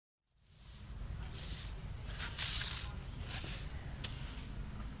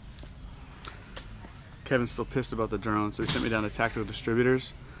Kevin's still pissed about the drone, so he sent me down to Tactical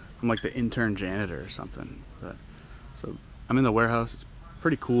Distributors. I'm like the intern janitor or something. But so I'm in the warehouse. It's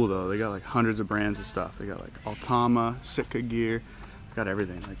pretty cool though. They got like hundreds of brands of stuff. They got like Altama, Sitka gear. They got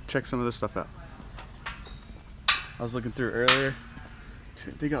everything. Like check some of this stuff out. I was looking through earlier.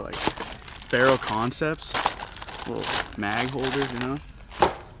 They got like Faro Concepts, little mag holders, you know.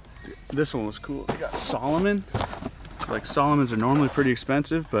 This one was cool. They got Solomon. So like Solomons are normally pretty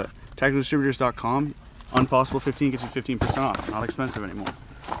expensive, but tacticaldistributors.com, Unpossible 15 gets you 15% off. It's not expensive anymore.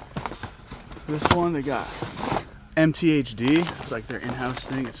 This one they got MTHD. It's like their in-house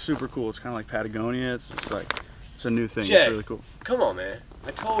thing. It's super cool. It's kind of like Patagonia. It's just like it's a new thing. Jay, it's really cool. Come on, man.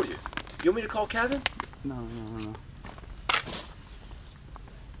 I told you. You want me to call Kevin? No.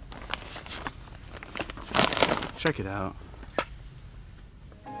 Check it out.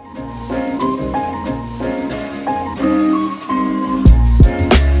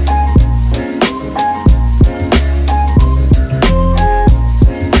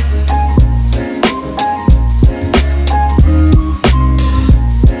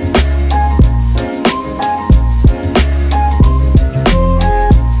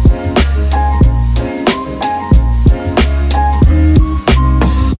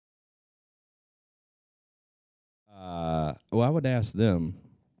 Well, I would ask them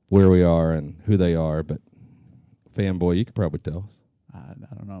where we are and who they are, but Fanboy, you could probably tell us. I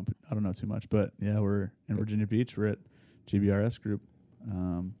don't know. I don't know too much, but yeah, we're in Virginia Beach. We're at GBRS Group.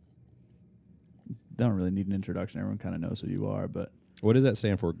 Don't really need an introduction. Everyone kind of knows who you are, but What does that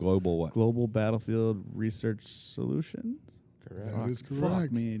stand for? Global what? Global Battlefield Research Solutions. Correct. That is Fuck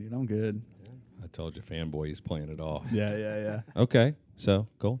correct. me, dude. I'm good. I told you, Fanboy, he's playing it off. Yeah. Okay, so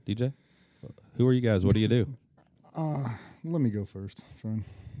cool. DJ, who are you guys? What do you do? Let me go first. Fine.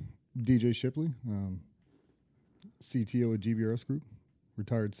 DJ Shipley, CTO at GBRS Group,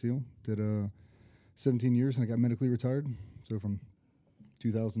 retired SEAL. Did 17 years and I got medically retired. So from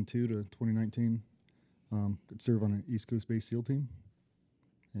 2002 to 2019, could serve on an East Coast based SEAL team.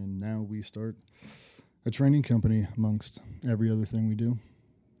 And now we start a training company amongst every other thing we do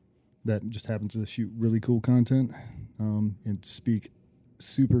that just happens to shoot really cool content and speak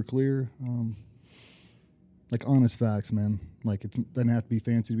super clear. Like honest facts, man. Like it doesn't have to be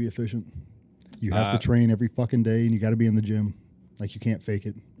fancy to be efficient. You have to train every fucking day, and you got to be in the gym. Like you can't fake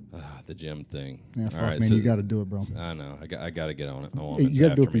it. The gym thing. Yeah, All fuck, right, man, so you got to do it, bro. I know. I got to get on it. I want Hey, them you got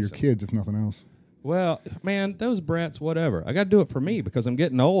to do it after for me your some- kids, if nothing else. Well, man, those brats, whatever. I got to do it for me because I'm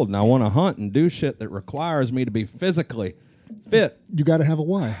getting old and I want to hunt and do shit that requires me to be physically fit. You got to have a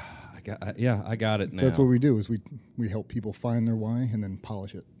why. I got it now. So that's what we do. Is we help people find their why and then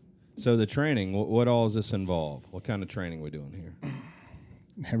polish it. So the training, what all does this involve? What kind of training are we doing here?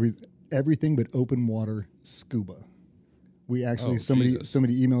 Everything but open water scuba. We actually somebody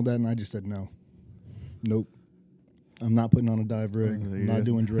emailed that and I just said no. Nope. I'm not putting on a dive rig. I'm not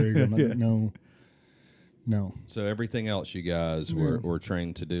doing drag. I'm not, no. So everything else you guys were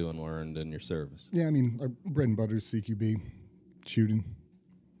trained to do and learned in your service. Yeah, I mean, our bread and butter is CQB, shooting.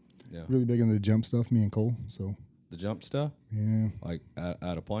 Yeah. Really big into the jump stuff, me and Cole. So The jump stuff, yeah, like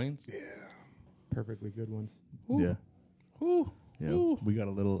out of planes. Perfectly good ones. Yeah. Ooh, Yeah. ooh. We got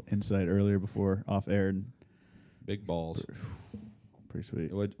a little insight earlier before off air, and Big balls. pretty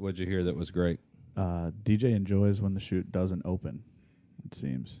sweet. What'd you hear that was great? DJ enjoys when the chute doesn't open, it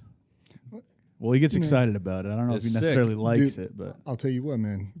seems. Well, he gets excited about it. I don't know if he It's sick. necessarily likes Dude, it, but I'll tell you what,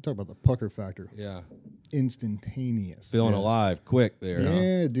 man. Talk about the pucker factor. Yeah, Instantaneous. feeling alive, quick there. Huh?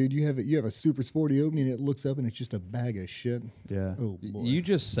 Yeah, dude. You have a super sporty opening. It looks up and it's just a bag of shit. yeah. Oh boy. You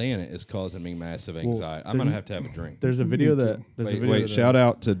just saying it is causing me massive anxiety. I'm gonna have to have a drink. There's a video that Wait, shout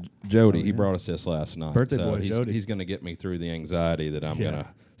out to Jody. He brought us this last night. Birthday so boy, Jody. He's going to get me through the anxiety that I'm going to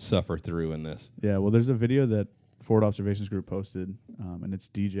suffer through in this. Yeah, well, there's a video that Forward Observations Group posted, and it's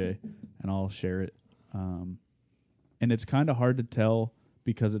DJ, and I'll share it. And it's kind of hard to tell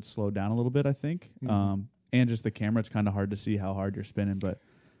because it's slowed down a little bit, I think. And just the camera, it's kind of hard to see how hard you're spinning. But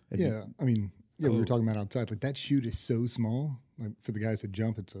yeah, I mean, we were talking about outside. Like that chute is so small. Like for the guys that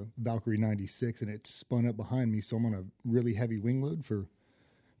jump, it's a Valkyrie 96, and it's spun up behind me. So I'm on a really heavy wing load for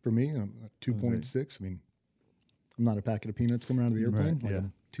me. And I'm at 2.6. I mean, I'm not a packet of peanuts coming out of the airplane. Right,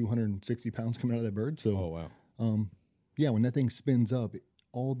 I'm 260 pounds coming out of that bird. So, Oh, wow. yeah, when that thing spins up,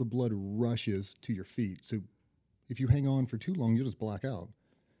 all the blood rushes to your feet. So if you hang on for too long, you'll just black out.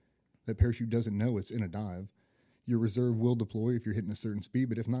 That parachute doesn't know it's in a dive. Your reserve will deploy if you're hitting a certain speed,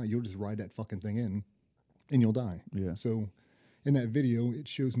 but if not, you'll just ride that fucking thing in and you'll die. Yeah. So in that video, it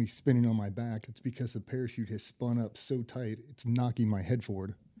shows me spinning on my back. It's because the parachute has spun up so tight, it's knocking my head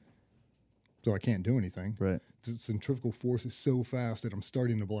forward. So I can't do anything. right. The centrifugal force is so fast that I'm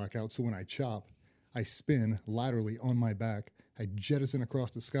starting to black out. So when I chop, I spin laterally on my back. I jettison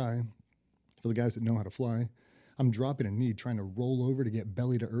across the sky. For the guys that know how to fly, I'm dropping a knee, trying to roll over to get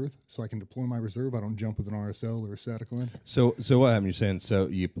belly to earth so I can deploy my reserve. I don't jump with an RSL or a static line. So what happened? You're saying so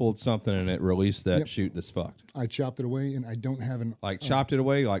you pulled something and it released that Yep. chute that's fucked. I chopped it away, and I don't have an Like chopped it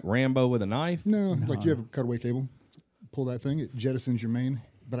away like Rambo with a knife. no. Like you have a cutaway cable, pull that thing, it jettisons your main.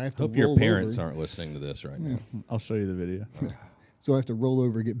 But I have to Hope your roll parents over. aren't listening to this right now. I'll show you the video. So I have to roll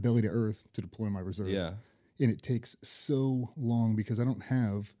over, get belly to earth to deploy my reserve. Yeah. And it takes so long because I don't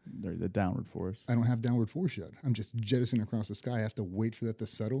have The downward force. downward force yet. I'm just jettisoning across the sky. I have to wait for that to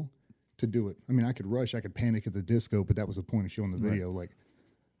settle to do it. I mean, I could rush, I could panic at the disco, but that was the point of showing the video. Like,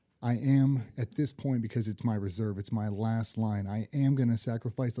 I am at this point, because it's my reserve, it's my last line. I am going to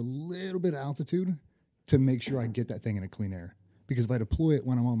sacrifice a little bit of altitude to make sure I get that thing in a clean air. Because if I deploy it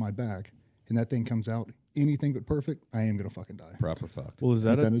when I'm on my back and that thing comes out anything but perfect, I am going to fucking die. Proper fucked. Well, is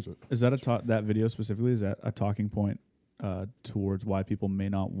that That is it. that video specifically? Is that a talking point towards why people may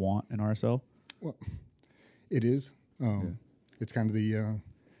not want an RSL? Well, it is. It's kind of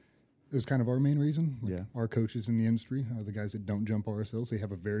it was kind of our main reason. Like, Yeah. our coaches in the industry, the guys that don't jump RSLs, they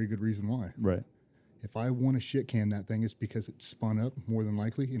have a very good reason why. Right. If I want to shit can that thing, it's because it's spun up more than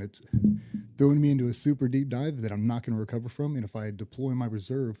likely, and it's throwing me into a super deep dive that I'm not going to recover from. And if I deploy my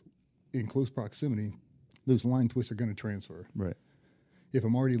reserve in close proximity, those line twists are going to transfer. Right. If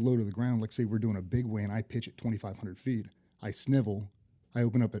I'm already low to the ground, like say we're doing a big way and I pitch at 2,500 feet, I snivel, I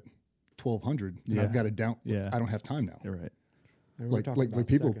open up at 1,200, and Yeah. I've got it down. Yeah. I don't have time now. You're right. And we're Like- talking like about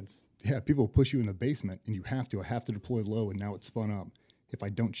people- seconds. Yeah, people push you in the basement, and I have to deploy low, and now it's spun up. If I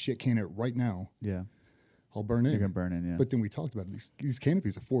don't shit can it right now, Yeah. I'll burn in. You're gonna burn in. Yeah. But then we talked about it. These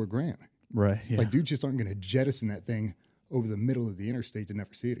canopies are $4,000. right. Yeah. Like dudes just aren't going to jettison that thing over the middle of the interstate to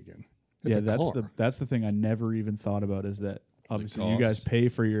never see it again. That's yeah. a That's car. that's the thing I never even thought about is that obviously you guys cost. pay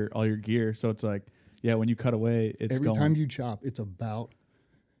for all your gear, so it's like when you cut away, it's Every going. time you chop,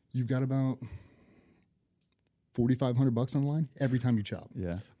 you've got about $4,500 on the line every time you chop.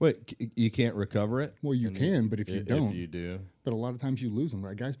 Yeah. Wait, you can't recover it? Well, you And can, but if you don't, if you do, but a lot of times you lose them,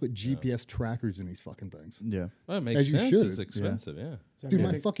 right? Guys put GPS trackers in these fucking things. Yeah. well, it makes As you sense. should. It's expensive. Yeah. So, I Dude,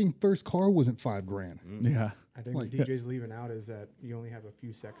 mean, my fucking first car wasn't $5,000. Yeah. I think like- the DJ's leaving out is that you only have a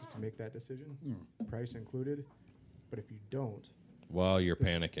few seconds to make that decision, price included. But if you don't, While you're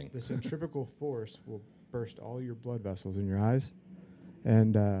This- panicking. the centrifugal force will burst all your blood vessels in your eyes,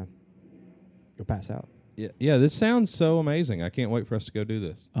 and you'll pass out. Yeah. This sounds so amazing. I can't wait for us to go do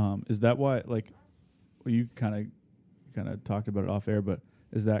this. Is that why? Like, well, you kind of talked about it off air, but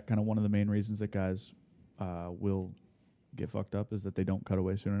is that kind of one of the main reasons that guys will get fucked up? Is that they don't cut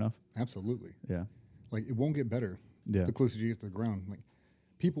away soon enough? Absolutely. Yeah. Like it won't get better Yeah. the closer you get to the ground. Like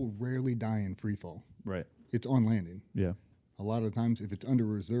people rarely die in free fall. Right. It's on landing. Yeah. A lot of the times, if it's under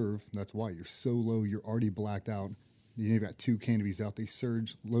reserve, that's why you're so low. You're already blacked out. You've got two canopies out. They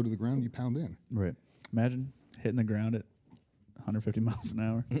surge low to the ground. You pound in. Right. Imagine hitting the ground at 150 miles an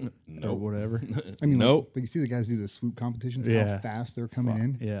hour or Nope. whatever. I mean, Nope. like you see the guys do the swoop competitions. Yeah. How fast they're coming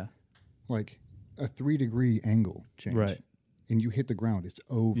in. Yeah. Like a 3-degree angle change. Right. And you hit the ground. It's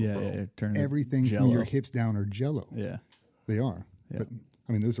over, Yeah, bro. yeah, turn it Everything from jello. your hips down are jello. Yeah. They are. Yeah. But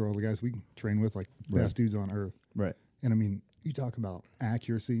I mean, those are all the guys we train with, like best dudes on earth. Right. And I mean, you talk about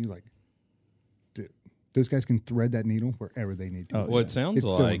accuracy, like, dude, those guys can thread that needle wherever they need to. Oh, Well, it sounds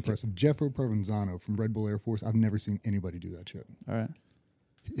It's so like impressive. Jeffro Provenzano from Red Bull Air Force. I've never seen anybody do that shit. All right.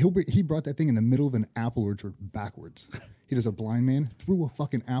 He brought that thing in the middle of an apple orchard backwards. He does a blind man through a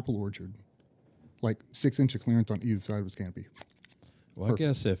fucking apple orchard, like 6 inch of clearance on either side of his canopy. Well, I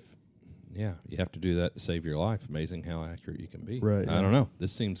guess you have to do that to save your life. Amazing how accurate you can be. Right, I yeah. don't know.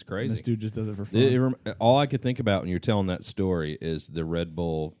 This seems crazy. This dude just does it for fun. All I could think about when you're telling that story is the Red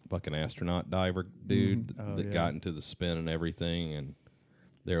Bull fucking astronaut diver dude that yeah. got into the spin and everything, and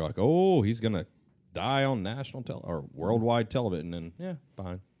they're like, "Oh, he's gonna die on national or worldwide television." And yeah,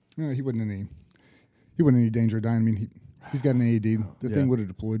 fine. No, he wasn't in any danger of dying. I mean, he's got an AED. The Yeah. thing would have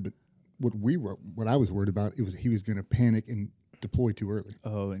deployed, but what I was worried about, it was he was going to panic and deploy too early.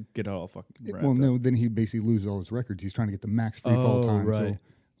 Oh, and get all fucking wrapped Well, up. no, then he basically loses all his records. He's trying to get the max free fall Oh, time. So, right.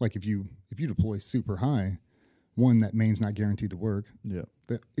 like if you deploy super high, one, that main's not guaranteed to work. Yeah.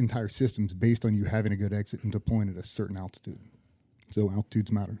 The entire system's based on you having a good exit and deploying at a certain altitude. So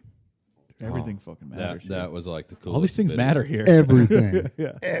altitudes matter. Everything fucking matters. That was like the coolest. all these things video. matter here. Everything.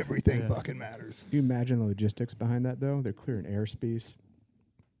 Yeah. Everything fucking matters. Can you imagine the logistics behind that, though? They're clearing airspace.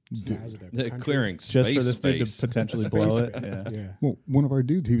 Size of their They're country. clearing Just space. for this dude space. to potentially blow it. Yeah. Yeah. Well, one of our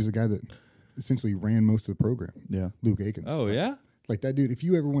dudes, he was the guy that essentially ran most of the program. Yeah. Luke Akins. Oh yeah. Like that dude, if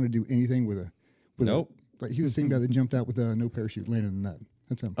you ever want to do anything with Nope. like he was the same guy that jumped out with no parachute, landed in the net.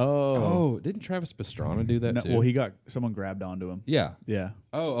 That's him. Oh, didn't Travis Pastrana do that No, too? well, he got someone grabbed onto him. yeah. Yeah.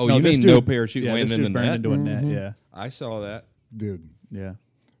 Oh, No, you this mean dude- no parachute yeah, landing this in the dude ran net? into a net. Yeah. I saw that. Dude, Yeah.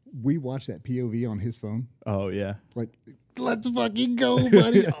 we watched that POV on his phone. Oh yeah. Like, let's fucking go,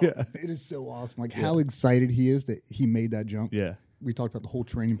 buddy. Oh, it is so awesome. Like, how excited he is that he made that jump. Yeah. We talked about the whole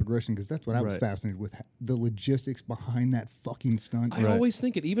training progression because that's what I was Right. fascinated with. The logistics behind that fucking stunt. I always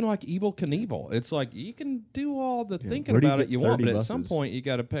think it, even like Evil Knievel, it's like you can do all the thinking Where do you about it get you want, 30 but at some buses? point you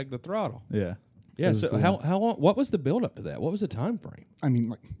got to peg the throttle. Yeah. Yeah. was So cool. how long? What was the build up to that? What was the time frame? I mean,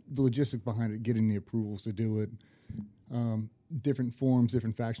 like the logistics behind it, getting the approvals to do it. Different forums,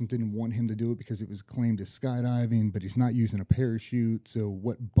 different factions didn't want him to do it because it was claimed as skydiving, but he's not using a parachute. So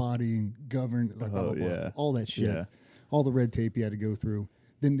what body governed, like blah, blah, blah, yeah. all that shit, Yeah. all the red tape he had to go through.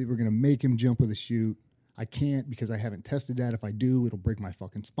 Then they were going to make him jump with a chute. I can't because I haven't tested that. If I do, it'll break my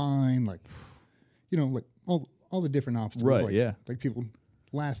fucking spine. Like, like all the different obstacles. Right, Like, yeah. like people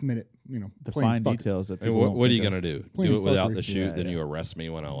last minute, The playing fine fuck- details that I mean, people don't what are you think gonna of. do? Plain Do it without fuckery. the chute, Yeah, then yeah. you arrest me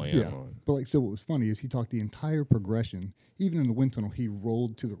when I land. Yeah. But like, so what was funny is he talked the entire progression. Even in the wind tunnel, he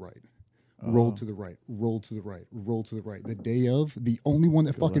rolled to the right, rolled to the right, rolled to the right, rolled to the right. The day of, the only one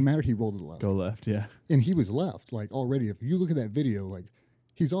that fucking mattered, he rolled to the left. Go left. Yeah. And he was left. Like already, if you look at that video, like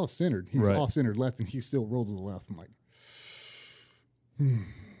he's off centered. He's Right. off centered left, and he still rolled to the left. I'm like,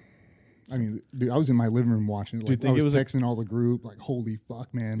 I mean, dude, I was in my living room watching it. Do you Like, think I it was was texting all the group, like, holy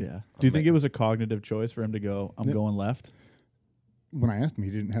fuck, man. Yeah. Do you think it was a cognitive choice for him to go, I'm Yeah. going left? When I asked him, he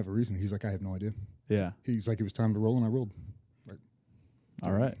didn't have a reason. He's like, I have no idea. Yeah. He's like, it was time to roll, and I rolled. Like,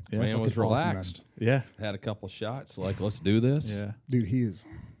 All right. Yeah. Man was Fucking awesome, man. relaxed. Yeah. Had a couple shots. Like, let's do this. Yeah. dude, he is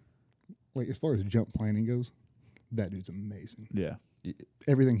like, as far as jump planning goes, that dude's amazing. Yeah.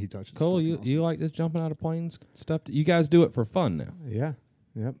 Everything he touches. is Cole, fucking you awesome. you like this jumping out of planes stuff? You guys do it for fun now. Yeah.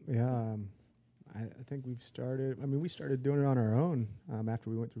 Yep. Yeah. I think we've started. I mean, we started doing it on our own after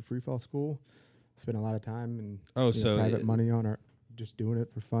we went through free fall school. Spent a lot of time and So private money on our just doing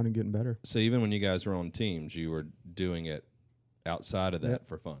it for fun and getting better So even when you guys were on teams, you were doing it outside of that Yep.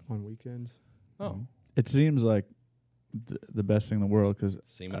 for fun. on weekends. Oh, It seems like the best thing in the world because,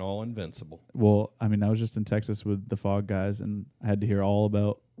 seeming all invincible. well, I mean, I was just in Texas with the Fog guys and I had to hear all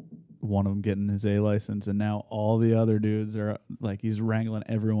about one of them getting his A license, and now all the other dudes are like, he's wrangling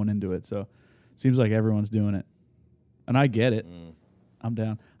everyone into it. So seems like everyone's doing it. And I get it. I'm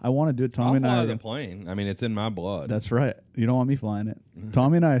down. I want to do it. Tommy I'll and I fly are the plane. I mean, it's in my blood. That's right. You don't want me flying it.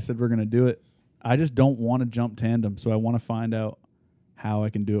 Tommy and I said we're going to do it. I just don't want to jump tandem, so I want to find out how I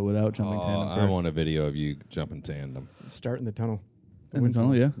can do it without jumping tandem first. I want a video of you jumping tandem. Start in the tunnel. In the wind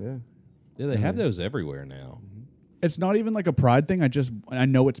tunnel, yeah. Yeah. Yeah, they have those everywhere now. It's not even like a pride thing. I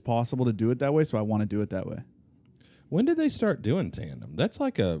know it's possible to do it that way, so I want to do it that way. When did they start doing tandem? That's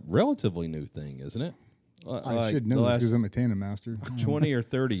like a relatively new thing, isn't it? I should know this because I'm a tandem master. 20 or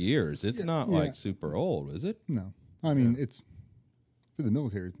 30 years. It's not yeah. like super old, is it? No, I mean it's for the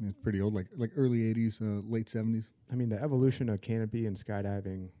military. It's pretty old, like early '80s, late '70s. I mean, the evolution of canopy and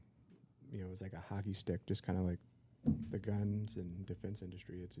skydiving, was like a hockey stick, just kind of like the guns and defense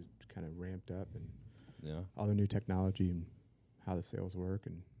industry. It's just kind of ramped up, and Yeah. all the new technology and how the sails work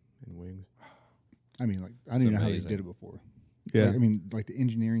and wings. I mean, like I It's don't even know how they amazing. did it before. Yeah. Like, I mean, like the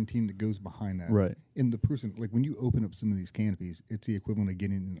engineering team that goes behind that. Right. And the person, like when you open up some of these canopies, it's the equivalent of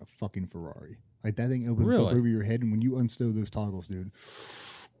getting in a fucking Ferrari. Like that thing opens Really? up over your head, and when you unstow those toggles, dude,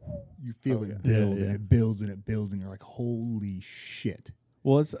 you feel it yeah. build Yeah, and yeah. it builds and it builds, and you're like, holy shit.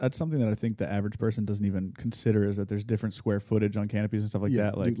 Well, that's something that I think the average person doesn't even consider is that there's different square footage on canopies and stuff like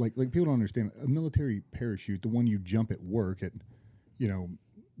that. dude, like people don't understand a military parachute, the one you jump at work at,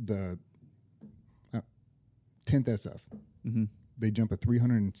 the 10th SF. Mhm. They jump a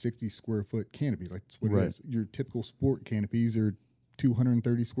 360 square foot canopy. Like that's what Right. it is. Your typical sport canopies are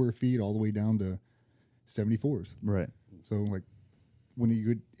 230 square feet all the way down to 74s. Right. So like when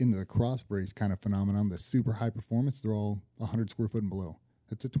you get into the cross brace kind of phenomenon, the super high performance, they're all 100 square foot and below.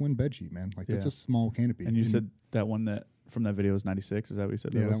 That's a twin bed sheet, man. Like that's Yeah. a small canopy. And you said that one that from that video is 96. Is that what you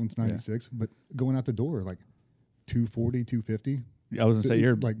said? yeah, that was? one's 96. But going out the door, like 240, 250. I was gonna say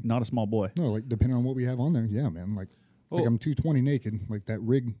you're like- not a small boy. No, like depending on what we have on there, yeah, man. Like Well- I'm 220 naked. Like that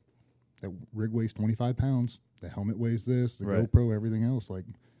rig weighs 25 pounds. The helmet weighs this. The Right. GoPro, everything else. Like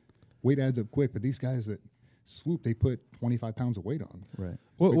weight adds up quick. But these guys that swoop, they put 25 pounds of weight on. Right.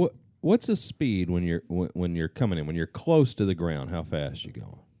 What's the speed when you're coming in, when you're close to the ground? How fast you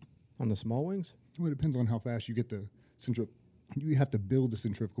going? On the small wings, Well, it depends on how fast you get the centrifugal. You have to build the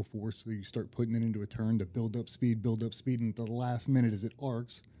centrifugal force, so you start putting it into a turn to build up speed, and at the last minute as it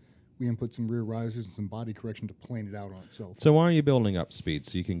arcs, we input some rear risers and some body correction to plane it out on itself. So why are you building up speed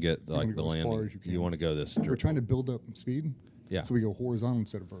so you can get like wanna the go as far landing? as you can. You want to go this? We're trying to build up speed Yeah. So we go horizontal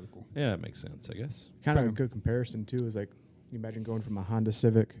instead of vertical. Yeah, that makes sense, I guess. Kind of a Kind of. good comparison too is like you imagine going from a Honda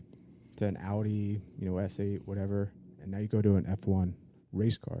Civic to an Audi, S8, whatever, and now you go to an F1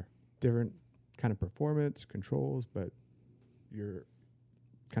 race car. Different kind of performance, controls, but you're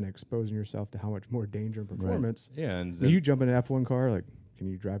kind of exposing yourself to how much more danger and performance. Yeah, and When you jump in an F1 car, like, can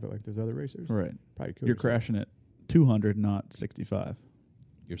you drive it like those other racers? Right. Probably kill You're yourself. crashing at 200, not 65.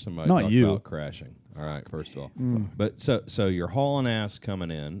 you're somebody Not talk you. about crashing. All right, first of all. Mm. But so you're hauling ass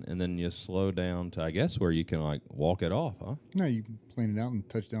coming in, and then you slow down to, I guess, where you can, like, walk it off, huh? No, you plane it out and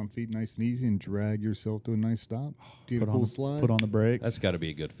touchdown feet nice and easy and drag yourself to a nice stop. Do you get a full slide? Put on the brakes. That's got to be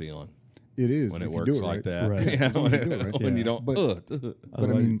a good feeling It is when if it you works do it like right. that. Right. Yeah, As long when, as you do it right. when Yeah. you don't. But- ugh. But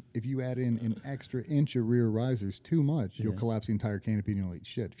I mean, if you add in an extra inch of rear risers too much, you'll Yeah. collapse the entire canopy and you'll eat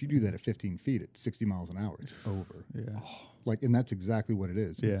shit. If you do that at 15 feet at 60 miles an hour, it's over. Yeah. Like, and that's exactly what it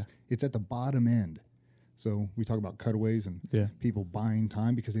is. Yeah. It's at the bottom end. So we talk about cutaways and Yeah. people buying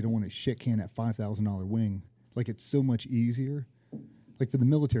time because they don't want to shit can that $5,000 wing. Like, it's so much easier. Like, for the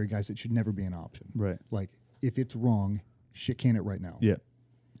military guys, it should never be an option. Right. Like, if it's wrong, shit can it right now. Yeah.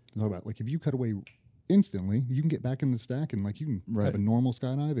 Talk about, like, if you cut away instantly, you can get back in the stack and, like, you can Right. have a normal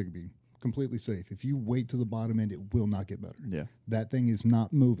skydive. It could be completely safe. If you wait to the bottom end, it will not get better. Yeah. That thing is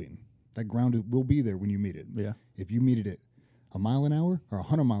not moving. That ground will be there when you meet it. Yeah. If you meet it at a mile an hour or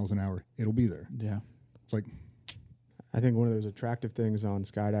 100 miles an hour, it'll be there. Yeah. It's like, I think one of those attractive things on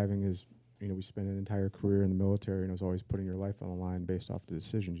skydiving is, we spent an entire career in the military, and it was always putting your life on the line based off the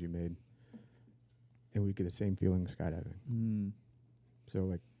decisions you made. And we get the same feeling skydiving. Mm. So,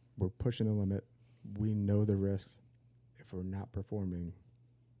 like, we're pushing the limit. We know the risks. If we're not performing,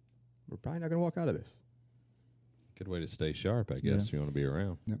 we're probably not going to walk out of this. Good way to stay sharp, I guess, if you want to be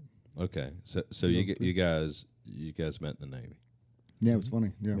around. Yep. Okay, so Those you are get, good. you guys met in the Navy. yeah, it was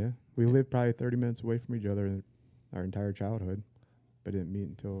funny. Yeah. We lived probably 30 minutes away from each other our entire childhood, but didn't meet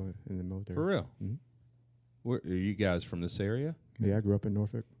until in the military. For real? Mhm. Where, are you guys from this area? Yeah, I grew up in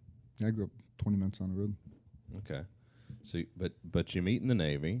Norfolk. Yeah, I grew up 20 minutes on the road. Okay, so but you meet in the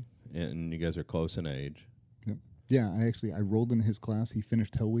Navy, and you guys are close in age. Yeah, I rolled into his class. He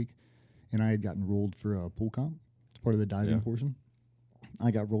finished Hell Week, and I had gotten rolled for a pool comp. It's part of the diving Yeah. portion.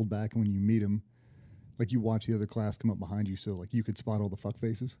 I got rolled back, and when you meet him, like, you watch the other class come up behind you, so, like, you could spot all the fuck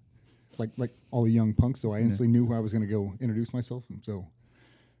faces, like all the young punks. So I instantly knew who I was going to go introduce myself. And so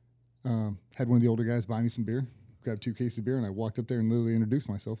had one of the older guys buy me some beer, grabbed 2 cases of beer, and I walked up there and literally introduced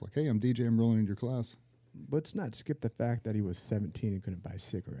myself, like, "Hey, I'm DJ. I'm rolling into your class." Let's not skip the fact that he was 17 and couldn't buy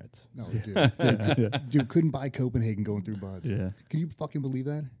cigarettes. No, dude, dude couldn't buy Copenhagen going through buds. Yeah. Can you fucking believe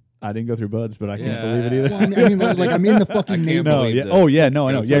that? I didn't go through buds, but I can't Yeah. believe it either. Well, I mean, like I'm in the fucking Navy. No, believe yeah. that Oh, yeah. No,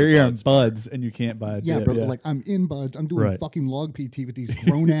 I know. goes Yeah, with you're in buds. buds, and you can't buy it. Yeah, bro. Like, I'm in buds. I'm doing Right. fucking log PT with these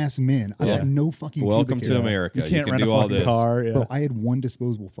grown ass men. I Yeah. got no fucking. Welcome pubic to hair. America. you can't can rent do a all fucking this. car. Yeah. Bro, I had one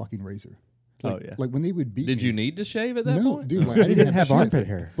disposable fucking razor. Like, Oh, yeah. Like when they would beat Did me. you need to shave at that No, point? dude. Like, I didn't have shit. armpit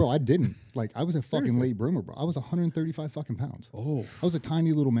hair. Bro, I didn't. Like, I was a fucking late bloomer, bro. I was 135 fucking pounds. Oh, I was a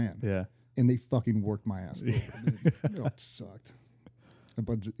tiny little man. Yeah. And they fucking worked my ass. Oh, it sucked.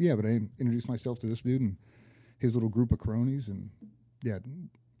 But yeah, but I introduced myself to this dude and his little group of cronies, and yeah,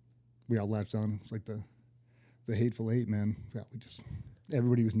 we all latched on. It's like the Hateful Eight, man. Yeah,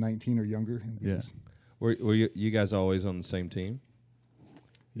 everybody was 19 or younger. And we Yeah. just- were you guys always on the same team?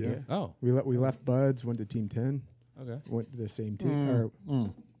 yeah. Oh, We left Buds, went to Team 10, okay. went to the same team.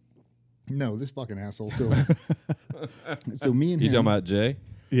 No, this fucking asshole. So, so me and You him. talking about Jay?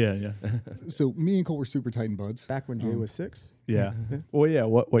 Yeah. Yeah. So me and Cole were super tight in buds. Back when Jay was 6. Yeah. Well, yeah.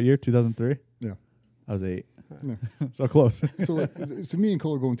 What year? 2003? Yeah. I was 8. Yeah. So close. So me and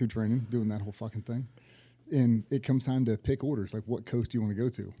Cole are going through training, doing that whole fucking thing, and it comes time to pick orders. Like, what coast do you want to go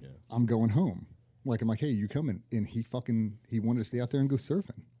to? Yeah. I'm going home. Like, I'm like, hey, you coming? And he wanted to stay out there and go surfing.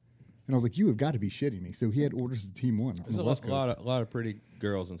 And I was like, you have got to be shitting me. So he had orders to Team 1 on There's the a West Coast. lot of pretty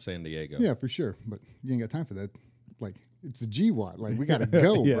girls in San Diego. Yeah, for sure. But you ain't got time for that. Like, it's a GWAT. Like, we got to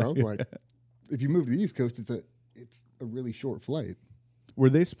go, Yeah, bro. yeah. Like, if you move to the East Coast, it's a really short flight. Were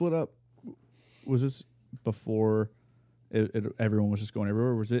they split up? Was this before everyone was just going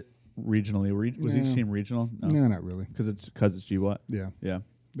everywhere? Was it regionally? Was each No. team regional? No, not really. Because it's GWAT. Yeah. Yeah.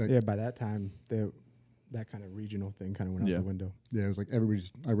 Like, Yeah, by that time, that kind of regional thing kind of went out Yeah. the window. Yeah, it was like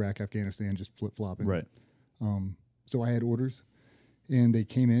everybody's Iraq, Afghanistan, just flip-flopping. Right. So I had orders, and they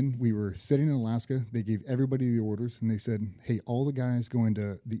came in. We were sitting in Alaska. They gave everybody the orders, and they said, hey, all the guys going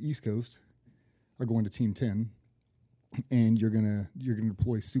to the East Coast are going to Team 10, and you're gonna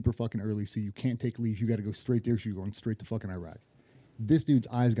deploy super fucking early, so you can't take leave. You got to go straight there, so you're going straight to fucking Iraq. This dude's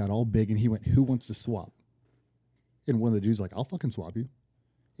eyes got all big, and he went, who wants to swap? And one of the dudes like, I'll fucking swap you.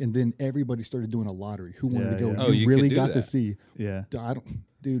 And then everybody started doing a lottery. Who wanted Yeah, to go? yeah. Oh, you really could do got to that. see. Yeah.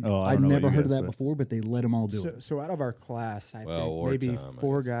 Dude, Oh, I I'd don't know what never you heard of guys that did. before, but they let them all do it. So out of our class, I Well, think maybe wartime, I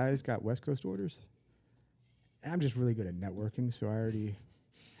 4 guess. guys got West Coast orders. And I'm just really good at networking, so I already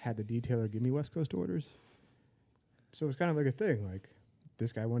had the detailer give me West Coast orders. So it's kind of like a thing. Like,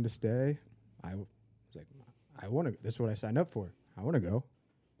 this guy wanted to stay. I was like, I want to. This is what I signed up for. I want to go.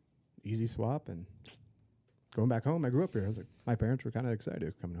 Easy swap and going back home. I grew up here. I was like, my parents were kind of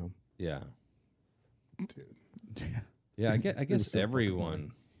excited coming home. Yeah. Dude. Yeah, I guess so fucking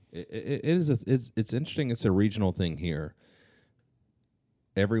everyone. It is. It's interesting. It's a regional thing here.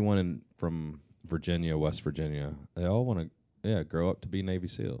 Everyone from Virginia, West Virginia, they all want to, grow up to be Navy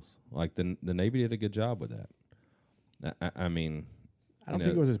SEALs. Like the Navy did a good job with that. I mean, I don't you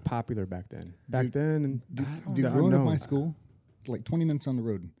think know, it was as popular back then. Back then, and Dude, the growing up unknown. my school, like 20 minutes on the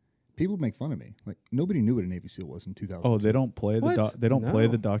road, people would make fun of me. Like nobody knew what a Navy SEAL was in 2000. Oh, they don't play the What? they don't play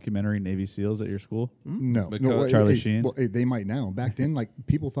No. the documentary Navy SEALs at your school? No, Because- no, Charlie Sheen? Well, they might now. Back then, like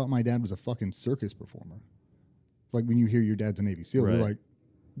people thought my dad was a fucking circus performer. Like when you hear your dad's a Navy SEAL, Right. they're like,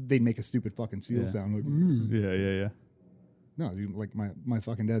 they'd make a stupid fucking SEAL Yeah. sound. Like, "Mm." Yeah. No, dude, like my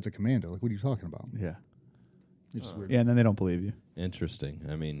fucking dad's a commando. Like, what are you talking about? Yeah. It's just weird. Yeah, and then they don't believe you. interesting.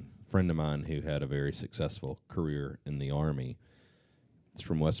 I mean, a friend of mine who had a very successful career in the Army. It's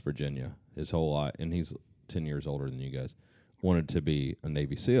from West Virginia. His whole life, and he's 10 years older than you guys. Wanted to be a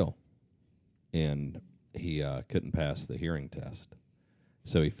Navy SEAL, and he couldn't pass the hearing test.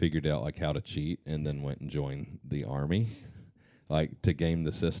 So he figured out like how to cheat, and then went and joined the Army, like to game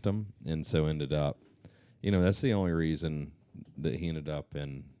the system, and so ended up. That's the only reason that he ended up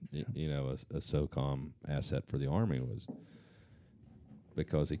in, a SOCOM asset for the Army was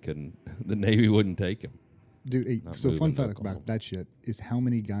because he couldn't. The Navy wouldn't take him. Dude, hey, Not so fun moving to fact Oklahoma. about that shit is how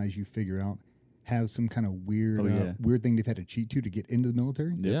many guys you figure out have some kind of weird, Oh, yeah. weird thing they've had to cheat to get into the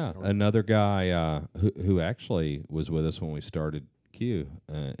military. Yeah, another guy who actually was with us when we started Q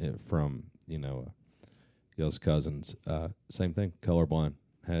from Gil's cousins. Same thing, colorblind,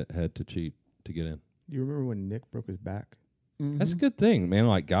 had to cheat to get in. Do you remember when Nick broke his back? That's a good thing, man.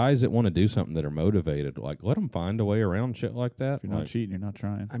 Like guys that want to do something that are motivated, like let them find a way around shit like that. If you're not Like, cheating, you're not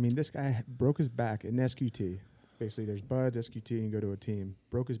trying. I mean, this guy broke his back in SQT. Basically, there's buds, SQT, and you go to a team.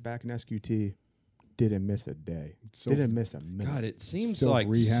 Broke his back in SQT. Didn't miss a day. Didn't miss a minute. God, it seems Self-rehabbed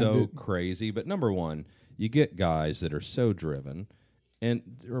like so it. crazy. But number one, you get guys that are so driven and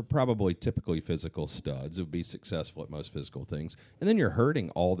are probably typically physical studs who would be successful at most physical things. And then you're hurting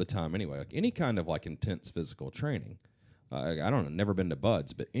all the time anyway. Like any kind of like intense physical training. I don't know, never been to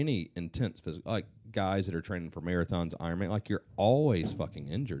buds, but any intense physical, like guys that are training for marathons, Ironman, like you're always fucking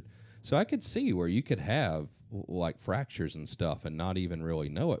injured. So I could see where you could have like fractures and stuff and not even really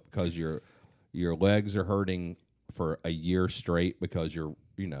know it because your legs are hurting for a year straight because you're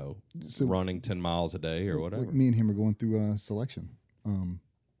So- running 10 miles a day or whatever. Like me and him were going through selection, and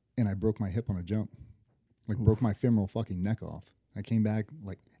I broke my hip on a jump, like broke my femoral fucking neck off. I came back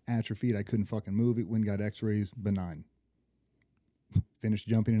like atrophied. I couldn't fucking move it. Went and got X-rays, benign. Finished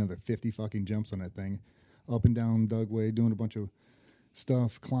jumping another 50 fucking jumps on that thing, up and down Dugway, doing a bunch of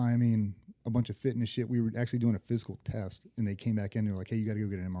stuff, climbing, a bunch of fitness shit. We were actually doing a physical test, and they came back in. They were like, "Hey, you got to go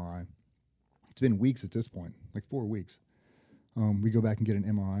get an MRI." It's been weeks at this point, like 4 weeks. We go back and get an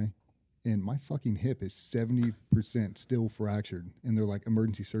MRI, and my fucking hip is 70% still fractured, and they're like,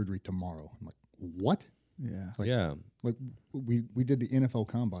 emergency surgery tomorrow. I'm like, what? Yeah. Like, Yeah. Like we did the NFL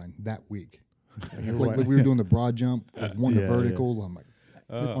Combine that week. What? Like we were doing the broad jump, like one Yeah, to vertical. I'm like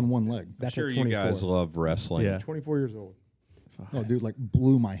on one leg. I'm That's sure at you 24. guys love wrestling. Yeah. 24 years old. Oh, dude, like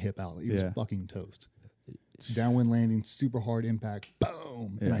blew my hip out. It was Yeah. fucking toast. Downwind landing, super hard impact,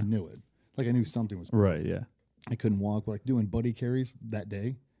 boom, and I Yeah. knew it. Like I knew something was. Right, yeah. I couldn't walk. Like doing buddy carries that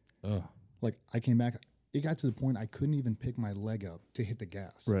day. Ugh. Like I came back. It got to the point I couldn't even pick my leg up to hit the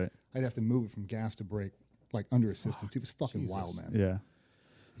gas. Right. I'd have to move it from gas to brake, like under assistance. It was fucking wild, man. Yeah.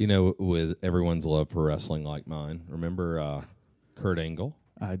 With everyone's love for wrestling like mine, remember Kurt Angle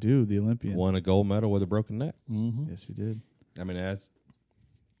I do, the Olympian. won a gold medal with a broken neck? Yes, he did. I mean,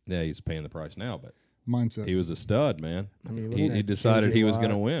 he's paying the price now, but Mindset. he was a stud, man. I mean, He looking at decided he JJ was going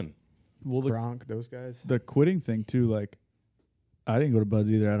to Watt, win. Well, Gronk, those guys. the quitting thing too, like I didn't go to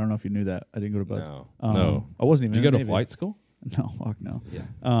Buds either. I don't know if you knew that. I didn't go to Buds. No. Um, No. I wasn't even. Did you in go the to Navy. flight school? No, fuck no. Yeah.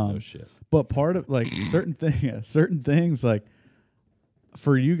 Um, No shit. But part of like certain things like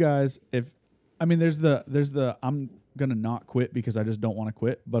for you guys, there's the I'm gonna not quit because I just don't want to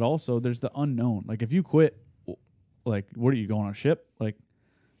quit, but also there's the unknown. Like if you quit, like what are you going on a ship? Like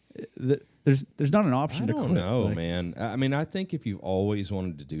there's not an option I to don't quit. know, Like, man. I mean, I think if you've always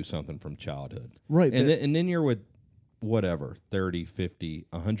wanted to do something from childhood, Right, and that- then you're with whatever, 30, 50,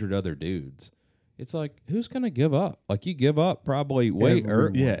 100 other dudes. It's like, who's going to give up? Like, you give up probably way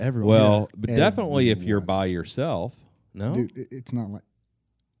Everyone. Yeah, everyone. Well, but definitely if you're Everyone. by yourself. No? Dude, it's not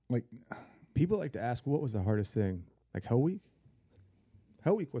like People like to ask, what was the hardest thing? Like Hell Week?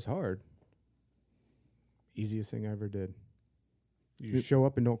 Hell Week was hard. Easiest thing I ever did. You just show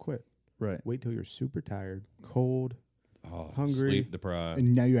up and don't quit. Right. Wait till you're super tired, cold. Oh, hungry. sleep deprived.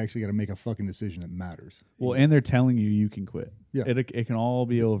 and now you actually got to make a fucking decision that matters. Well, and they're telling you can quit. Yeah. It can all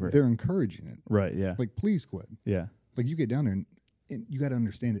be over. They're encouraging it. Right. Yeah. Like, please quit. Yeah. Like, you get down there and you got to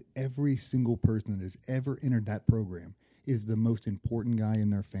understand that every single person that has ever entered that program is the most important guy in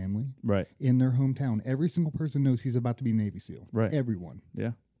their family, Right. in their hometown. Every single person knows he's about to be Navy SEAL. Right. Everyone.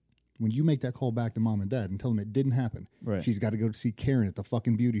 Yeah. When you make that call back to mom and dad and tell them it didn't happen, Right. she's got to go see Karen at the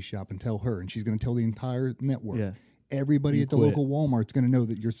fucking beauty shop and tell her, and she's going to tell the entire network. Yeah. Everybody You at the quit. local Walmart's going to know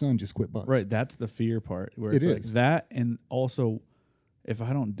that your son just quit butts. Right. That's the fear part where It it's like is. that. And also, if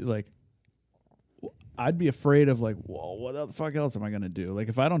I don't do I'd be afraid of like, whoa, what the fuck else am I going to do? Like,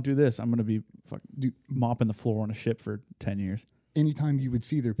 if I don't do this, I'm going to be mopping the floor on a ship for 10 years. Anytime you would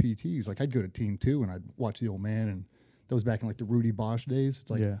see their PTs, like I'd go to Team 2 and I'd watch the old man, and that was back in like the Rudy Bosch days. It's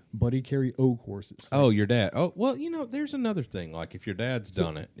like Yeah. buddy carry oak horses. Oh, your dad. Oh, well, there's another thing. Like, if your dad's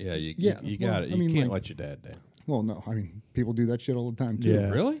done it, you well, got it. I You mean, can't like- let your dad down. Well, no, I mean, people do that shit all the time too. Yeah.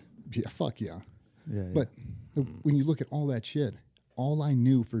 Really? Yeah, fuck yeah. Yeah. But when you look at all that shit, all I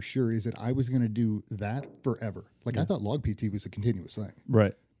knew for sure is that I was going to do that forever. Like, I thought log PT was a continuous thing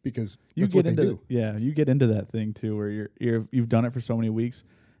right. because You that's get what they into do. you get into that thing too where you've done it for so many weeks,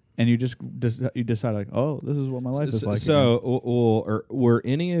 and you just you decide like, oh, this is what my life is like. So, were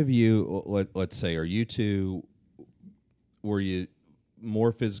any of you, let's say, were you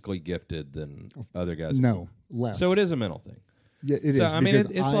more physically gifted than other guys? No, less. So it is a mental thing. Yeah, it is. So, I mean, because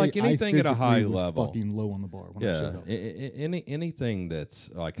it's like anything at a physically high was level. fucking low on the bar when I Yeah, showed up. anything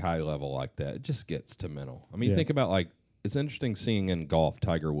that's like high level like that, it just gets to mental. I mean, Yeah. think about like, it's interesting seeing in golf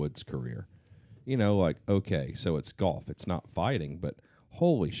Tiger Woods' career. Like, okay, so it's golf, it's not fighting, but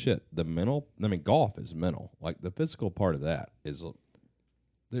holy shit, the mental. I mean, golf is mental. Like, the physical part of that is,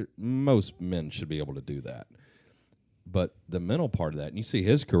 most men should be able to do that. But the mental part of that, and you see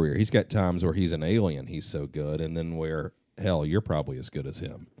his career, he's got times where he's an alien, he's so good, and then where, hell, you're probably as good as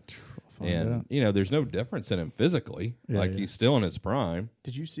him. And, there's no difference in him physically. Yeah, yeah. He's still in his prime.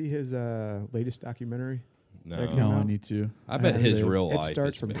 Did you see his latest documentary? No. No, I need to. I bet have his to. real life It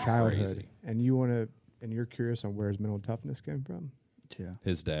starts has from been childhood, crazy. and you're curious on where his mental toughness came from. Yeah.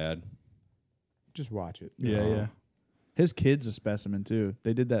 His dad. Just watch it. Yeah, yeah. His kid's a specimen too.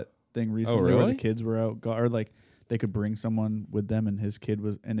 They did that thing recently where really? the kids were out, or like they could bring someone with them, and his kid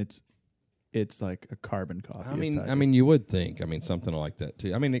was, and it's like a carbon copy. I of mean, Tiger. you would think. I mean, something like that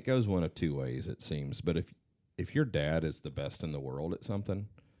too. I mean, it goes one of two ways, it seems. But if your dad is the best in the world at something,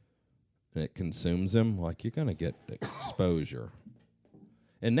 and it consumes him, like, you're gonna get exposure.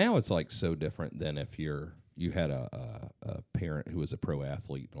 And now it's like so different than if you had a parent who was a pro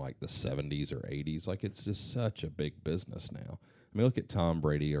athlete in like the 70s or 80s. Like, it's just such a big business now. I mean, look at Tom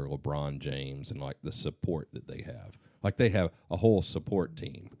Brady or LeBron James and like the support that they have. Like, they have a whole support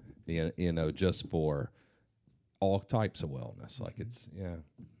team, just for all types of wellness. Like, it's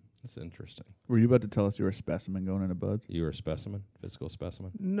interesting. Were you about to tell us you were a specimen going into buds? You were a specimen, physical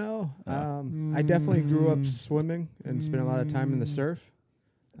specimen. No, I definitely grew up swimming and spent a lot of time in the surf.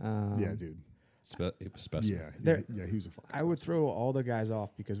 Yeah, dude. Specimen. Yeah, he was a fucking I would throw all the guys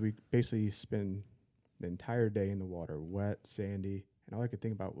off because we basically spend the entire day in the water, wet, sandy, and all I could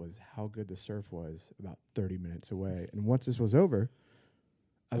think about was how good the surf was about 30 minutes away. And once this was over,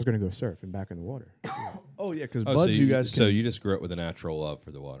 I was going to go surf and back in the water. Oh yeah, because Oh, buds, so you guys. so can, you just grew up with a natural love for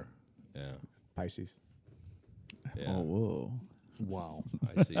the water. Yeah. Pisces. Yeah. Oh whoa! Wow.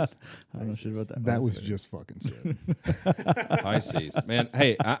 Pisces. I don't know shit about that. That one. was just fucking sick. Pisces. Man,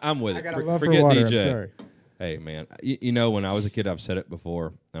 hey, I'm with I it. got a love for Forget water. DJ. I'm sorry. Hey, man, when I was a kid, I've said it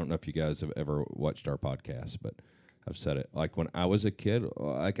before. I don't know if you guys have ever watched our podcast, but I've said it. Like, when I was a kid,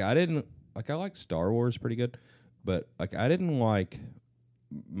 I liked Star Wars pretty good, but like, I didn't like,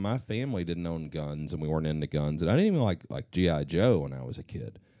 my family didn't own guns and we weren't into guns. And I didn't even like G.I. Joe when I was a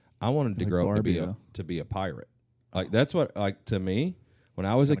kid. I wanted to Like grow up Barbie, though. to be a pirate. Like, that's what, like, to me, when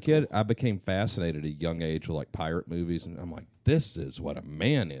I was a kid, I became fascinated at a young age with like pirate movies. And I'm like, this is what a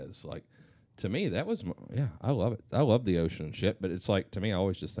man is. Like, to me, that was I love it. I love the ocean and shit. But it's like, to me, I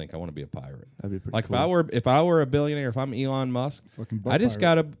always just think I want to be a pirate. That'd be pretty Like cool. if I were a billionaire, if I'm Elon Musk, Fucking boat I just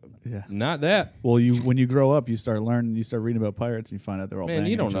pirate. gotta Yeah. not that. Well, when you grow up, you start learning, you start reading about pirates, and you find out they're all Man,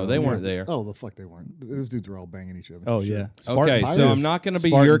 banging you don't each know. other. They weren't there. Oh, the fuck they weren't. Those dudes were all banging each other. Oh for sure. yeah. Okay, Spartans so too. I'm not going to be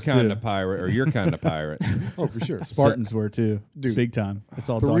your Spartans, kind too. of pirate or your kind of pirate. Oh, for sure. Spartans were too. Dude, Big time. It's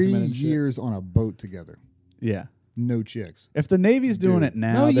all 3 documented. and shit. years on a boat together. Yeah. No chicks. If the Navy's doing Dude. it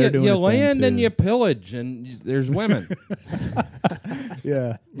now, No, they're you doing a thing land and too. you pillage, and there's women.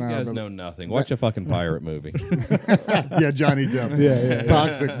 Yeah. You guys know nothing. Watch a fucking pirate movie. Yeah, Johnny Depp. Yeah.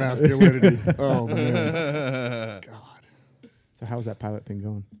 Toxic masculinity. Oh, man. So how's that pilot thing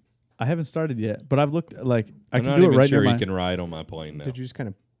going? I haven't started yet, but I've looked like I I'm can not do it even right sure near you my. can ride on my plane now. Did you just kind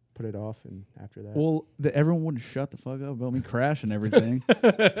of put it off and after that? Well, everyone wouldn't shut the fuck up about me crashing everything.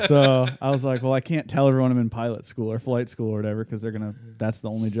 So I was like, well, I can't tell everyone I'm in pilot school or flight school or whatever because that's the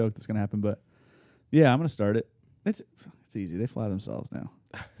only joke that's gonna happen. But yeah, I'm gonna start it. It's easy. They fly themselves now.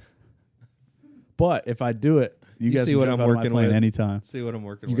 But if I do it, you guys see can what jump I'm out of my working plane with? anytime. See what I'm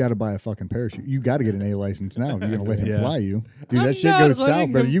working You with. got to buy a fucking parachute. You got to get an A license now if you're going to let him Yeah. fly you. Dude, I'm that shit not goes letting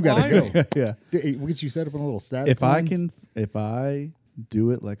south, brother. him You got to fly go. me. Yeah. Dude, hey, we'll get you set up on a little static If line. if I do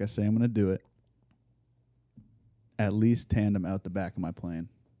it like I say I'm gonna do it, at least tandem out the back of my plane.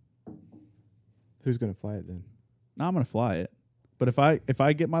 Who's going to fly it then? Now I'm gonna fly it. But if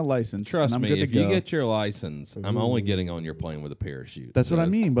I get my license, Trust and I'm me, good to if you go, get your license, I'm only getting on your plane with a parachute. that's what I So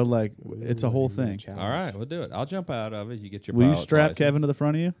mean. But like, it's a whole thing. All right, we'll do it. I'll jump out of it. You get your Will you pilot's strap license. Kevin to the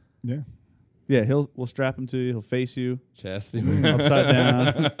front of you? Yeah. Yeah, we'll strap him to you. He'll face you chastity? upside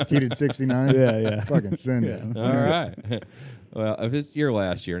down. Heated 69. Yeah. Fucking send it. All right. Well, if it's your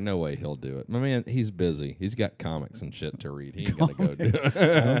last year, no way he'll do it. My man, he's busy. He's got comics and shit to read. He ain't gonna go do it.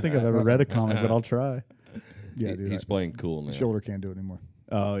 I don't think I've ever read a comic, but I'll try. Yeah, dude. He's playing cool now. Shoulder can't do it anymore.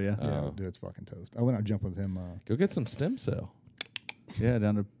 Oh yeah, Yeah, dude, it's fucking toast. I went out jumping with him. Go get some stem cell. yeah,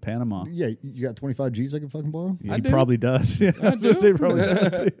 down to Panama. Yeah, you got 25 G's I can fucking borrow? Yeah, I he do. probably does. Yeah, I was gonna do. say he probably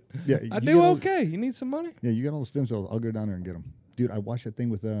does. Yeah, I you do got all- okay. You need some money? Yeah, you got all the stem cells. I'll go down there and get them. Dude, I watched that thing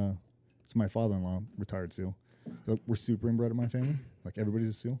with it's my father-in-law, retired SEAL. Look, we're super inbred in my family. Like everybody's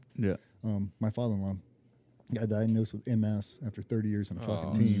a SEAL. Yeah. My father-in-law got diagnosed with MS after 30 years on a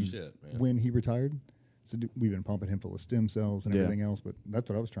fucking team. shit, man. When he retired, so we've been pumping him full of stem cells and Yeah. everything else. But that's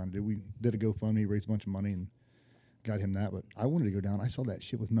what I was trying to do. We did a GoFundMe, raised a bunch of money, and got him that. But I wanted to go down. I saw that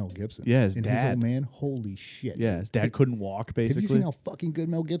shit with Mel Gibson. Yeah, his and his dad. old man. Holy shit. Yeah, his dad couldn't walk Have basically. you seen how fucking good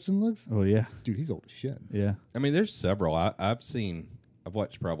Mel Gibson looks? Oh yeah, Dude, he's old as shit. yeah. I mean, there's several. I've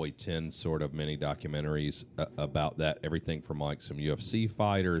watched probably 10 sort of mini documentaries about that. Everything from like some UFC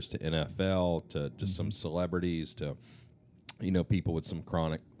fighters to NFL to just some celebrities to, people with some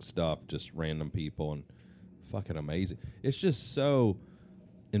chronic stuff, just random people, and fucking amazing. It's just so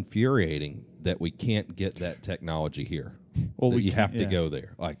infuriating that we can't get that technology here. Well, That we you can't- have to yeah. go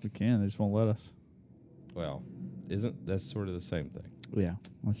there. Like, We can. They just won't let us. well, isn't that sort of the same thing? Yeah,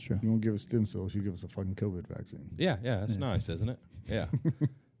 that's true. You won't give us stem cells, you give us a fucking COVID vaccine. Yeah, that's nice, isn't it? Yeah.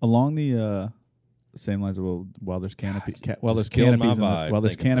 Along the same lines of while there's canopy, while there's just killed my canopies, vibe while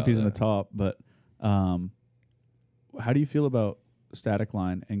there's thinking about canopies in the that. top. But how do you feel about static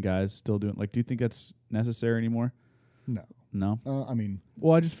line and guys still doing? Like, do you think that's necessary anymore? No. No. I mean,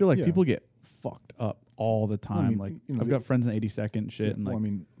 Well, I just feel like Yeah. people get fucked up all the time. mean, like you know, I've the- got friends in 82nd shit, yeah, and well, like I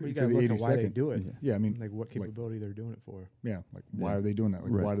mean, Well, you for got to the look at why they 82nd do it. Yeah, I mean, Like what capability they're doing it for. yeah, like why Yeah. are they doing that?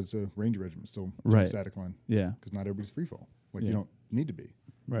 Like, Right. why does the Ranger Regiment still do Right. static line? yeah, Because not everybody's free fall. Like, Yeah. you don't need to be.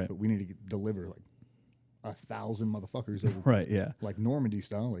 right, But we need to deliver like 1,000 motherfuckers over, right, yeah, like Normandy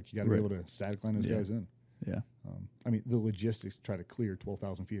style. Like, you got to Right. be able to static line those Yeah. guys in. yeah, I mean, the logistics to try to clear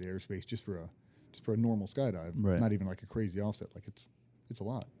 12,000 feet of airspace just for a normal skydive, Right. not even like a crazy offset. Like, it's a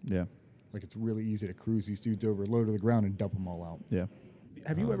lot. yeah, Like, it's really easy to cruise these dudes over, low to the ground, and dump them all out. yeah.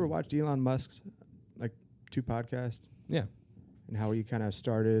 Have you ever watched Elon Musk's like 2 podcasts Yeah. and how he kind of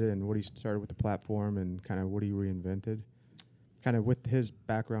started and what he started with the platform and kind of what he reinvented? Kind of with his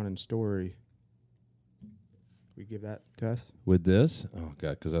background and story. We give that to us? With this, oh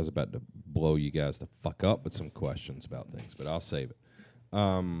god, because I was about to blow you guys the fuck up with some questions about things, but I'll save it.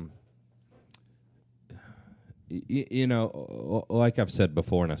 Like I've said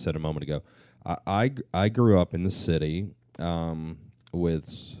before, and I said a moment ago, I grew up in the city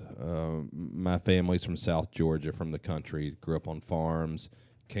with my family's from South Georgia, from the country. Grew up on farms,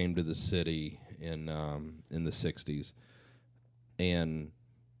 came to the city in the '60s, and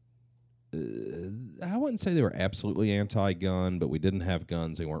I wouldn't say they were absolutely anti-gun, but we didn't have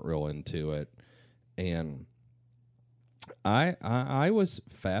guns. They weren't real into it. And I was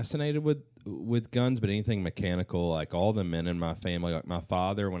fascinated with guns, but anything mechanical, like all the men in my family, like my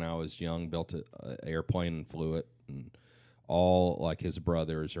father when I was young built an airplane and flew it, and all like his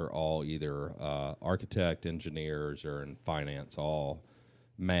brothers are all either architect, engineers, or in finance, all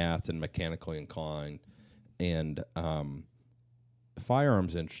math and mechanically inclined, and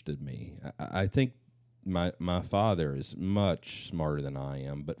firearms interested me. I think my father is much smarter than I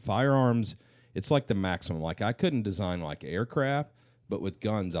am, but firearms, it's like the maximum. Like I couldn't design like aircraft, but with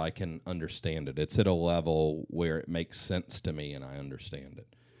guns I can understand it. It's at a level where it makes sense to me and I understand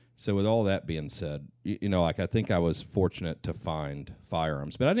it. So with all that being said, you know, like I think I was fortunate to find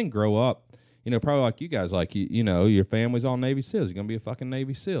firearms, but I didn't grow up, you know, probably like you guys, like you know, your family's all Navy SEALs. You're gonna be a fucking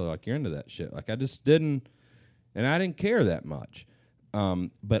Navy SEAL, like you're into that shit. Like I just didn't, and I didn't care that much.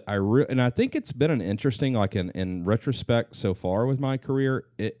 But I think it's been an interesting, like in retrospect so far with my career,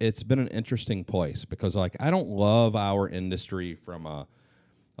 it's been an interesting place because like I don't love our industry from a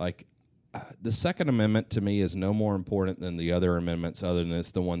like the Second Amendment to me is no more important than the other amendments, other than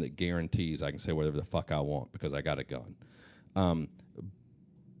it's the one that guarantees I can say whatever the fuck I want because I got a gun.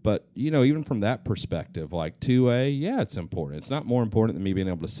 But, you know, even from that perspective, like 2A, yeah, it's important. It's not more important than me being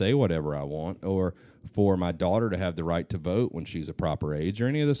able to say whatever I want or for my daughter to have the right to vote when she's a proper age or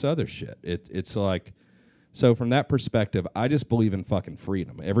any of this other shit. It's like, so from that perspective, I just believe in fucking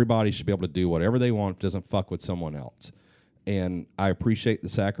freedom. Everybody should be able to do whatever they want. It doesn't fuck with someone else. And I appreciate the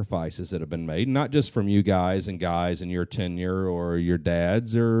sacrifices that have been made, not just from you guys in your tenure or your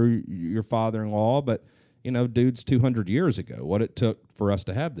dads or your father-in-law, but you know, dudes 200 years ago, what it took for us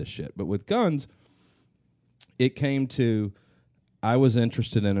to have this shit. But with guns, it came to, I was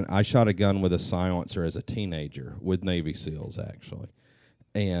interested in it. I shot a gun with a silencer as a teenager with Navy SEALs, actually.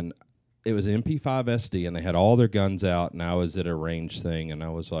 And it was MP5 SD, and they had all their guns out, and I was at a range thing, and I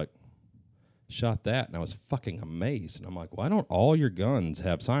was like, shot that, and I was fucking amazed. And I'm like, why don't all your guns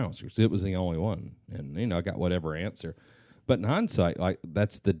have silencers? It was the only one. And, you know, I got whatever answer. But in hindsight, like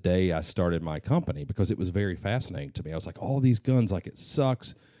that's the day I started my company because it was very fascinating to me. I was like, all these guns, like it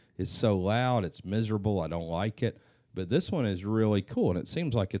sucks. It's so loud. It's miserable. I don't like it. But this one is really cool. And it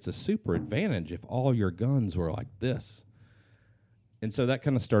seems like it's a super advantage if all your guns were like this. And so that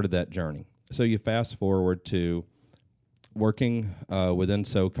kind of started that journey. So you fast forward to working within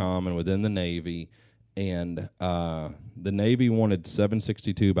SOCOM and within the Navy. And the Navy wanted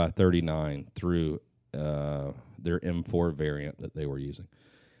 7.62 by 39 through their M4 variant that they were using.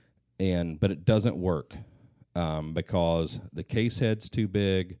 But it doesn't work because the case head's too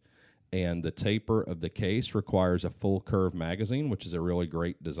big and the taper of the case requires a full curve magazine, which is a really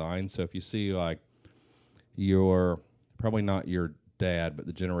great design. So if you see like probably not your dad, but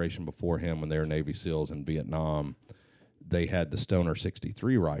the generation before him when they were Navy SEALs in Vietnam, they had the Stoner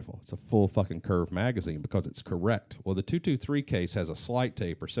 63 rifle. It's a full fucking curve magazine because it's correct. Well, the 223 case has a slight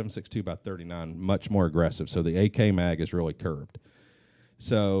taper, 7.62 by 39, much more aggressive. So the AK mag is really curved.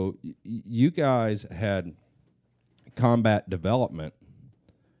 So you guys had combat development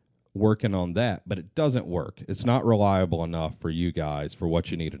working on that, but it doesn't work. It's not reliable enough for you guys for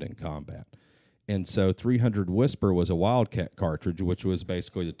what you needed in combat. And so 300 Whisper was a Wildcat cartridge, which was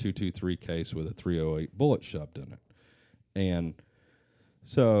basically the 223 case with a 308 bullet shoved in it. And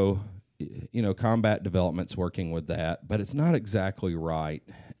so, you know, combat development's working with that, but it's not exactly right.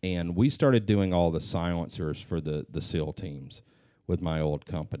 And we started doing all the silencers for the SEAL teams with my old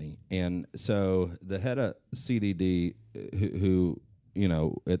company. And so the head of CDD, who you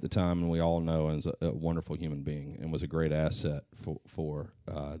know, at the time, and we all know, is a wonderful human being and was a great asset for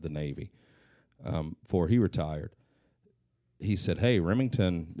the Navy before he retired. He said, hey,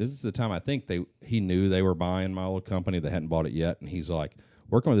 Remington, this is the time I think he knew they were buying my old company. They hadn't bought it yet. And he's like,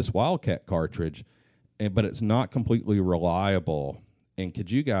 working with this Wildcat cartridge, but it's not completely reliable. And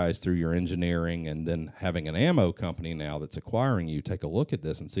could you guys, through your engineering and then having an ammo company now that's acquiring you, take a look at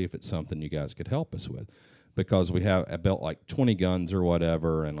this and see if it's something you guys could help us with? Because I built like 20 guns or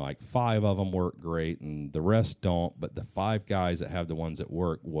whatever, and like 5 of them work great, and the rest don't. But the 5 guys that have the ones that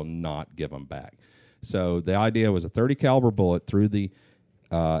work will not give them back. So the idea was a 30 caliber bullet through an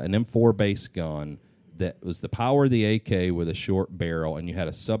M4 base gun that was the power of the AK with a short barrel, and you had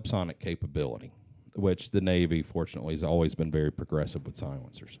a subsonic capability, which the Navy, fortunately, has always been very progressive with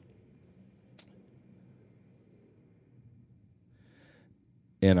silencers.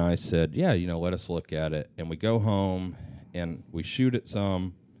 And I said, yeah, you know, let us look at it. And we go home, and we shoot at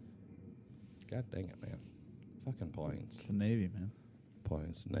some. God dang it, man. Fucking planes. It's the Navy, man.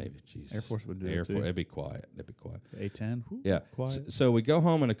 Planes, Navy, Jesus. Air Force would do it, too. It'd be quiet. It'd be quiet. A-10? Whew, Yeah. quiet. So we go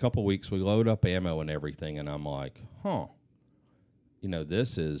home in a couple weeks. We load up ammo and everything, and I'm like,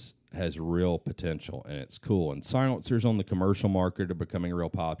 this has real potential, and it's cool. And silencers on the commercial market are becoming real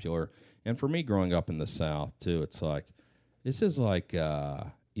popular. And for me, growing up in the South too, it's like this is like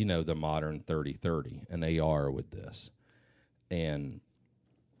the modern 3030, an AR with this, and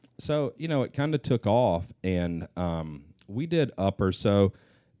so it kind of took off, and we did uppers. So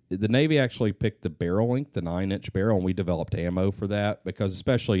the Navy actually picked the barrel length, the 9-inch barrel, and we developed ammo for that because,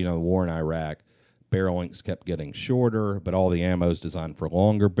 especially the war in Iraq, barrel lengths kept getting shorter, but all the ammo is designed for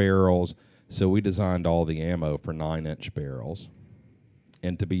longer barrels. So we designed all the ammo for 9-inch barrels,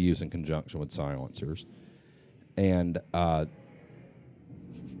 and to be used in conjunction with silencers. And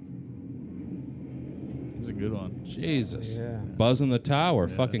It's a good one. Jesus, Yeah. buzzing the tower,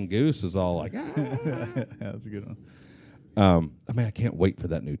 fucking Goose is all like, Yeah, that's a good one. I can't wait for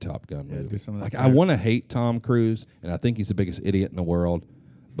that new Top Gun movie. do some of that Like, I fire. want to hate Tom Cruise, and I think he's the biggest idiot in the world.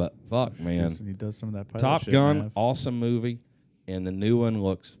 But fuck, man, He does some of that pilot Top shit, Gun, man. awesome movie, and the new one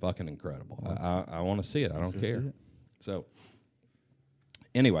looks fucking incredible. I want to see it. I don't go see care. it. So,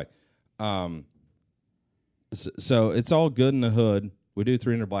 anyway, so it's all good in the hood. We do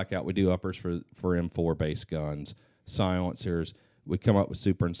 300 blackout. We do uppers for M4 base guns, silencers. We come up with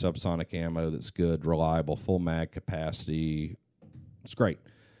super and subsonic ammo that's good, reliable, full mag capacity. It's great.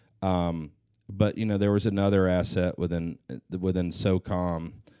 But there was another asset within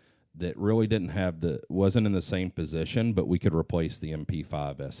SOCOM that really wasn't in the same position, but we could replace the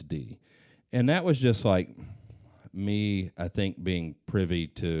MP5 SD, and that was just like me, I think, being privy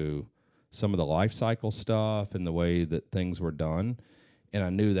to some of the life cycle stuff and the way that things were done, and I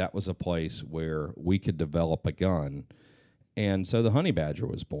knew that was a place where we could develop a gun, and so the Honey Badger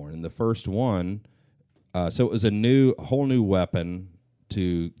was born, and the first one. So it was a whole new weapon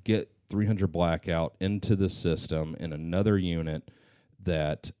to get 300 blackout into the system in another unit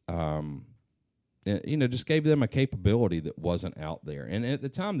that just gave them a capability that wasn't out there. And at the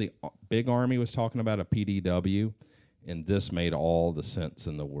time, the big Army was talking about a PDW, and this made all the sense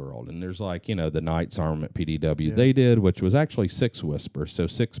in the world. And there's the Knights Armament PDW they did, which was actually 6 Whisper, so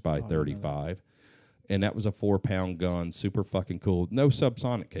 6x35. And that was a 4-pound gun, super fucking cool. No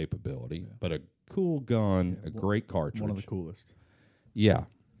subsonic capability, but a cool gun, a great cartridge. One of the coolest. Yeah.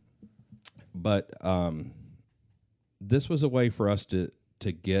 But this was a way for us to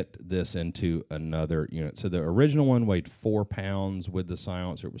get this into another unit. So the original one weighed 4 pounds with the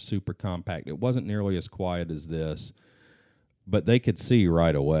silencer. It was super compact. It wasn't nearly as quiet as this, but they could see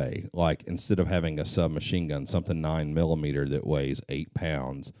right away. Like, instead of having a submachine gun, something 9mm that weighs 8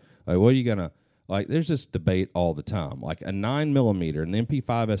 pounds. Like, what are you gonna like? There's this debate all the time. Like, a 9mm, and the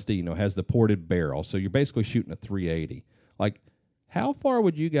MP5 SD, has the ported barrel, so you're basically shooting a 380. Like, how far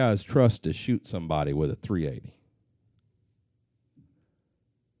would you guys trust to shoot somebody with a 380?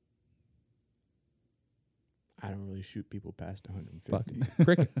 I don't really shoot people past 150. Fucking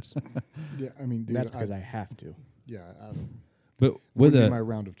crickets. Yeah, I mean, dude, That's because I have to. yeah, But with with my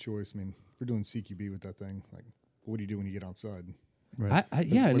round of choice. I mean, if we're doing CQB with that thing, like, what do you do when you get outside? Right. yeah, Like,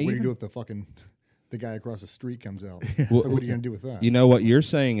 and what do you even, do if the guy across the street comes out? Well, Like, what are you gonna do with that? you know what you're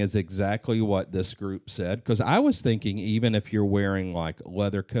saying is exactly what this group said. Because I was thinking, even if you're wearing like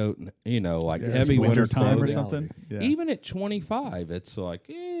leather coat and Yeah, heavy it's winter time or clothing, something. Yeah. even at 25, it's like,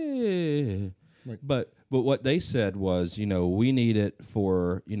 Like- But what they said was, we need it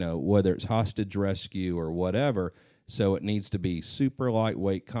for, whether it's hostage rescue or whatever. So it needs to be super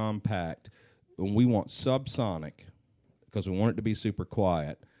lightweight, compact, and we want subsonic because we want it to be super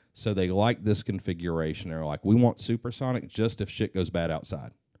quiet. So they like this configuration. They're like, we want supersonic just if shit goes bad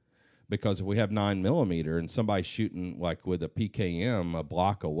outside. Because if we have 9mm and somebody's shooting like with a PKM a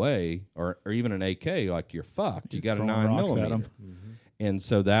block away, or even an AK, like, you're fucked. You got a Throwing rocks at 9mm. 'em. And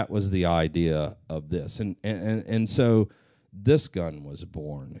so that was the idea of this. And so this gun was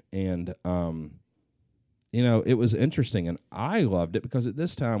born. And, it was interesting. And I loved it because at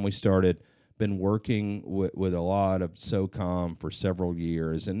this time we been working with a lot of SOCOM for several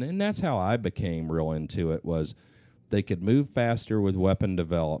years. And that's how I became real into it, was they could move faster with weapon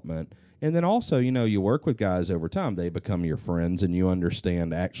development. And then also, you work with guys over time. They become your friends and you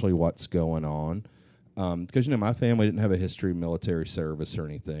understand actually what's going on. Because, my family didn't have a history of military service or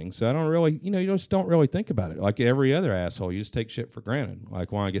anything. So I don't really, you just don't really think about it. Like every other asshole, you just take shit for granted.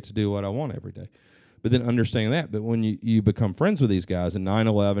 Like, I get to do what I want every day. But then understanding that. But when you become friends with these guys and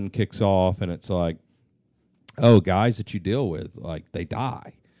 9/11 kicks off and it's like, oh, guys that you deal with, like, they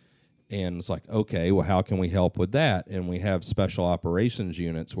die. And it's like, okay, well, how can we help with that? And we have special operations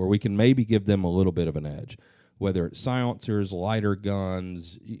units where we can maybe give them a little bit of an edge, whether it's silencers, lighter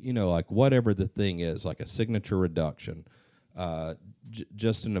guns, like whatever the thing is, like a signature reduction,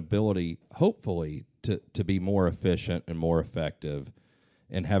 just an ability, hopefully, to be more efficient and more effective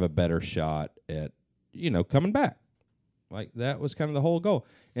and have a better shot at, coming back. Like, that was kind of the whole goal.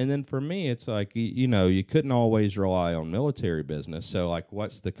 And then for me, it's like, you couldn't always rely on military business. So, like,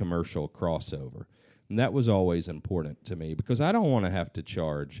 what's the commercial crossover? And that was always important to me because I don't want to have to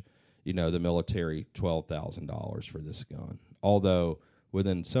charge, the military $12,000 for this gun. Although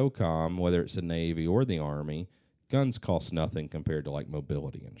within SOCOM, whether it's the Navy or the Army, guns cost nothing compared to, like,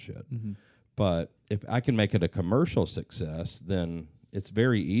 mobility and shit. Mm-hmm. But if I can make it a commercial success, then it's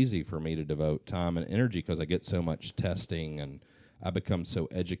very easy for me to devote time and energy because I get so much testing and I become so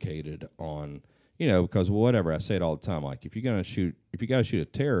educated on, because whatever, I say it all the time, like if you got to shoot a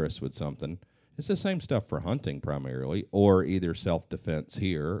terrorist with something, it's the same stuff for hunting primarily or either self-defense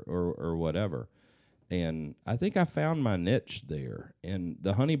here or whatever. And I think I found my niche there. And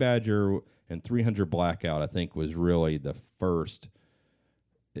the Honey Badger and 300 Blackout, I think, was really the first.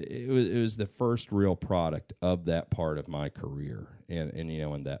 It was the first real product of that part of my career and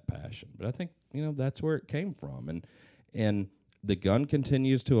that passion. But I think, that's where it came from. And the gun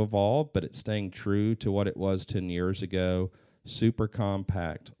continues to evolve, but it's staying true to what it was 10 years ago. Super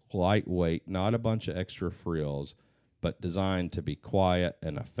compact, lightweight, not a bunch of extra frills, but designed to be quiet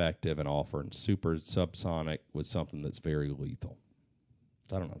and effective and offering super subsonic with something that's very lethal.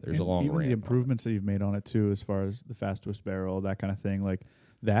 I don't know. There's a long even rant the improvements that you've made on it too, as far as the fast twist barrel, that kind of thing. Like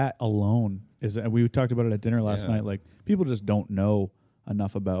that alone is. And we talked about it at dinner last night. Like people just don't know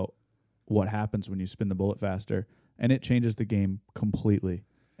enough about what happens when you spin the bullet faster, and it changes the game completely.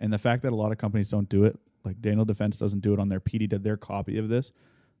 And the fact that a lot of companies don't do it, like Daniel Defense doesn't do it on their PD, did their copy of this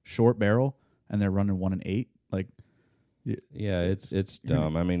short barrel, and they're running 1 and 8. Like. Yeah, it's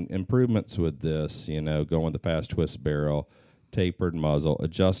dumb. I mean, improvements with this, going with the fast twist barrel, tapered muzzle,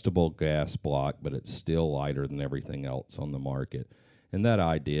 adjustable gas block, but it's still lighter than everything else on the market. And that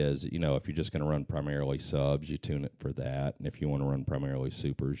idea is, if you're just going to run primarily subs, you tune it for that. And if you want to run primarily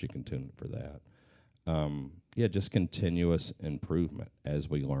supers, you can tune it for that. Just continuous improvement as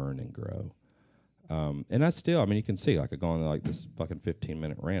we learn and grow. And I still, you can see, like, I go on like this fucking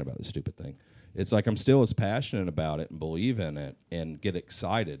 15-minute rant about this stupid thing. It's like I'm still as passionate about it and believe in it and get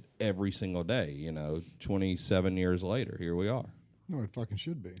excited every single day, 27 years later, here we are. No, it fucking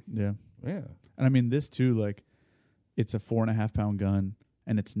should be. Yeah. Yeah. And this too, like, it's a 4.5 pound gun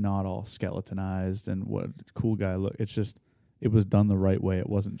and it's not all skeletonized and what cool guy look. It's just, it was done the right way. It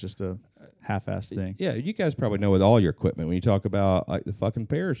wasn't just a half-assed thing. Yeah, you guys probably know with all your equipment, when you talk about like the fucking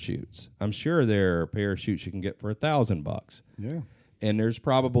parachutes, I'm sure there are parachutes you can get for $1,000. Yeah. And there's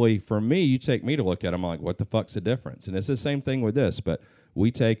probably, for me, you take me to look at them, I'm like, what the fuck's the difference? And it's the same thing with this, but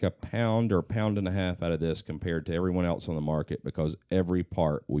we take a pound or pound and a half out of this compared to everyone else on the market because every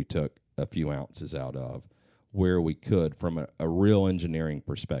part we took a few ounces out of where we could from a real engineering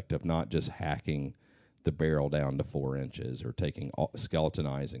perspective, not just hacking the barrel down to 4 inches or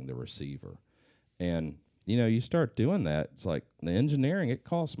skeletonizing the receiver. And, you start doing that, it's like the engineering, it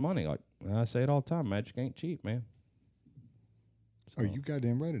costs money. Like I say it all the time, magic ain't cheap, man. Oh, you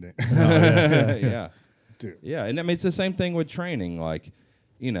goddamn right it ain't. Yeah. Dude. Yeah, and it's the same thing with training. Like,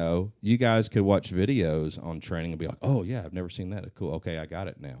 you guys could watch videos on training and be like, oh, yeah, I've never seen that. Cool. Okay, I got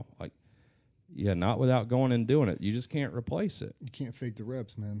it now. Like, yeah, not without going and doing it. You just can't replace it. You can't fake the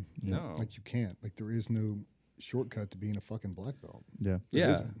reps, man. No. Like, you can't. Like, there is no shortcut to being a fucking black belt. Yeah. There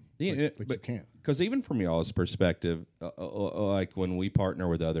Yeah. isn't. Like you can't. Because even from y'all's perspective, like when we partner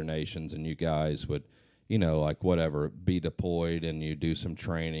with other nations and you guys would, like whatever, be deployed and you do some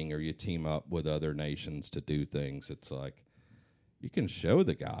training or you team up with other nations to do things, it's like you can show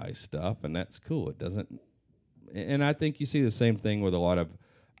the guys stuff and that's cool. It doesn't, and I think you see the same thing with a lot of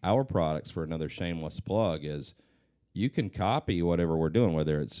our products. For another shameless plug is you can copy whatever we're doing,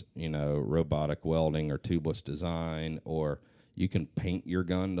 whether it's, robotic welding or tubeless design, or you can paint your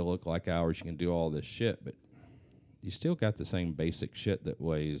gun to look like ours. You can do all this shit, but you still got the same basic shit that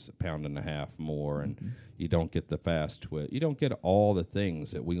weighs 1.5 pounds more, and you don't get the fast twist. You don't get all the things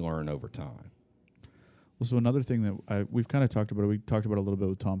that we learn over time. Well, so another thing that we've kind of talked about, we talked about a little bit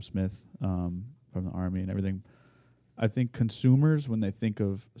with Tom Smith from the Army and everything. I think consumers, when they think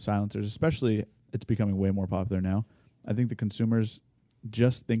of silencers, especially it's becoming way more popular now, I think the consumers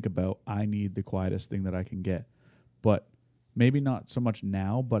just think about, I need the quietest thing that I can get. But maybe not so much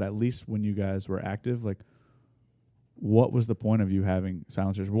now, but at least when you guys were active, like, what was the point of you having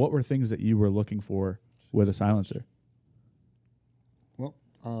silencers? What were things that you were looking for with a silencer? Well,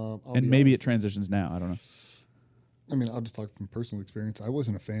 and maybe it transitions now. I don't know. I'll just talk from personal experience. I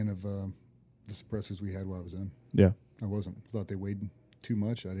wasn't a fan of the suppressors we had while I was in. Yeah. I wasn't. I thought they weighed too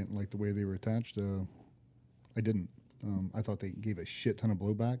much. I didn't like the way they were attached. I didn't. I thought they gave a shit ton of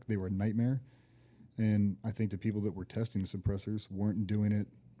blowback. They were a nightmare. And I think the people that were testing the suppressors weren't doing it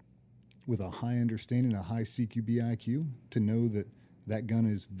with a high understanding, a high CQB IQ to know that that gun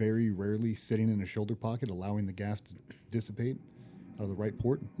is very rarely sitting in a shoulder pocket, allowing the gas to dissipate out of the right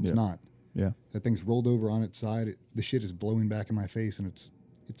port. It's not. Yeah. That thing's rolled over on its side. The shit is blowing back in my face, and it's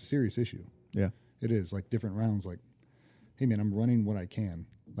a serious issue. Yeah. It is. Like different rounds, like, hey, man, I'm running what I can.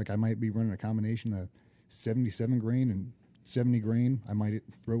 Like I might be running a combination of 77 grain and 70 grain. I might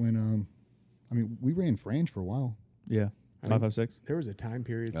throw in, we ran frange for a while. Yeah. 5.56. There was a time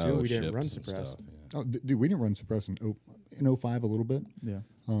period too Oh, we didn't ships run and suppressed. stuff, yeah. Oh, dude, we didn't run suppress in 05 a little bit. Yeah.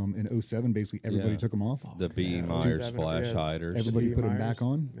 In 07, basically everybody Yeah. took them off. The B. Yeah, Myers 07, flash yeah. hiders. Everybody B. put them Myers. back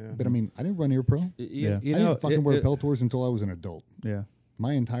on. Yeah. But I mean, I didn't run Air Pro. Yeah. You I know, didn't fucking wear Peltors until I was an adult. Yeah.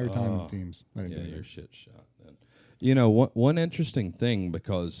 My entire time Oh, in teams, I didn't yeah, do you're anything. shit shot then. You know, one interesting thing,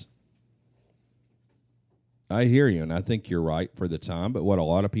 because I hear you, and I think you're right for the time, but what a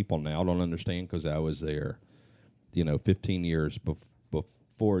lot of people now don't understand, because I was there, 15 years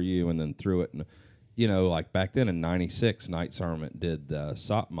before you and then through it. And, like back then in 96, Knights Armament did the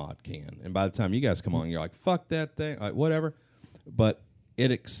SOP mod can. And by the time you guys come on, you're like, fuck that thing, like whatever. But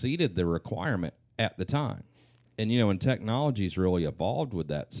it exceeded the requirement at the time. And, and technology's really evolved with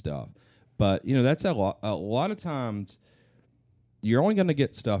that stuff. But, that's a lot of times you're only going to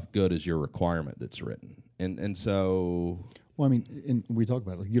get stuff good as your requirement that's written. And so... Well, I mean, and we talk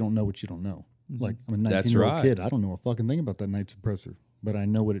about it, like you don't know what you don't know. Like I'm a That's 19-year-old right. kid. I don't know a fucking thing about that night suppressor, but I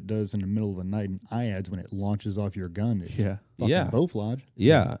know what it does in the middle of the night. And IADS, when it launches off your gun, it's Yeah. fucking Yeah. bowflage.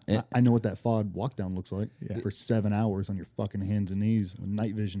 Yeah. I know what that FOD walk down looks like Yeah. for 7 hours on your fucking hands and knees with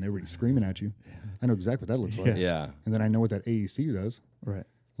night vision, everybody screaming at you. I know exactly what that looks like. Yeah. And then I know what that AEC does. Right.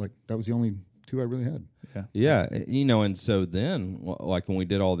 Like that was the only two I really had. Yeah. Yeah, and so then, like when we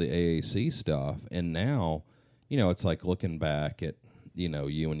did all the AAC stuff, and now, it's like looking back at, you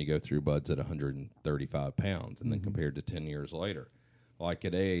when you go through buds at 135 pounds, and then compared to 10 years later. Like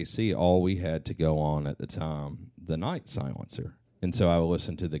at AAC, all we had to go on at the time, the night silencer. And so I would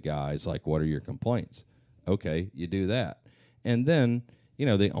listen to the guys, like, what are your complaints? Okay, you do that. And then,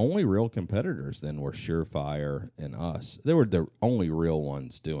 the only real competitors then were Surefire and us. They were the only real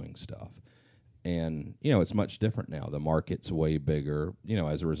ones doing stuff. And, it's much different now. The market's way bigger,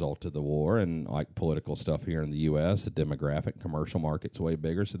 as a result of the war and like political stuff here in the U.S., the demographic, commercial market's way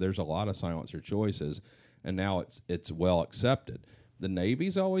bigger. So there's a lot of silencer choices, and now it's well accepted. The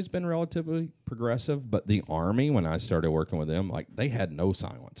Navy's always been relatively progressive, but the Army, when I started working with them, like they had no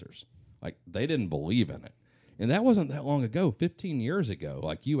silencers. Like they didn't believe in it. And that wasn't that long ago, 15 years ago.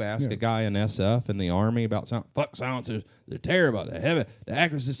 Like you ask a guy in SF in the Army about fuck silencers, they're terrible, they're heavy, the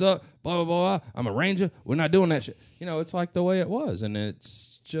accuracy sucks, blah, blah, blah, blah. I'm a Ranger, we're not doing that shit. It's like the way it was. And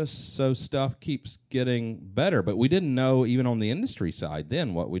it's just so stuff keeps getting better. But we didn't know, even on the industry side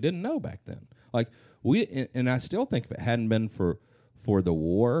then, what we didn't know back then. Like and I still think if it hadn't been for the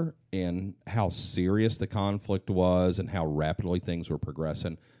war and how serious the conflict was and how rapidly things were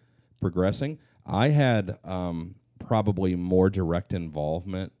progressing, I had probably more direct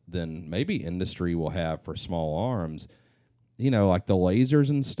involvement than maybe industry will have for small arms. Like the lasers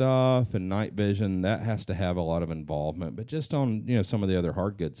and stuff and night vision, that has to have a lot of involvement. But just on, some of the other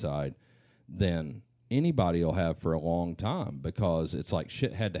hard goods side, then anybody will have for a long time, because it's like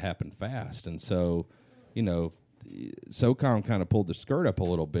shit had to happen fast. And so, SOCOM kind of pulled the skirt up a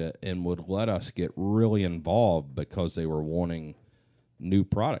little bit and would let us get really involved because they were wanting new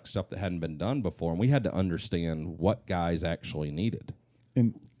product stuff that hadn't been done before, and we had to understand what guys actually needed.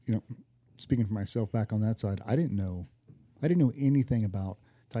 And speaking for myself back on that side, I didn't know anything about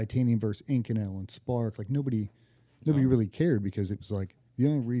titanium versus Inconel and Spark. Like nobody really cared, because it was like the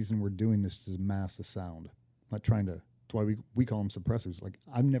only reason we're doing this is mask the sound. I'm not trying to. That's why we call them suppressors. Like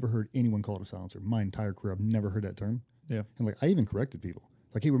I've never heard anyone call it a silencer. My entire career, I've never heard that term. Yeah. And like I even corrected people.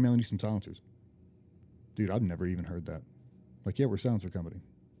 Like, hey, we're mailing you some silencers. Dude, I've never even heard that. Like, yeah, we're a silencer company.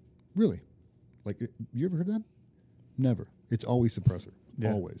 Really? Like, you ever heard that? Never. It's always suppressor.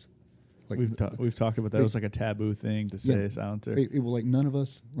 Yeah. Always. Like We've talked about that. It was like a taboo thing to say silencer. It will, like, none of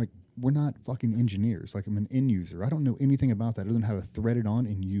us, like, we're not fucking engineers. Like, I'm an end user. I don't know anything about that other than how to thread it on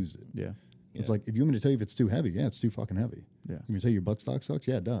and use it. Yeah. It's like, if you want me to tell you if it's too heavy, yeah, it's too fucking heavy. Yeah. You want me to tell you your buttstock sucks?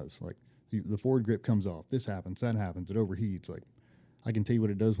 Yeah, it does. Like, the forward grip comes off. This happens. That happens. It overheats. Like, I can tell you what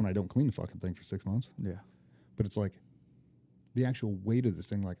it does when I don't clean the fucking thing for 6 months. Yeah. But it's like the actual weight of this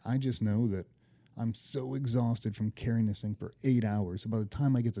thing. Like, I just know that I'm so exhausted from carrying this thing for 8 hours. So by the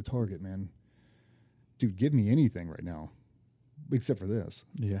time I get to target, man, dude, give me anything right now, except for this.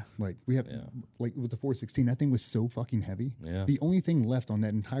 Yeah. Like, we have, like, with the 416, that thing was so fucking heavy. Yeah. The only thing left on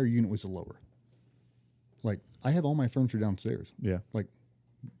that entire unit was the lower. Like, I have all my furniture downstairs. Yeah. Like,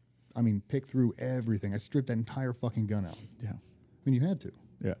 I mean, pick through everything. I stripped that entire fucking gun out. Yeah. I mean, you had to.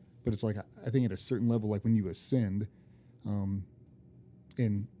 Yeah. But it's like, I think at a certain level, like when you ascend,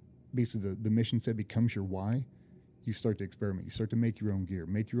 and basically the mission set becomes your why, you start to experiment. You start to make your own gear,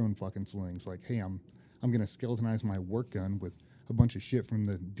 make your own fucking slings. Like, hey, I'm going to skeletonize my work gun with a bunch of shit from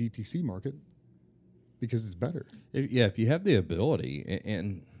the DTC market because it's better. If you have the ability,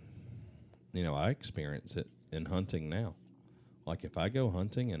 and you know, I experience it in hunting now. Like if I go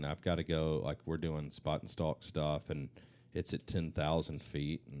hunting and I've got to go, like we're doing spot and stalk stuff, and it's at 10,000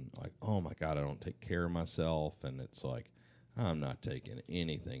 feet, and like, oh my God, I don't take care of myself, and it's like, I'm not taking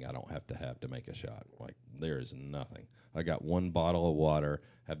anything I don't have to make a shot. Like there is nothing. I got one bottle of water,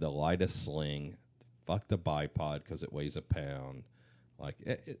 have the lightest sling, fuck the bipod because it weighs a pound. Like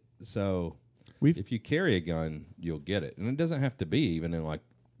so. If you carry a gun, you'll get it. And it doesn't have to be even in like,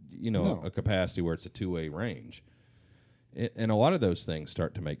 you know, a capacity where it's a two-way range. And a lot of those things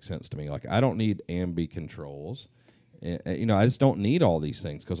start to make sense to me. Like I don't need ambi controls. You know, I just don't need all these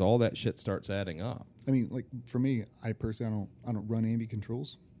things because all that shit starts adding up. I mean, like for me, I personally, I don't run ambi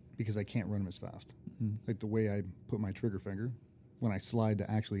controls because I can't run them as fast. Mm-hmm. Like the way I put my trigger finger, when I slide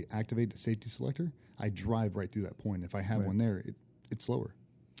to actually activate the safety selector, I drive right through that point. If I have one there, it's slower.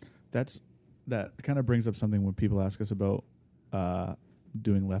 That kind of brings up something when people ask us about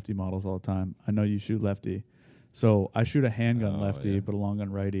doing lefty models all the time. I know you shoot lefty. So I shoot a handgun lefty, but a long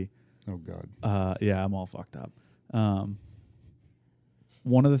gun righty. Oh, God. Yeah, I'm all fucked up.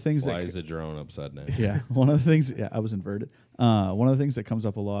 One of the things Flies a drone upside down. Yeah, one of the things, I was inverted. One of the things that comes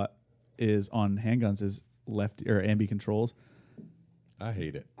up a lot is on handguns is lefty or ambi controls. I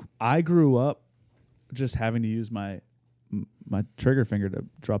hate it. I grew up just having to use my trigger finger to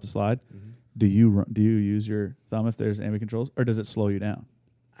drop the slide. Mm-hmm. Do you use your thumb if there's ambi controls, or does it slow you down?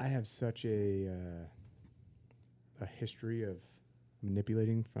 I have such a history of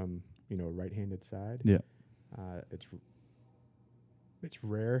manipulating from a right-handed side. Yeah, it's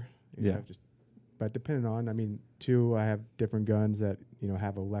rare. Yeah, but depending on, I have different guns that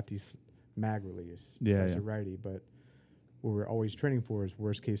have a lefty mag release. Yeah, that's a righty. But what we're always training for is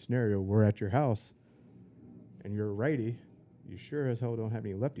worst case scenario. We're at your house, and you're a righty. You sure as hell don't have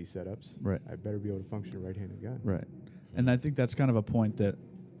any lefty setups. Right. I better be able to function a right-handed gun. Right. And I think that's kind of a point that,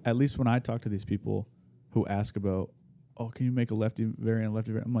 at least when I talk to these people who ask about, oh, can you make a lefty variant,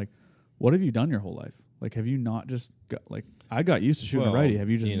 I'm like, what have you done your whole life? Like, have you not just got, like, I got used to shooting a righty. Have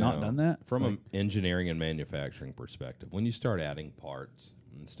you just not done that? From an engineering and manufacturing perspective, when you start adding parts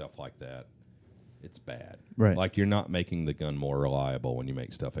and stuff like that, it's bad. Right. Like you're not making the gun more reliable when you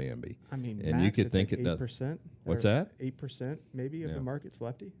make stuff ambi. And max, you could think like it does. 8%. What's that? 8% maybe of the market's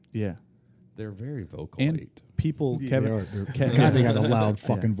lefty. Yeah. They're very vocal. And people, Yeah, Kevin, they got a loud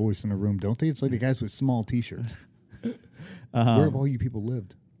fucking voice in the room, don't they? It's like the guys with small T-shirts. Where have all you people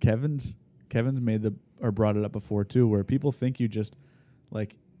lived? Kevin's made brought it up before too, where people think you just,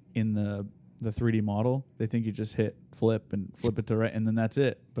 like, in the 3D model, they think you just hit flip and flip it to right, and then that's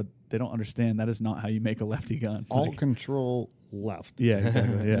it. But they don't understand that is not how you make a lefty gun. All control left. Yeah,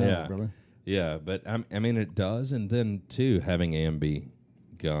 exactly. Yeah, yeah, brother. Yeah, but it does, and then too having ambi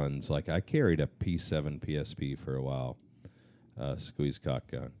guns. Like I carried a P7 PSP for a while, squeeze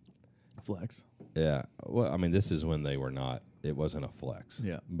cock gun. Flex. Yeah. Well, this is when they were not. It wasn't a flex.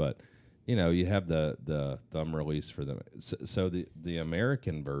 Yeah. But you have the thumb release for them. So the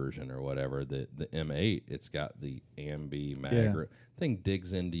American version or whatever, the M8, it's got the ambi mag. Yeah. Thing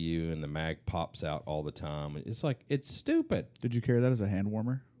digs into you and the mag pops out all the time. It's like, it's stupid. Did you carry that as a hand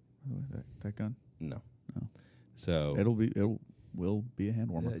warmer? That gun? No. No. So it will be a hand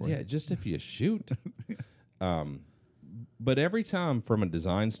warmer for you. Yeah, just if you shoot. But every time from a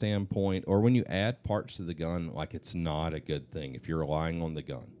design standpoint, or when you add parts to the gun, like it's not a good thing if you're relying on the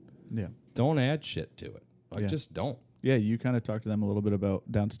gun. Yeah. Don't add shit to it. Like just don't. Yeah, you kind of talked to them a little bit about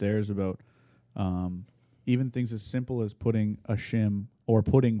downstairs about even things as simple as putting a shim or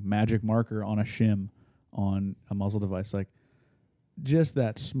putting magic marker on a shim on a muzzle device. Like just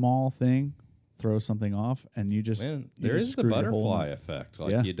that small thing throws something off, and you just there is the butterfly effect.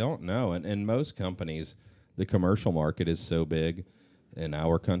 Like you don't know, and most companies, the commercial market is so big in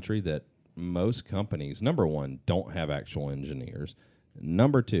our country that most companies, number one, don't have actual engineers.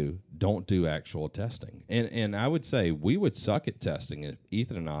 Number two, don't do actual testing. And I would say we would suck at testing if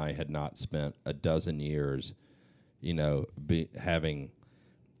Ethan and I had not spent a dozen years, having,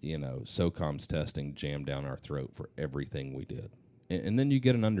 SOCOM's testing jammed down our throat for everything we did. And then you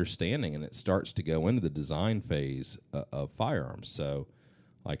get an understanding, and it starts to go into the design phase of firearms. So,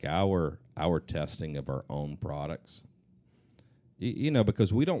 like our testing of our own products, You know,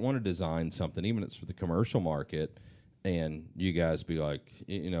 because we don't want to design something, even if it's for the commercial market, and you guys be like,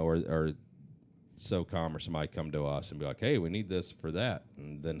 you know, or SOCOM or somebody come to us and be like, hey, we need this for that,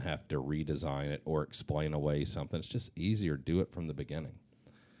 and then have to redesign it or explain away something. It's just easier to do it from the beginning.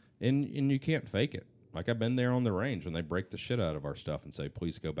 And you can't fake it. Like, I've been there on the range when they break the shit out of our stuff and say,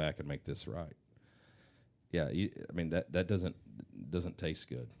 please go back and make this right. Yeah, I mean, that doesn't taste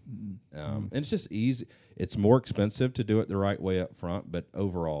good. And it's just easy. It's more expensive to do it the right way up front, but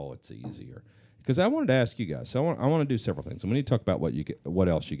overall it's easier. Because I wanted to ask you guys, so I want to do several things. And we need to talk about what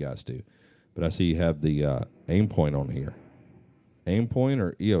else you guys do. But I see you have the aim point on here. Aim point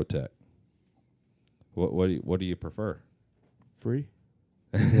or EOTech? What do you prefer? Free.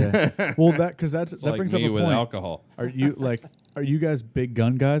 Yeah. Well, that It's like brings me up a with point. alcohol. Are you guys big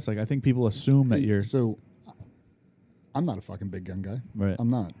gun guys? Like, I think people assume that you're So, I'm not a fucking big gun guy. right. I'm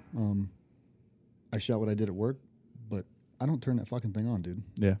not. I shot what I did at work, but I don't turn that fucking thing on, dude.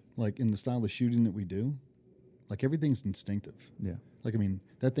 Yeah. Like, in the style of shooting that we do, like, everything's instinctive. Yeah. Like, I mean,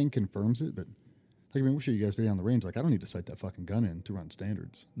 that thing confirms it, but, like, I mean, we'll show you guys today on the range. Like, I don't need to sight that fucking gun in to run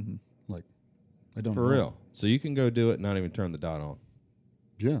standards. Mm-hmm. Like, I don't For know. real. So you can go do it and not even turn the dot on.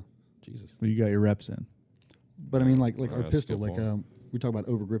 Yeah. Jesus. Well, you got your reps in. But, I mean, like our that's pistol, a good like, point. we talk about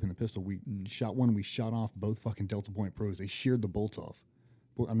overgripping the pistol. We shot one, we shot off both fucking Delta Point Pros. They sheared the bolts off.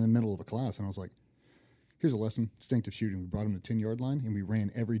 I'm in the middle of a class, and I was like, here's a lesson, instinctive shooting. We brought him to 10-yard line, and we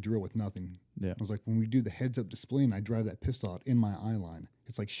ran every drill with nothing. Yeah. I was like, when we do the heads-up display and I drive that pistol out in my eye line,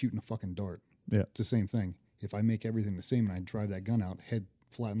 it's like shooting a fucking dart. Yeah. It's the same thing. If I make everything the same and I drive that gun out, head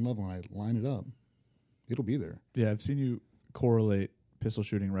flat and level, and I line it up, it'll be there. Yeah, I've seen you correlate pistol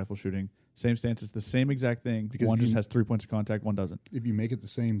shooting, rifle shooting. Same stance. It's the same exact thing. Because one if just you- has 3 points of contact, one doesn't. If you make it the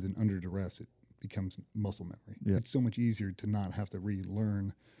same, then under duress, it becomes muscle memory. Yeah. It's so much easier to not have to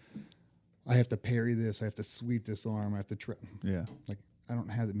relearn. I have to parry this. I have to sweep this arm. I have to Yeah. like, I don't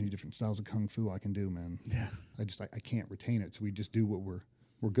have that many different styles of kung fu I can do, man. Yeah. I can't retain it. So we just do what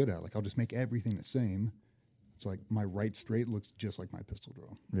we're good at. Like, I'll just make everything the same. It's like my right straight looks just like my pistol draw.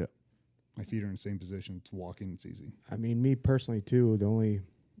 Yeah. My feet are in the same position. It's walking. It's easy. I mean, me personally too. The only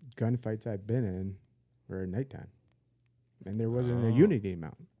gunfights I've been in were at nighttime, and there wasn't a unity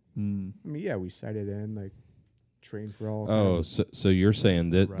mount. Mm. I mean, yeah, we sighted in, like, trained for all. Oh, so you're saying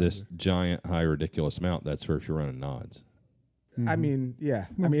that this Riser. giant, high, ridiculous mount, that's for if you're running nods. I mean, yeah.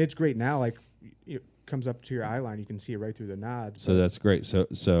 I mean, it's great now. Like, it comes up to your eye line, you can see it right through the nod. So that's great. So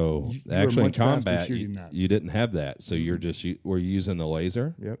You actually were in much faster combat, shooting that. you didn't have that. So you're just were you using the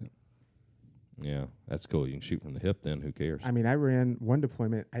laser? Yep. Yeah, that's cool. You can shoot from the hip. Then who cares? I mean, I ran one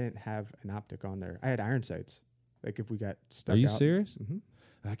deployment. I didn't have an optic on there. I had iron sights. Like, if we got stuck. Are you out, serious? Mm-hmm.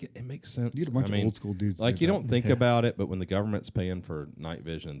 It makes sense. You had a bunch I mean, of old school dudes. that like did you that. don't think about it, but when the government's paying for night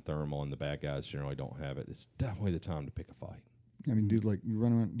vision and thermal, and the bad guys generally don't have it, it's definitely the time to pick a fight. I mean, dude, like, you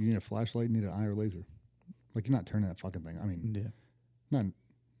run around, you need a flashlight, you need an eye or laser. Like, you're not turning that fucking thing. I mean, Yeah. not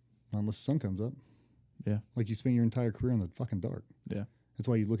unless the sun comes up. Yeah. Like, you spend your entire career in the fucking dark. Yeah. That's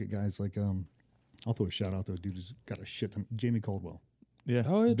why you look at guys like, I'll throw a shout out to a dude who's got a shit ton. Jamie Caldwell. Yeah.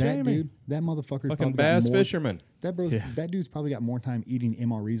 Oh, yeah, That Jamie. dude, that motherfucker's Fucking probably bass got more. fisherman. That bro, Yeah. that dude's probably got more time eating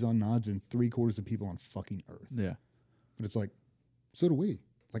MREs on nods than 3/4 of people on fucking earth. Yeah. But it's like, so do we.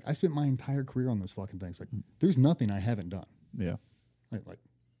 Like, I spent my entire career on those fucking things. Like, there's nothing I haven't done. Yeah. Like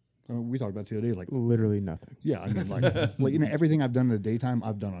I mean, we talked about it the other day. Like, Literally nothing. yeah, I mean, like you know, everything I've done in the daytime,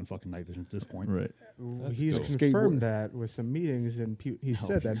 I've done on fucking night vision at this point. Right. He's cool. confirmed Skateboard. that with some meetings, and he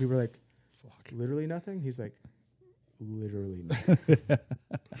said that. People were like, Fuck. literally nothing? He's like, literally nothing.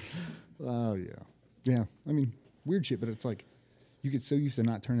 Oh yeah, yeah. I mean, weird shit, but it's like you get so used to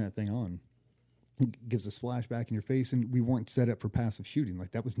not turning that thing on. It gives a splash back in your face, and we weren't set up for passive shooting.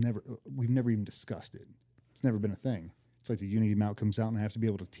 Like, that was never. We've never even discussed it. It's never been a thing. It's like the Unity mount comes out, and I have to be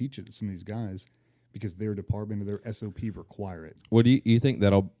able to teach it to some of these guys because their department or their SOP require it. What do you think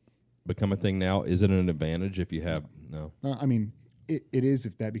that'll become a thing now? Is it an advantage if you have no? I mean, it is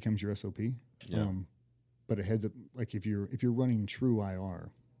if that becomes your SOP. Yeah. But it heads up, like if you're running true IR,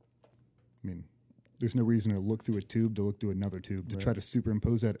 I mean, there's no reason to look through a tube to look through another tube to try to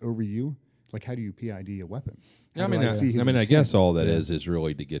superimpose that over you. Like, how do you PID a weapon? How I do mean, see his I intent? guess all that is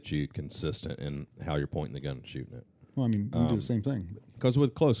really to get you consistent in how you're pointing the gun and shooting it. Well, I mean, you do the same thing. Because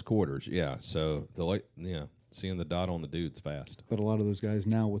with close quarters, yeah. So seeing the dot on the dude's fast. But a lot of those guys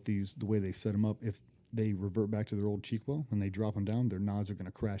now with the way they set them up, if they revert back to their old cheek well and they drop them down, their nods are going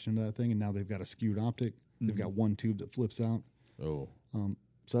to crash into that thing, and now they've got a skewed optic. They've got one tube that flips out. Oh,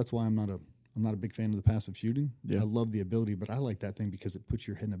 So that's why I'm not a big fan of the passive shooting. Yeah. I love the ability, but I like that thing because it puts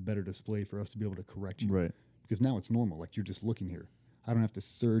your head in a better display for us to be able to correct you. Right. Because now it's normal. Like, you're just looking here. I don't have to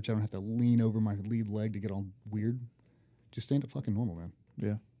search. I don't have to lean over my lead leg to get all weird. just stand up fucking normal, man.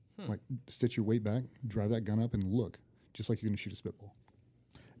 Yeah. Like, sit your weight back, drive that gun up, and look, just like you're going to shoot a spitball.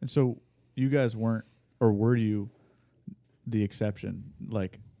 And so you guys weren't, or were you the exception?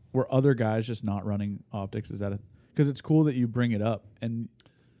 Like, were other guys just not running optics? Is that because it's cool that you bring it up, and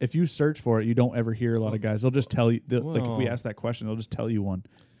if you search for it, you don't ever hear a lot of guys. They'll just tell you, like if we ask that question, they'll just tell you one.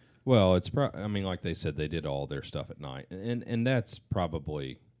 Well, it's I mean, like they said, they did all their stuff at night, and that's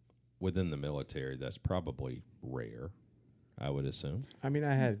probably within the military. That's probably rare, I would assume. I mean,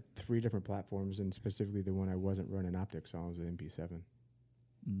 I had 3 different platforms, and specifically the one I wasn't running optics on was an MP7.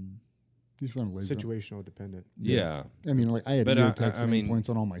 Mm. You just run a laser. Situational dependent. Yeah. I mean, like, I had But EOTechs I and mean- points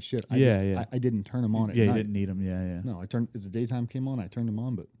on all my shit. Yeah. I didn't turn them on at Yeah, you night. didn't need them. Yeah. No, I turned, if the daytime came on, I turned them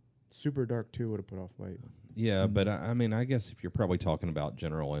on, but Super dark too would have put off light. Yeah, but I mean, I guess if you're probably talking about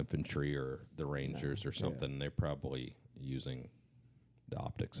general infantry or the Rangers or yeah. something, they're probably using the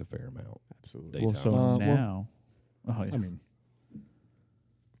optics a fair amount. Absolutely. Daytime. Well, so well, now, oh yeah, I mean,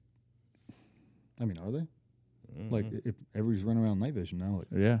 are they? Mhm. Like, if everybody's running around night vision now, like,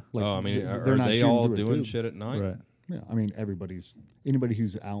 yeah, like oh, I mean, they're are not they shooting all through a doing tube. shit at night? right, Yeah, I mean, anybody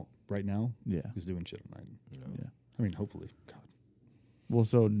who's out right now yeah. is doing shit at night. No. Yeah. I mean, hopefully, God. Well,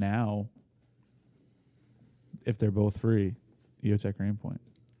 so now, if they're both free, EOTech or Aimpoint.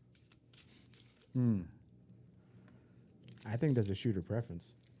 I think there's a shooter preference.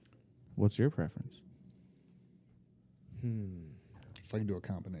 What's your preference? If I could do a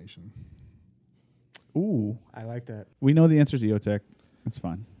combination. Ooh, I like that. we know the answer is EOTech. It's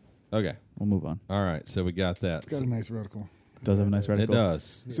fine. Okay. We'll move on. All right. So we got that. It's got a nice reticle. It does have a nice reticle. It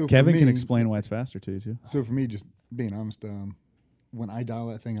does. So Kevin for can me- explain why it's faster to you too. So for me, just being honest, when I dial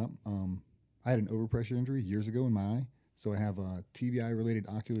that thing up, I had an overpressure injury years ago in my eye, so I have a TBI-related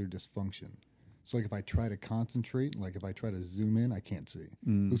ocular dysfunction. So like if I try to concentrate, like if I try to zoom in, I can't see.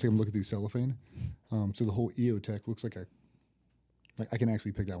 Looks like I'm looking through cellophane. So the whole EOTech looks like I can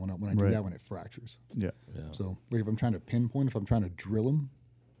actually pick that one up. When I do Right. that one, it fractures. Yeah. Yeah. So like if I'm trying to pinpoint, if I'm trying to drill them,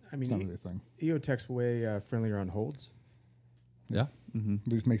 I it's mean, not really a thing. EOTech's way friendlier on holds. Yeah. It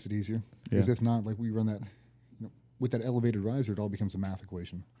just makes it easier. Because if not, like we run that, with that elevated riser, it all becomes a math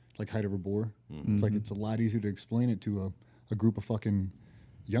equation. Like height over bore. It's like it's a lot easier to explain it to a group of fucking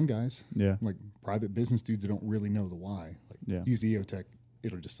young guys. Yeah. Like private business dudes that don't really know the why. Like Yeah. use the EOTech,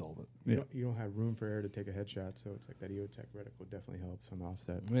 it'll just solve it. Yeah. You don't have room for air to take a headshot, so it's like that EOTech reticle definitely helps on the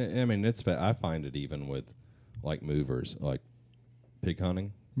offset. I mean, I find it even with like movers, like pig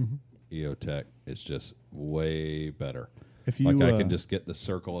hunting, EOTech, it's just way better. If you Like I can just get the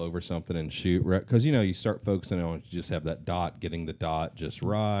circle over something and shoot, because you start focusing on just have that dot, getting the dot just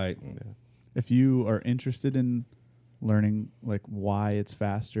right. And if you are interested in learning like why it's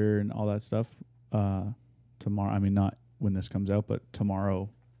faster and all that stuff, tomorrow, I mean not when this comes out, but tomorrow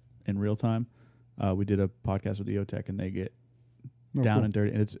in real time, we did a podcast with EOTech and they get No, down cool. and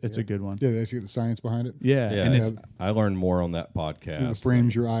dirty, and it's a good one. Yeah, they actually get the science behind it. Yeah, Yeah, and it's I learned more on that The podcast.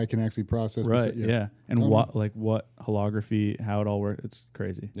 frames your eye can actually process. right, yeah, and Tell me. what holography, how it all works. It's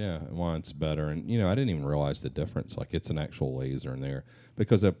crazy. Yeah, and why it's better. And, I didn't even realize the difference. Like, it's an actual laser in there.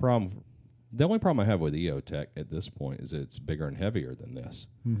 Because the only problem I have with EOTech at this point is it's bigger and heavier than this.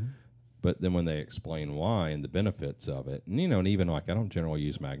 But then when they explain why and the benefits of it, and, and even like I don't generally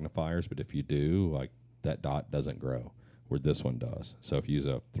use magnifiers, but if you do, like that dot doesn't grow where this one does. So if you use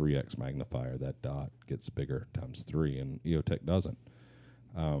a 3x magnifier, that dot gets bigger times 3, and EOTech doesn't.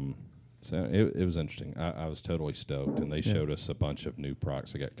 So it was interesting. I was totally stoked, and they showed us a bunch of new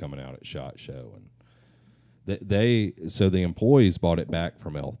products they got coming out at SHOT Show, and so the employees bought it back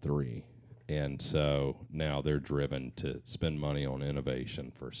from L3, and so now they're driven to spend money on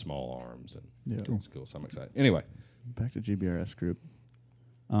innovation for small arms, and Yeah. it's cool. So I'm excited. Anyway, Back to GBRS group.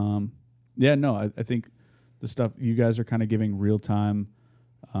 I think the stuff you guys are kind of giving real time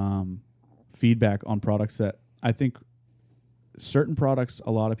feedback on products that I think certain products,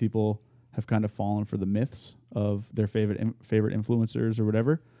 a lot of people have kind of fallen for the myths of their favorite influencers or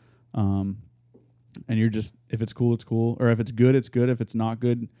whatever. And you're just, if it's cool, it's cool. Or if it's good, it's good. If it's not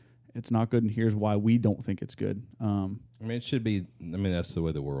good, it's not good. And here's why we don't think it's good. I mean, it should be. I mean, that's the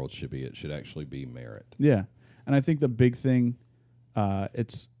way the world should be. It should actually be merit. Yeah. And I think the big thing,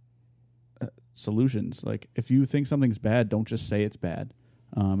 it's solutions. Like if you think something's bad, don't just say it's bad.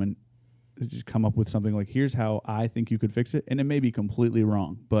 And just come up with something like, here's how I think you could fix it. And it may be completely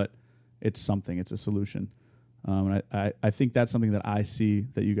wrong, but it's something, it's a solution. And I think that's something that I see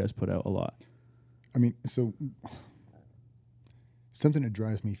that you guys put out a lot. I mean, so something that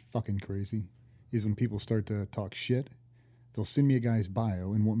drives me fucking crazy is when people start to talk shit. They'll send me a guy's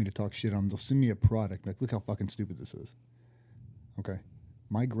bio and want me to talk shit on him. They'll send me a product like, look how fucking stupid this is. Okay.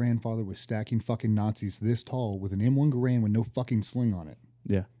 my grandfather was stacking fucking Nazis this tall with an M1 Garand with no fucking sling on it.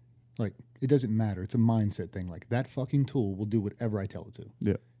 Yeah. Like, it doesn't matter. It's a mindset thing. Like, that fucking tool will do whatever I tell it to.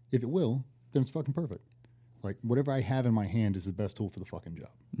 Yeah. If it will, then it's fucking perfect. Like, whatever I have in my hand is the best tool for the fucking job.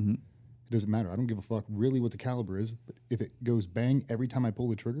 Mm-hmm. It doesn't matter. I don't give a fuck really what the caliber is, but if it goes bang every time I pull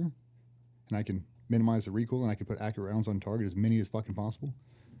the trigger, and I can minimize the recoil and I can put accurate rounds on target, as many as fucking possible,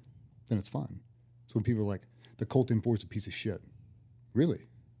 then it's fine. So when people are like, the Colt M4 is a piece of shit. Really?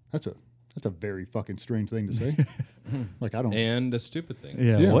 That's a very fucking strange thing to say. Like, I don't... And a stupid thing.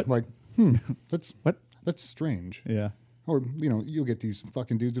 Yeah. What? Like, that's... What? That's strange. Yeah. Or, you know, you'll get these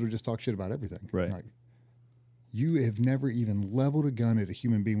fucking dudes that'll just talk shit about everything. Right. Like, you have never even leveled a gun at a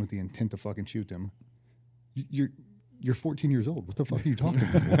human being with the intent to fucking shoot them. You're 14 years old. What the fuck are you talking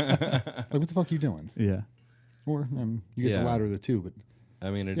about? Like, what the fuck are you doing? Yeah. Or you get the Yeah. latter of the two, but I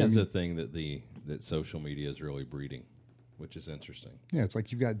mean, it Yeah, I is mean- a thing that social media is really breeding, which is interesting. yeah, it's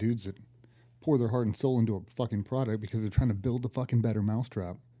like you've got dudes that pour their heart and soul into a fucking product because they're trying to build a fucking better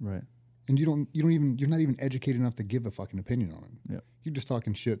mousetrap. Right. And you're not even educated enough to give a fucking opinion on it. Yep. You're just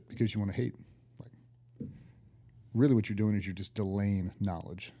talking shit because you want to hate. Like, really what you're doing is you're just delaying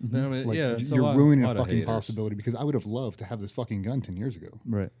knowledge. No, I mean, Like, yeah, it's a you're lot- ruining lot a of fucking haters. possibility because I would have loved to have this fucking gun 10 years ago.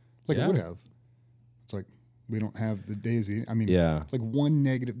 Right. Like, I Yeah. would have. It's like, we don't have the daisy. I mean, Yeah. like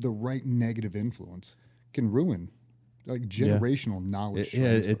the right negative influence can ruin like generational knowledge.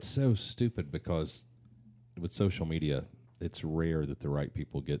 Yeah, transfer. it's so stupid because with social media, it's rare that the right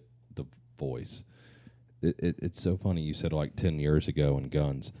people get the voice. It's so funny. You said like 10 years ago in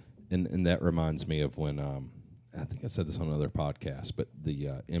guns, and that reminds me of when I think I said this on another podcast, but the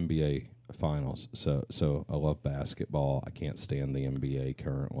NBA finals. So I love basketball. I can't stand the NBA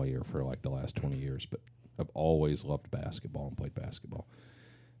currently or for like the last 20 years, but I've always loved basketball and played basketball.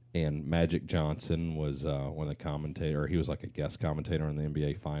 And Magic Johnson was one of the commentator. He was like a guest commentator on the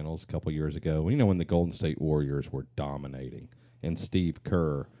NBA Finals a couple years ago. You know, when the Golden State Warriors were dominating, and Steve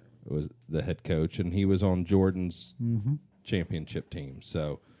Kerr was the head coach, and he was on Jordan's championship team.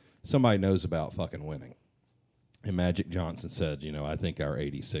 So somebody knows about fucking winning. And Magic Johnson said, you know, I think our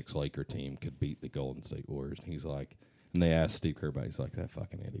 '86 Laker team could beat the Golden State Warriors. And he's like, and they asked Steve Kerr about it. He's like, that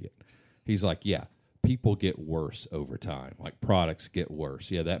fucking idiot. He's like, yeah. People get worse over time. Like, products get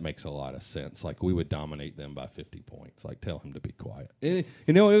worse. Yeah, that makes a lot of sense. Like, we would dominate them by 50 points. Like, tell him to be quiet. You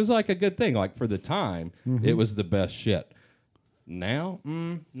know, it was like a good thing. Like, for the time, it was the best shit. Now,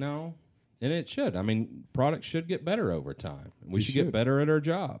 no. And it should. I mean, products should get better over time. We should get should. better at our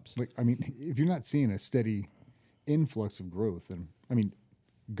jobs. like, I mean, if you're not seeing a steady influx of growth, and I mean,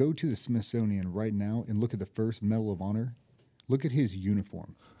 go to the Smithsonian right now and look at the first Medal of Honor. Look at his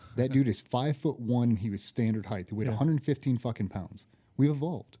uniform. That dude is 5'1" and he was standard height. He weighed 115 fucking pounds. We've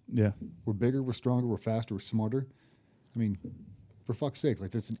evolved. Yeah. We're bigger, we're stronger, we're faster, we're smarter. I mean, for fuck's sake,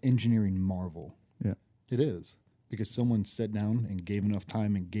 like, that's an engineering marvel. Yeah. It is. Because someone sat down and gave enough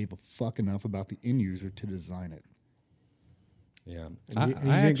time and gave a fuck enough about the end user to design it. Yeah. And you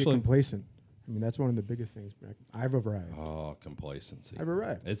didn't get complacent. I mean, that's one of the biggest things. I've arrived. Oh, complacency. I've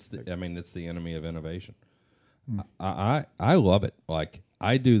arrived. It's the enemy of innovation. I love it. Like,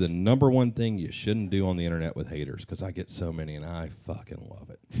 I do the number one thing you shouldn't do on the internet with haters, because I get so many and I fucking love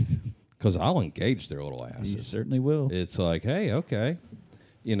it. Because I'll engage their little You asses. certainly will. It's like, hey, okay.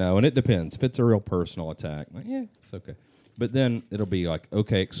 You know, and it depends. If it's a real personal attack, like, yeah, it's okay. But then it'll be like,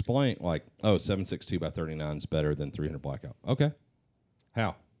 okay, explain, like, oh, 7.62 by 39 is better than 300 blackout. Okay.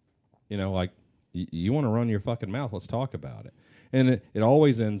 How? You know, like, you want to run your fucking mouth, let's talk about it. And it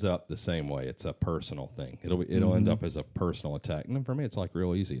always ends up the same way. It's a personal thing. It'll end up as a personal attack. And then for me, it's like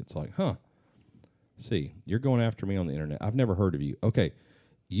real easy. It's like, see, you're going after me on the internet. I've never heard of you. Okay,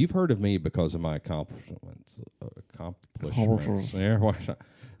 you've heard of me because of my accomplishments. Yeah,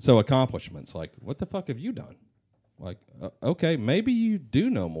 so accomplishments. Like, what the fuck have you done? Like, okay, maybe you do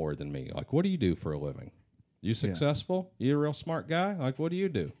know more than me. Like, what do you do for a living? You successful? You a real smart guy? Like, what do you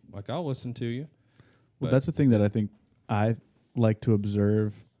do? Like, I'll listen to you. Well, that's the thing that I think I like to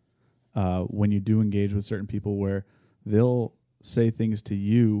observe when you do engage with certain people, where they'll say things to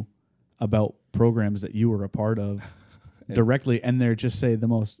you about programs that you were a part of directly, and they're just say the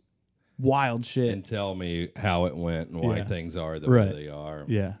most wild shit. And tell me how it went and why Yeah. things are the Right. way they are.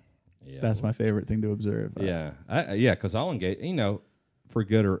 Yeah. Yeah, That's my favorite thing to observe. Yeah, because I'll engage. You know, for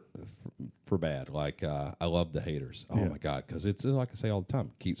good or for bad. Like, I love the haters. Oh my god, because it's like I say all the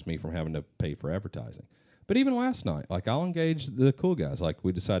time, keeps me from having to pay for advertising. But even last night, like, I'll engage the cool guys. Like,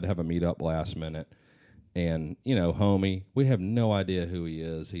 we decided to have a meetup last minute, and you know, homie, we have no idea who he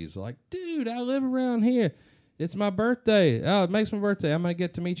is. He's like, dude, I live around here. It's my birthday. Oh, it makes my birthday. I'm gonna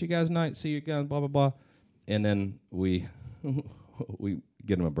get to meet you guys tonight. See you guys. Blah blah blah. And then we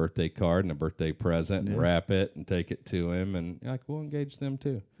get him a birthday card and a birthday present and Yeah. wrap it and take it to him, and like we'll engage them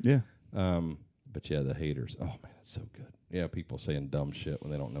too. Yeah. But yeah, the haters. Oh man, it's so good. Yeah, people saying dumb shit when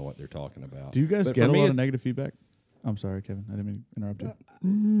they don't know what they're talking about. Do you guys But get for a me, lot it- of negative feedback? I'm sorry, Kevin. I didn't mean to interrupt you.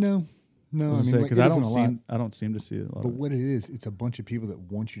 No. I I was mean, because it I isn't don't a lot. I don't seem to see a lot. But Of it. what it is, it's a bunch of people that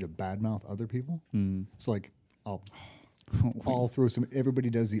want you to badmouth other people. It's like, I'll throw some. Everybody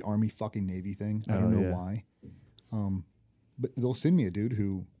does the Army fucking Navy thing. I don't know yeah. why. But they'll send me a dude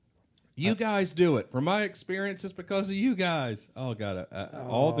who. You guys do it. From my experience, it's because of you guys. Oh god,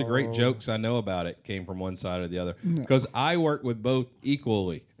 all the great jokes I know about it came from one side or the other because I work with both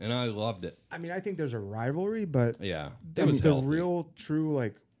equally, and I loved it. I mean, I think there's a rivalry, but Yeah, the, it was the healthy. real, true,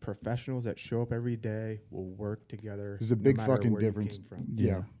 like professionals that show up every day will work together. There's a no big matter fucking where you difference. came from.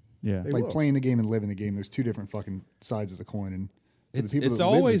 Yeah. Yeah. They Like will. playing the game and living the game. There's two different fucking sides of the coin. And for the people It's that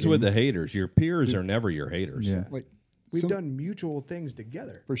live always with game, the haters. Your peers are never your haters. Yeah. like We've some- done mutual things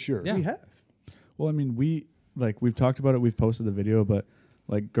together. for sure. Yeah. We have. Well, I mean, we've talked about it. We've posted the video, but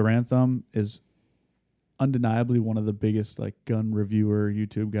like Garantham is undeniably one of the biggest like gun reviewer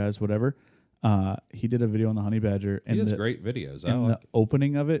YouTube guys, whatever. He did a video on the honey badger, He and has the, great videos. I in like the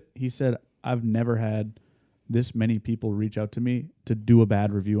opening of it, he said, "I've never had this many people reach out to me to do a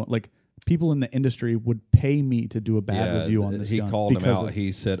bad review. Like people in the industry would pay me to do a bad review on this He gun called him because out. of-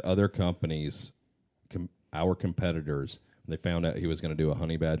 He said other companies, our competitors, when they found out he was going to do a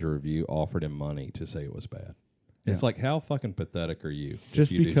honey badger review, offered him money to say it was bad. It's Yeah. like, how fucking pathetic are you? if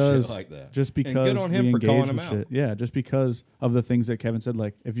just you do shit because like that? just And because good on him we for calling engage him with out. shit. Yeah, just because of the things that Kevin said.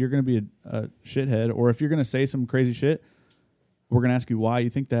 Like, if you're going to be a shithead, or if you're going to say some crazy shit, we're going to ask you why you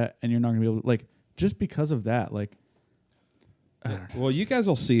think that, and you're not going to be able to, like, just because of that, like, Well, you guys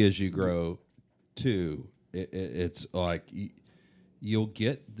will see as you grow, too. It's like you'll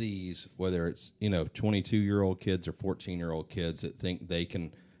get these, whether it's 22-year-old kids or 14-year-old kids that think they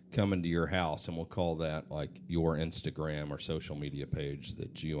can come into your house, and we'll call that like your Instagram or social media page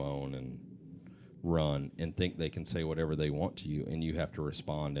that you own and run, and think they can say whatever they want to you, and you have to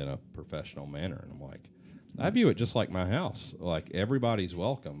respond in a professional manner. And I'm like, I view it just like my house. Like, everybody's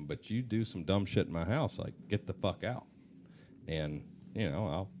welcome, but you do some dumb shit in my house, like, get the fuck out. And,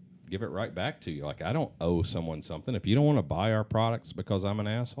 I'll give it right back to you. Like, I don't owe someone something. If you don't want to buy our products because I'm an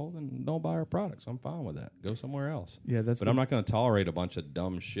asshole, then don't buy our products. I'm fine with that. Go somewhere else. Yeah, that's But the- I'm not going to tolerate a bunch of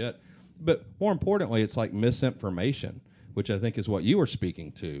dumb shit. But more importantly, it's like misinformation, which I think is what you were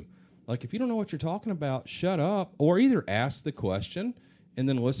speaking to. Like, if you don't know what you're talking about, shut up, or either ask the question and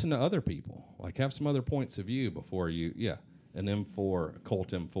then listen to other people. Like, have some other points of view before you, An M4, Colt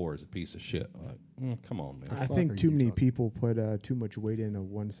M4 is a piece of shit. Like, come on, man. I fuck think are too you many talking- people put too much weight in a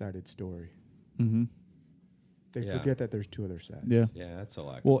one-sided story. mm-hmm. They Yeah. forget that there's two other sides. Yeah. Yeah, that's a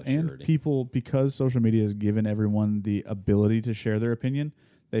lack Well, of and maturity. people, because social media has given everyone the ability to share their opinion,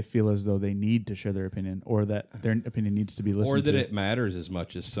 they feel as though they need to share their opinion, or that their opinion needs to be listened Or that to. it matters as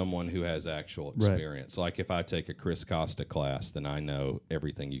much as someone who has actual Right. experience. Like, if I take a Chris Costa class, then I know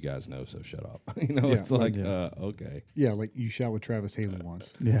everything you guys know, so shut up. Yeah, It's like, like- okay. Yeah, like you shot with Travis Haley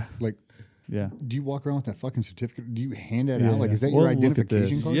once. Yeah, Like, yeah. do you walk around with that fucking certificate? Do you hand that Yeah, out? Like, yeah. is that Well, your look at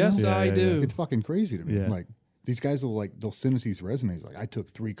identification this. card? Yes, now? Yeah, I yeah, do. It's fucking crazy to me. Yeah. Like, these guys will they'll send us these resumes. Like, I took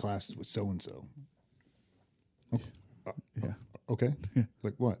 3 classes with so and so. Yeah. Okay,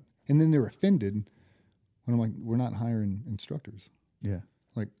 like what? And then they're offended when I'm like, we're not hiring instructors. Yeah.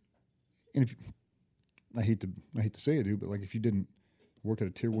 Like, and if I hate to say it, dude, but like if you didn't work at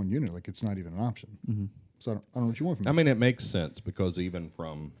a tier 1 unit, like it's not even an option. Mm-hmm. So I don't know what you want from me. I mean, it makes sense because even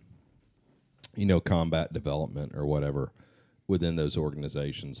from, combat development or whatever within those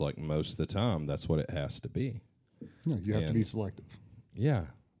organizations, like most of the time, that's what it has to be. No, you have to be and- selective. Yeah.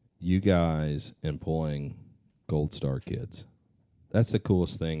 You guys employing Gold Star kids. That's the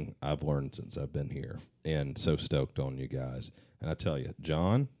coolest thing I've learned since I've been here, and so stoked on you guys. And I tell you,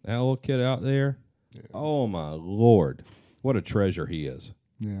 John, that little kid out there, oh my Lord, what a treasure he is.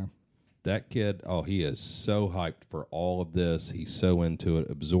 Yeah. That kid, he is so hyped for all of this. He's so into it,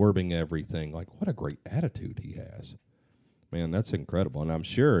 absorbing everything. Like, what a great attitude he has. Man, that's incredible. And I'm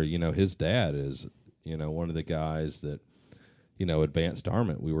sure, his dad is, one of the guys that, Advanced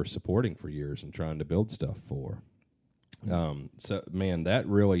Armament we were supporting for years and trying to build stuff for. So, man, that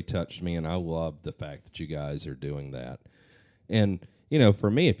really touched me, and I love the fact that you guys are doing that. And, for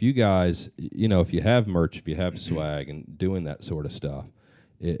me, if you guys, if you have merch, if you have swag and doing that sort of stuff,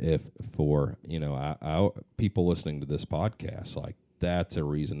 if for, people listening to this podcast, like, that's a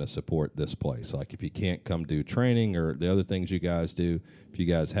reason to support this place. Like, if you can't come do training or the other things you guys do, if you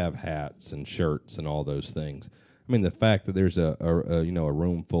guys have hats and shirts and all those things, I I mean, the fact that there's a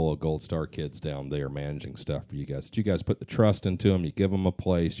room full of Gold Star kids down there managing stuff for you guys. That you guys put the trust into them. You give them a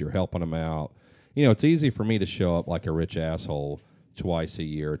place. You're helping them out. You know, it's easy for me to show up like a rich asshole twice a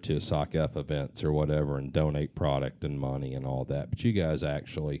year to SOCF events or whatever and donate product and money and all that. But you guys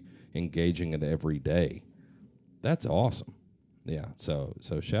actually engaging it every day. That's awesome. Yeah. So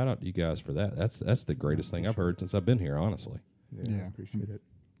shout out to you guys for that. That's the greatest thing I've heard since I've been here, honestly. Yeah. Appreciate it.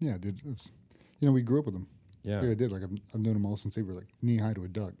 Yeah, dude. We grew up with them. Yeah. I did. Like I've known them all since they were like knee high to a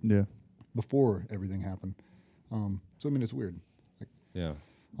duck. Yeah. Before everything happened. So I mean, it's weird. Like Yeah.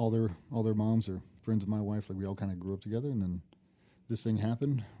 all their moms are friends of my wife. Like we all kind of grew up together, and then this thing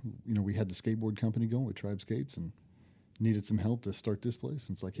happened. You know, we had the skateboard company going with Tribe Skates, and needed some help to start this place.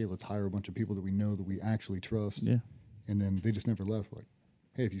 And it's like, hey, let's hire a bunch of people that we know that we actually trust. Yeah. And then they just never left. Like,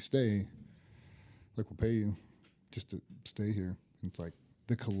 hey, if you stay, like we'll pay you just to stay here. And it's like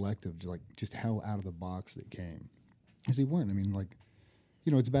the collective, just how out of the box they came. Because they weren't. I mean, like,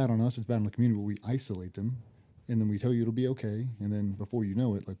 you know, it's bad on us, it's bad on the community, but we isolate them, and then we tell you it'll be okay, and then before you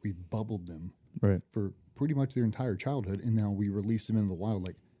know it, like, we bubbled them Right. for pretty much their entire childhood, and now we release them into the wild.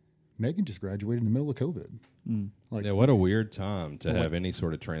 Like, Megan just graduated in the middle of COVID. Like, Yeah, what a weird time to Well, have any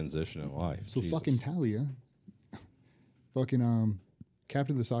sort of transition in life. so Jesus. fucking Talia, fucking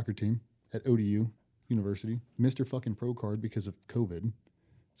captain of the soccer team at ODU University, missed her fucking pro card because of COVID.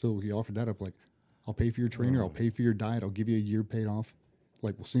 So he offered that up, like, I'll pay for your trainer, I'll pay for your diet, I'll give you a year paid off.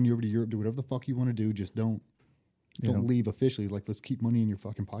 Like, we'll send you over to Europe, do whatever the fuck you want to do, just don't leave officially. Like, let's keep money in your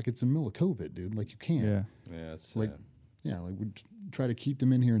fucking pockets in the middle of COVID, dude. Like, you can't. Yeah. Yeah, it's Like, we try to keep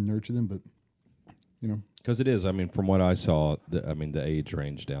them in here and nurture them, but, you know. because it is. I mean, from what I saw, the age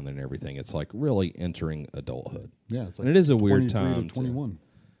range down there and everything, it's like really entering adulthood. Yeah, it's like And it is a weird 23 time to 21.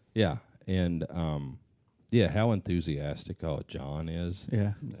 Yeah, and how enthusiastic John is.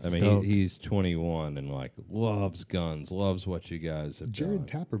 Yeah. I mean, Stoked. he's 21 and like loves guns, loves what you guys have Jared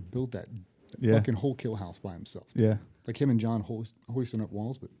done. Tapper built that Yeah. fucking whole kill house by himself. Yeah. Like him and John hoisting up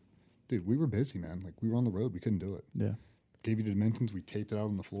walls, but dude, we were busy, man. Like we were on the road, we couldn't do it. Yeah. Gave you the dimensions, we taped it out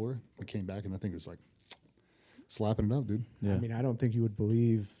on the floor. We came back, and I think it was like slapping it up, dude. Yeah. I mean, I don't think you would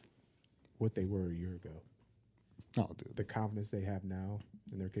believe what they were a year ago. Oh, dude. The confidence they have now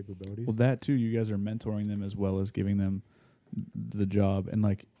in their capabilities. Well, that too, you guys are mentoring them as well as giving them the job. And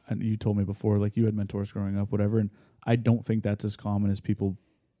like and you told me before, like you had mentors growing up, whatever. And I don't think that's as common as people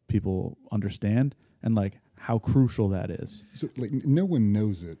understand, and like how crucial that is. So like no one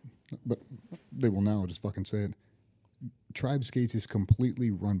knows it, but they will now. I'll just fucking say it. Tribe Skates is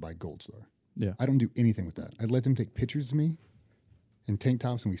completely run by Gold Star. Yeah. I don't do anything with that. I let them take pictures of me and tank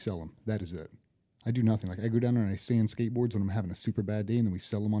tops, and we sell them. That is it. I do nothing. Like I go down there and I sand skateboards when I'm having a super bad day, and then we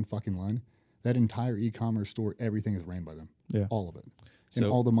sell them on fucking line. That entire e-commerce store, everything is ran by them. Yeah. All of it. And So-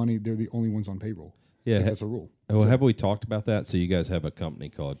 all the money, they're the only ones on payroll. Yeah, Like, ha- that's a rule. Oh, have we talked about that? So you guys have a company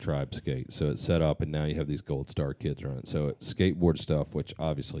called Tribe Skate. So it's set up, and now you have these Gold Star kids running. So it's skateboard stuff, which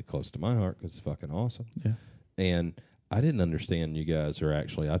obviously close to my heart because it's fucking awesome. Yeah. And I didn't understand you guys are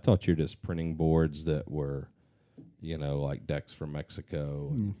actually. I thought you're just printing boards that were, like decks from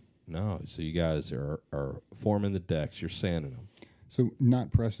Mexico. No, so you guys are forming the decks. You're sanding them. So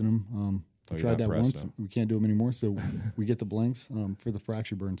not pressing them. Oh, We you're tried not that pressing once. them. We can't do them anymore. So we get the blanks for the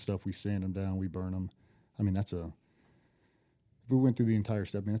fracture burn stuff. We sand them down. We burn them. I mean, if we went through the entire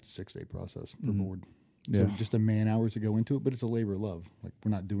step, I mean, that's a 6-day process per board. So Yeah. just a man hours to go into it, but it's a labor of love. Like we're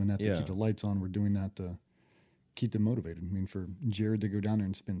not doing that to Yeah. keep the lights on. We're doing that to keep them motivated. I mean, for Jared to go down there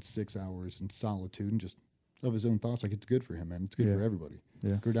and spend 6 hours in solitude and just of his own thoughts, like it's good for him, man. It's good Yeah. for everybody.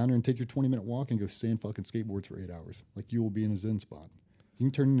 Yeah. Go down there and take your 20-minute walk and go sand fucking skateboards for 8 hours. Like you will be in a zen spot. You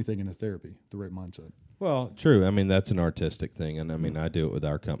can turn anything into therapy, the right mindset. Well, true. I mean, that's an artistic thing, and I mean, I do it with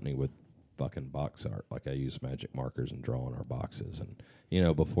our company with fucking box art. Like I use magic markers and draw on our boxes,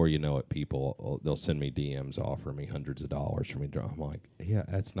 and before you know it, people they'll send me DMs, offer me hundreds of dollars for me to draw. I'm like, yeah,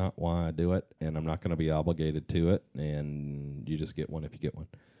 that's not why I do it, and I'm not going to be obligated to it. And you just get one if you get one.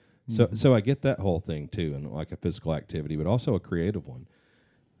 So I get that whole thing too, and like a physical activity, but also a creative one.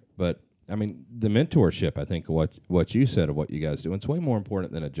 But I mean, the mentorship, I think what you said of what you guys do, it's way more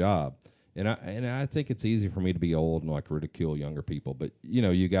important than a job. And I think it's easy for me to be old and like ridicule younger people, but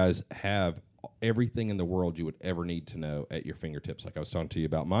you guys have everything in the world you would ever need to know at your fingertips. Like I was talking to you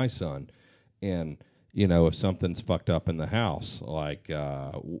about my son, and if something's fucked up in the house, like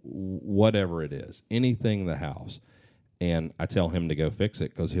whatever it is, anything in the house, and I tell him to go fix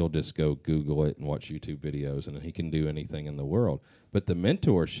it because he'll just go Google it and watch YouTube videos, and he can do anything in the world. But the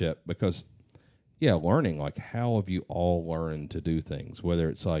mentorship, because learning, like, how have you all learned to do things? Whether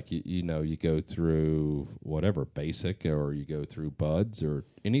it's like, you know, you go through whatever, basic, or you go through buds or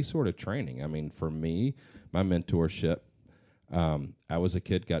any sort of training. I mean, for me, my mentorship, I was a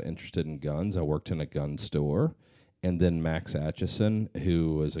kid, got interested in guns. I worked in a gun store. And then Max Atchison,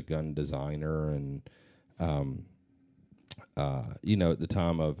 who was a gun designer and, you know, at the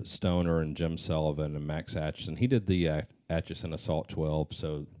time of Stoner and Jim Sullivan and Max Atchison, he did the Atchison Assault 12,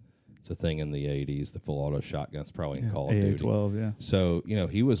 so it's a thing in the 80s, the full auto shotguns, probably in Call of Duty. AA-12, yeah. So, you know,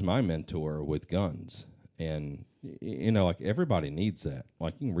 he was my mentor with guns. And, you know, like, everybody needs that.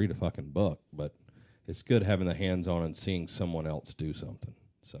 Like, you can read a fucking book, but it's good having the hands-on and seeing someone else do something.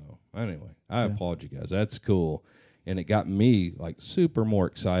 So, anyway, I applaud you guys. That's cool. And it got me, like, super more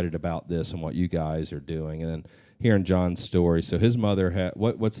excited about this and what you guys are doing. And then hearing John's story. So his mother had,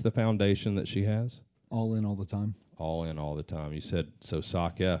 what's the foundation that she has? All in all the time. All in all the time. You said, so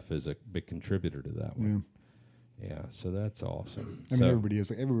Sock F is a big contributor to that one. Yeah, so that's awesome. I mean, everybody is.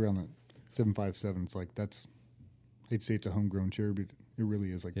 Like, everywhere on the 757, it's like, that's, I'd say it's a homegrown chair, but it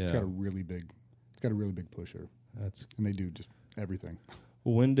really is. Like, it's got a really big push here. And they do just everything.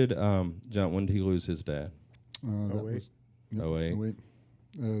 When did, John, when did he lose his dad? That was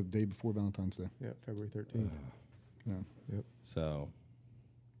 08. Day before Valentine's Day. Yeah, February 13th. Yeah. So,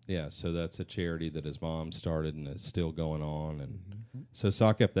 yeah, so that's a charity that his mom started and is still going on. And so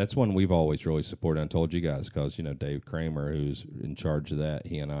SOCEP, that's one we've always really supported. I told you guys because, you know, Dave Kramer, who's in charge of that,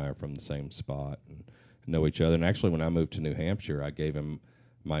 he and I are from the same spot and know each other. And actually, when I moved to New Hampshire, I gave him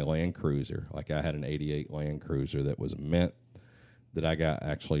my Land Cruiser. Like, I had an 88 Land Cruiser that was mint that I got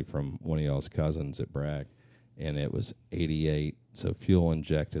actually from one of y'all's cousins at Bragg. And it was 88, so fuel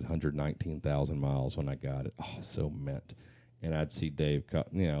injected, 119,000 miles when I got it. Oh, so mint. And I'd see Dave,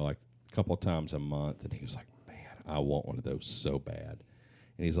 you know, like a couple of times a month, and he was like, man, I want one of those so bad.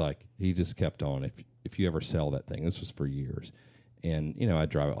 And he's like, he just kept on, if you ever sell that thing, this was for years. And, you know, I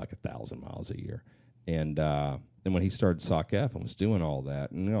drive it like 1,000 miles a year. And then when he started Sock F and was doing all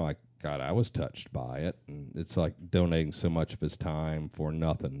that, and, you know, I was touched by it. And it's like donating so much of his time for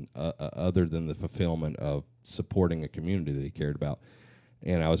nothing other than the fulfillment of supporting a community that he cared about.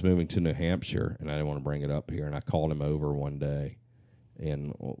 And I was moving to New Hampshire, and I didn't want to bring it up here. And I called him over one day.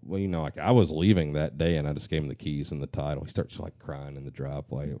 And, well, you know, like, I was leaving that day, and I just gave him the keys and the title. He starts, like, crying in the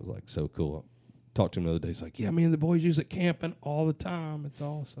driveway. It was, like, so cool. Talked to him the other day. He's like, yeah, me and the boys use it camping all the time. It's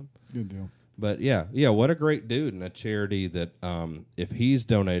awesome. Good deal. But, yeah, what a great dude, and a charity that if he's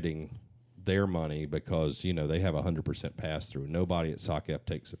donating their money because, you know, they have 100% pass-through. Nobody at SOCEP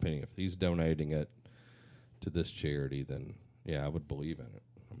takes a penny. If he's donating it to this charity, then, yeah, I would believe in it.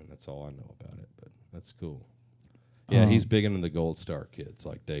 I mean, that's all I know about it, but that's cool. Yeah, he's big into the Gold Star kids.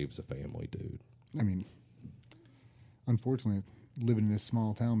 Like, Dave's a family dude. I mean, unfortunately, living in this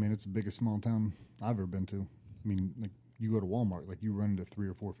small town, man, it's the biggest small town I've ever been to. I mean, like, you go to Walmart, like, you run into 3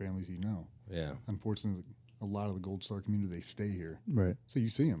 or 4 families you know. Yeah. Unfortunately, a lot of the Gold Star community, they stay here. Right. So you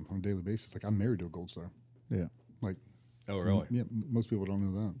see them on a daily basis. Like, I'm married to a Gold Star. Yeah. Like, Oh, really? yeah, most people don't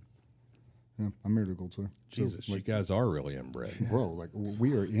know that. Yeah, I'm married to a Gold Star. Jesus, so, like, you guys are really inbred. bro, like,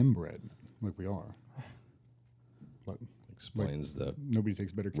 we are inbred. Like, we are. But Explains the nobody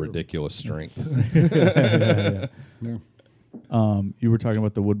takes better care ridiculous strength. of them. Yeah. You were talking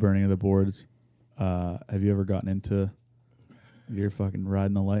about the wood burning of the boards. Have you ever gotten into your fucking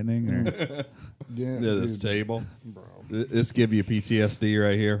riding the lightning? Or Yeah. This dude. table. Bro. This give you PTSD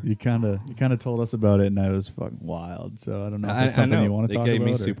right here. you kind of told us about it, and I was fucking wild. So I don't know if it's something know. you want to talk It gave about.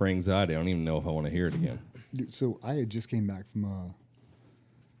 me or- super anxiety. I don't even know if I want to hear it again. Dude, so I had just came back from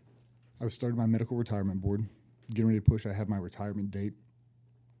I was starting my medical retirement board, getting ready to push. I have my retirement date.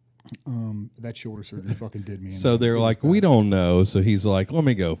 That shoulder surgery fucking did me in. So they're It was like, bad. we don't know. So he's like, let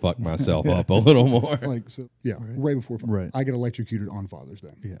me go fuck myself up a little more. Like, so yeah, right before Right. I get electrocuted on Father's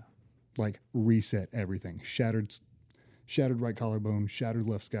Day. Yeah. Like, reset everything. Shattered right collarbone, shattered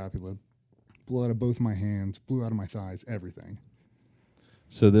left scapula, blew out of both my hands, blew out of my thighs, everything.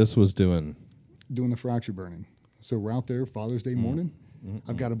 So this was doing. Doing the fracture burning. So we're out there Father's Day morning.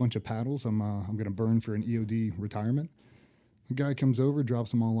 I've got a bunch of paddles. I'm going to burn for an EOD retirement. The guy comes over,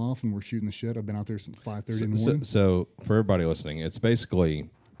 drops them all off, and we're shooting the shit. I've been out there since 5:30 in the morning. So for everybody listening, it's basically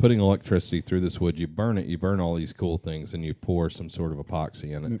putting electricity through this wood. You burn it. You burn all these cool things, and you pour some sort of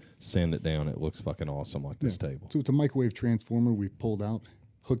epoxy in it, sand it down. It looks fucking awesome, like this table. So it's a microwave transformer we've pulled out,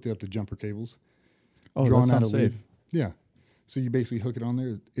 hooked it up to jumper cables. Oh, drawn that out sounds a lead. safe. Yeah. So you basically hook it on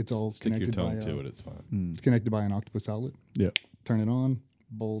there. It's all Stick your connected tongue by to it. It's fine. It's connected by an octopus outlet. Yeah. Turn it on,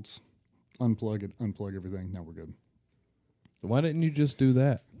 bolts, unplug it, unplug everything. Now we're good. Why didn't you just do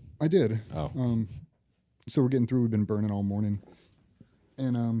that? I did. Oh, So we're getting through. We've been burning all morning,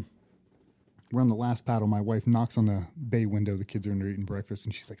 and we're on the last paddle. My wife knocks on the bay window. The kids are in there eating breakfast,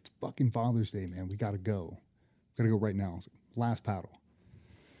 and she's like, "It's fucking Father's Day, man. We gotta go. Gotta go right now." I was like, last paddle.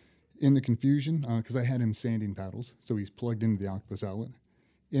 In the confusion, because I had him sanding paddles, so he's plugged into the octopus outlet.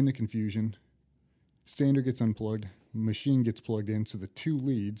 In the confusion, sander gets unplugged, machine gets plugged in, so the two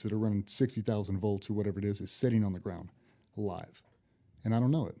leads that are running 60,000 volts or whatever it is sitting on the ground, live, and I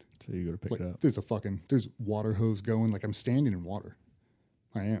don't know it. So you go to pick Like, it up. there's water hose going. Like, I'm standing in water.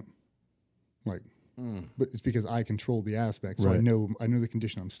 I am. Like, but it's because I control the aspect, so I Right. know the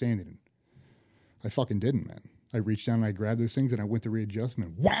condition I'm standing in. I fucking didn't, man. I reached down and I grabbed those things and I went to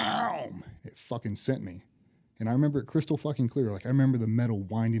readjustment. Wow! It fucking sent me. And I remember it crystal fucking clear. Like, I remember the metal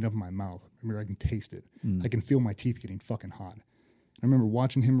winding up in my mouth. I remember I can taste it. I can feel my teeth getting fucking hot. I remember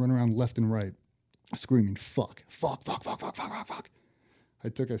watching him run around left and right, screaming, fuck, fuck, fuck, fuck, fuck, fuck, fuck, fuck. I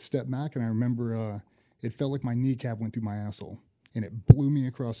took a step back and I remember it felt like my kneecap went through my asshole. And it blew me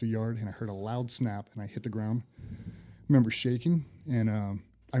across the yard and I heard a loud snap and I hit the ground. I remember shaking and I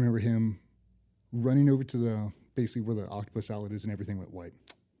remember him running over to the basically where the octopus outlet is and everything went white.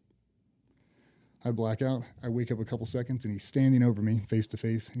 I black out. I wake up a couple seconds and he's standing over me face to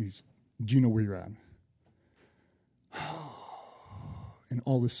face and he's, "Do you know where you're at?" And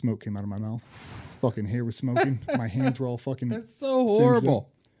all this smoke came out of my mouth. Fucking hair was smoking. My hands were all fucking That's so singed horrible.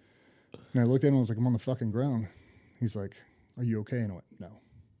 up. And I looked at him and I was like, "I'm on the fucking ground." He's like, "Are you okay?" And I went, "No.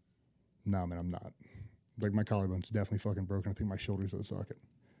 No, man, I'm not." Like, my collarbone's definitely fucking broken. I think my shoulder's at a socket.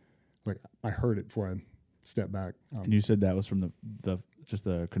 Like, I heard it before I stepped back. And you said that was from the just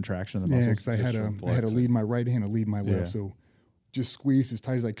the contraction of the Yeah, muscles. because I had to lead my right hand and lead my left. Yeah. So just squeezed as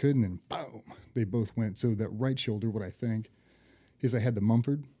tight as I could, and then boom, they both went. So that right shoulder, what I think is I had the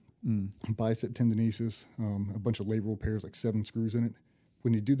Mumford, bicep tendinosis, a bunch of labral pairs, like 7 screws in it.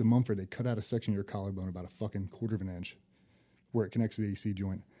 When you do the Mumford, they cut out a section of your collarbone about a fucking quarter of an inch where it connects to the AC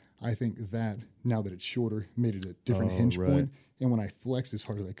joint. I think that, now that it's shorter, made it a different hinge right. point. And when I flexed as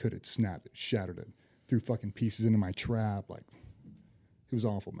hard as I could, it snapped, it shattered it, threw fucking pieces into my trap. Like, it was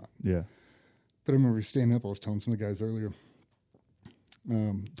awful, man. Yeah. But I remember standing up, I was telling some of the guys earlier,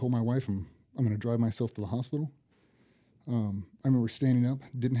 told my wife I'm going to drive myself to the hospital. I remember standing up,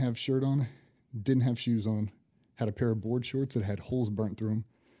 didn't have shirt on, didn't have shoes on, had a pair of board shorts that had holes burnt through them.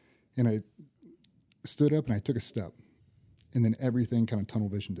 And I stood up and I took a step. And then everything kind of tunnel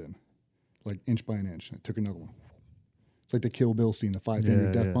visioned in, like inch by an inch. I took another one. It's like the Kill Bill scene, the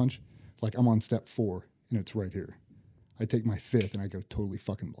 5-finger death punch. Like, I'm on step 4 and it's right here. I take my 5th and I go totally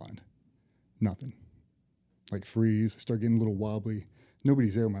fucking blind. Nothing. Like, freeze. I start getting a little wobbly.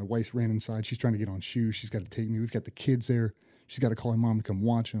 Nobody's there. My wife ran inside. She's trying to get on shoes. She's got to take me. We've got the kids there. She's got to call her mom to come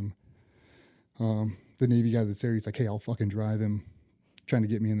watch him. The Navy guy that's there, he's like, "Hey, I'll fucking drive him." Trying to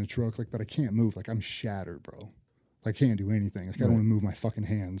get me in the truck. Like, but I can't move. Like, I'm shattered, bro. I can't do anything. Like, I don't want to move my fucking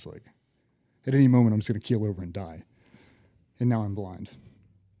hands. Like, at any moment, I'm just going to keel over and die. And now I'm blind.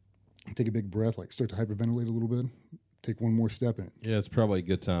 I take a big breath, like, start to hyperventilate a little bit. Take one more step in it. Yeah, it's probably a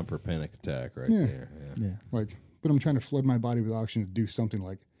good time for a panic attack right Yeah. there. Yeah. Yeah. Like, but I'm trying to flood my body with oxygen to do something,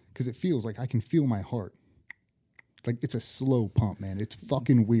 like, because it feels like I can feel my heart. Like, it's a slow pump, man. It's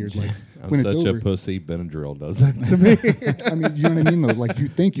fucking weird. Like, I'm when it's such over, a pussy. Benadryl does that to me. I mean, you know what I mean, though? Like, you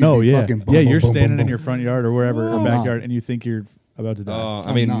think you fucking boom, yeah, boom, you're boom, standing boom, in your front yard or wherever, or I'm backyard, not. and you think you're about to die. I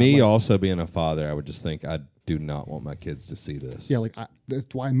I'm mean, not, me like- also being a father, I would just think I do not want my kids to see this. Yeah, like,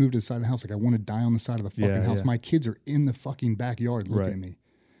 that's why I moved to the side of the house. Like, I want to die on the side of the fucking Yeah, house. yeah. My kids are in the fucking backyard looking Right. at me.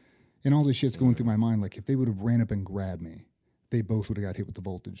 And all this shit's going through my mind. Like, if they would have ran up and grabbed me, they both would have got hit with the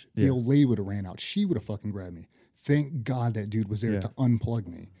voltage. The Yeah. old lady would have ran out. She would have fucking grabbed me. Thank God that dude was there Yeah. to unplug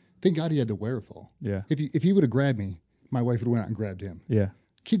me. Thank God he had the wherewithal. Yeah. If he would have grabbed me, my wife would have went out and grabbed him. Yeah.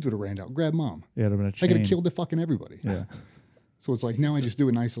 Kids would have ran out, grabbed mom. Yeah, it'd have been a I chain. could have killed the fucking everybody. Yeah. So it's like, now I just do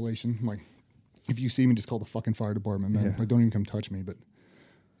it in isolation. I'm like, if you see me, just call the fucking fire department, man. Yeah. Like, don't even come touch me. But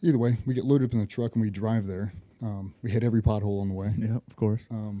either way, we get loaded up in the truck and we drive there. We hit every pothole on the way. Yeah, of course.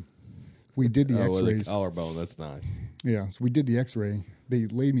 We did the Oh, with a x-rays. collarbone. That's nice. Yeah, so we did the x-ray. They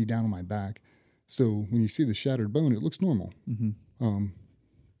laid me down on my back. So when you see the shattered bone, it looks normal.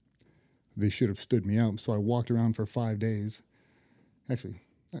 They should have stood me up. So I walked around for 5 days. Actually,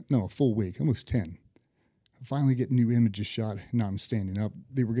 no, a full week, almost 10. Finally get new images shot. Now I'm standing up.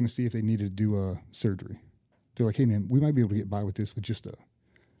 They were going to see if they needed to do a surgery. They're like, "Hey, man, we might be able to get by with this with just a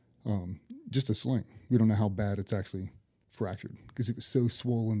sling. We don't know how bad it's actually fractured because it was so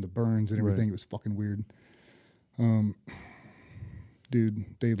swollen, the burns and everything. Right. It was fucking weird." Dude,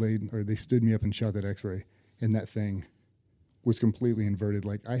 they stood me up and shot that x-ray, and that thing was completely inverted.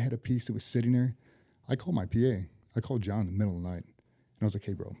 Like, I had a piece that was sitting there. I called my PA. I called John in the middle of the night, and I was like,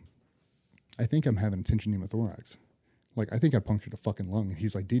 "Hey, bro, I think I'm having a tension pneumothorax." Like, I think I punctured a fucking lung. And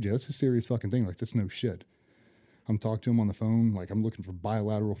he's like, DJ, that's a serious fucking thing. Like, that's no shit. I'm talking to him on the phone. Like, I'm looking for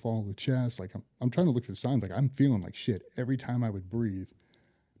bilateral fall of the chest. Like, I'm trying to look for the signs. Like, I'm feeling like shit. Every time I would breathe,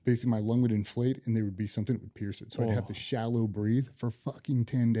 basically my lung would inflate and there would be something that would pierce it. So I'd have to shallow breathe for fucking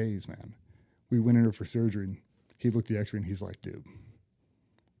 10 days, man. We went in there for surgery and he looked at the x-ray and he's like, dude,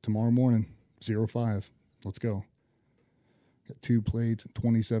 tomorrow morning, 05, let's go. Got 2 plates and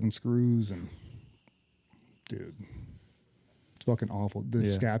 27 screws and, dude, it's fucking awful. The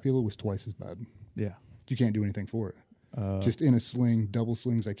scapula was twice as bad. Yeah. You can't do anything for it. Just in a sling, double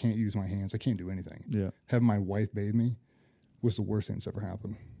slings, I can't use my hands. I can't do anything. Yeah. Having my wife bathe me was the worst thing that's ever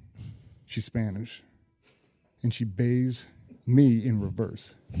happened. She's Spanish. And she bathes me in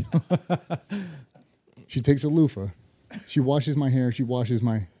reverse. She takes a loofah. She washes my hair. She washes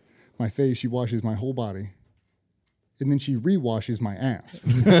my face. She washes my whole body. And then she re-washes my ass.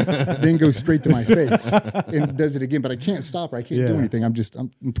 Then goes straight to my face and does it again. But I can't stop her. I can't do anything. I'm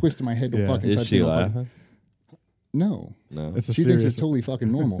twisting my head to fucking touch Is she me. laughing? No. No. It's a She thinks serious. it's totally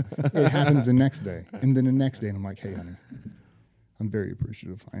fucking normal. It happens the next day. And then the next day, and I'm like, hey, honey, I'm very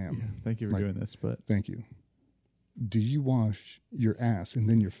appreciative. I am. Thank you for Like, doing this, but Thank you. Do you wash your ass and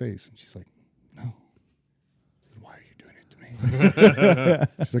then your face? And she's like, no. Then why are you doing it to me?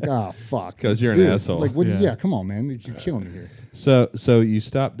 She's like, ah, fuck. 'Cause you're an Dude, asshole. Like, what? Yeah. Yeah, come on, man. You're killing me here. So you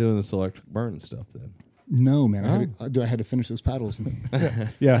stopped doing this electric burn stuff then? No, man. I had to finish those paddles.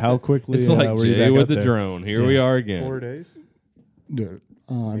 yeah, how quickly It's like were you Jay back with up the there? drone. Here we are again. 4 days. Dude,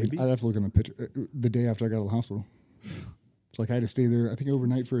 I'd have to look in the picture. The day after I got out of the hospital. It's like I had to stay there, I think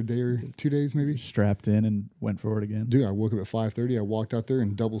overnight for a day or 2 days maybe. Strapped in and went for it again. Dude, I woke up at 5:30. I walked out there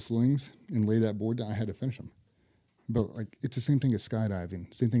in double slings and laid that board down. I had to finish them. But like, it's the same thing as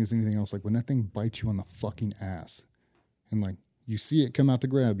skydiving. Same thing as anything else. Like when that thing bites you on the fucking ass, and like you see it come out to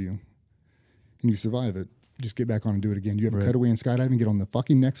grab you, and you survive it, just get back on and do it again. You have a cutaway in skydiving, get on the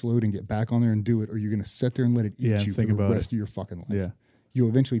fucking next load and get back on there and do it, or you're gonna sit there and let it eat you for think the about rest of your fucking life. Yeah. You'll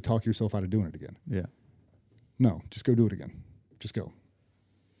eventually talk yourself out of doing it again. Yeah. No, just go do it again. Just go.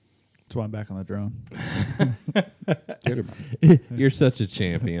 That's why I'm back on the drone. Get it, man. You're such a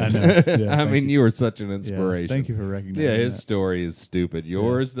champion. I know. Yeah, I thank mean, you. you were such an Yeah, inspiration. thank you for recognizing Yeah, his that. story is stupid.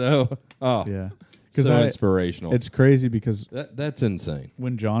 Yours, though, oh, Yeah. so I- inspirational. It's crazy because That's insane.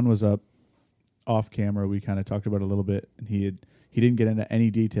 when John was up off camera, we kind of talked about it a little bit, and he didn't get into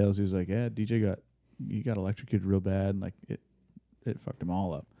any details. He was like, "Yeah, DJ got electrocuted real bad, and like it fucked him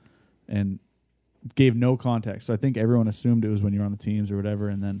all up," and gave no context. So I think everyone assumed it was when you were on the teams or whatever,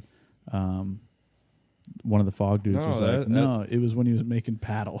 and then one of the fog dudes No, was like, "No, it was when he was making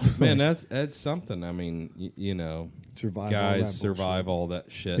paddles." Man, that's something. I mean, you know, Survive all that guys bullshit. survive all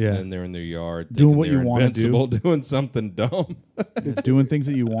that shit, Yeah. and they're in their yard Doing thinking what you they're wanna do. invincible, doing something dumb. doing things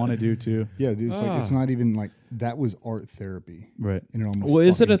that you want to do too. Yeah, dude. It's like it's not even like that was art therapy. Right. And it almost Well,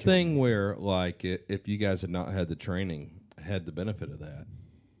 is it a fucking killed me. thing where, like, if you guys had not had the training, had the benefit of that,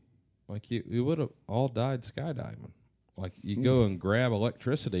 like you would have all died skydiving. Like you go and grab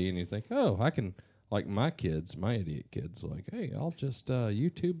electricity, and you think, oh, I can. Like my idiot kids, like, hey, I'll just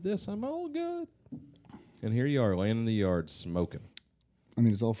YouTube this. I'm all good. And here you are, laying in the yard smoking. I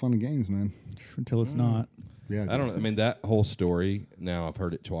mean, it's all fun and games, man. Until it's not. Yeah, I don't know. I mean, that whole story, now I've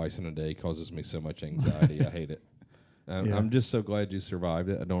heard it twice in a day, causes me so much anxiety. I hate it. Yeah. I'm just so glad you survived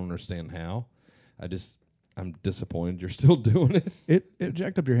it. I don't understand how. I'm disappointed you're still doing it. It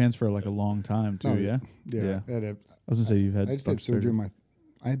jacked up your hands for like a long time too. Oh, yeah. Yeah. I was gonna say you've had. I just had surgery on my.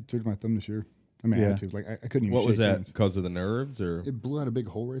 I had surgery on my thumb this year. I mean, I had to. Like, I couldn't even. What was shake that? hands. Because of the nerves, or It blew out a big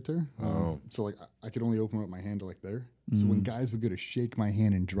hole right there. So like I could only open up my hand to like there. So when guys would go to shake my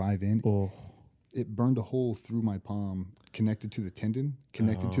hand and drive in, Oh, it burned a hole through my palm, connected to the tendon,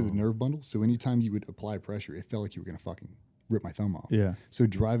 connected to the nerve bundle. So anytime you would apply pressure, it felt like you were gonna fucking rip my thumb off. yeah. So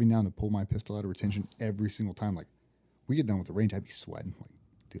driving down to pull my pistol out of retention every single time, like we get done with the range, I'd be sweating. Like,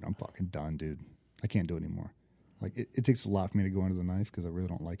 dude, I'm fucking done, dude. I can't do it anymore. Like it takes a lot for me to go under the knife because I really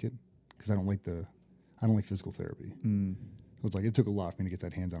don't like it. Because I don't like physical therapy. It was like it took a lot for me to get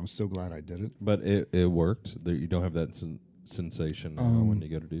that hand down. I'm so glad I did it. but it worked. You don't have that sensation when you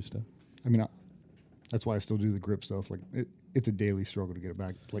go to do stuff. I mean, that's why I still do the grip stuff. Like it's a daily struggle to get it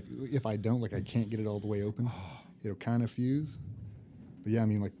back. Like if I don't, like I can't get it all the way open. It'll kind of fuse. But yeah, I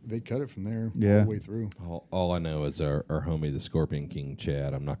mean, like they cut it from there all Yeah. the way through. All I know is our homie, the Scorpion King,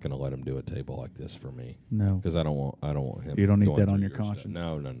 Chad. I'm not going to let him do a table like this for me No. because I don't want him. You don't need going that through on your stuff. conscience.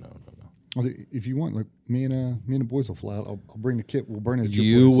 No. If you want, like me and the boys will fly out. I'll bring the kit. We'll burn it. At your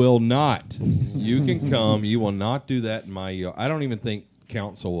You place. will not. You can come. You will not do that in my yard. I don't even think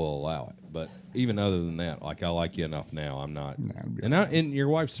council will allow it. But even other than that, like I like you enough now. I'm not. Nah, it'll be And your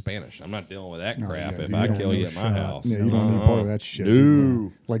wife's Spanish. I'm not dealing with that No, crap. yeah, If dude, I you kill don't you know at my shit. house, Yeah, you don't need part of that shit. No. Yeah.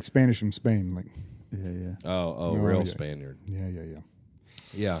 Like Spanish from Spain. Like, Yeah. Oh, No, real yeah. Spaniard. yeah.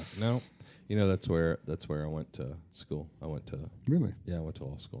 Yeah, no. You know that's where I went to school. I went to Really? law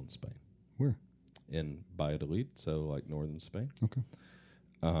school in Spain. Where? In Valladolid, so like northern Spain. Okay.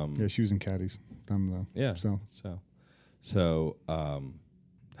 Yeah, she was in Cadiz. Down the Yeah. south. So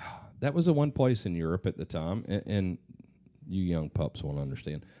that was the one place in Europe at the time, and you young pups won't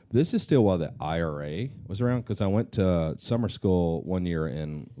understand. This is still while the IRA was around, because I went to summer school one year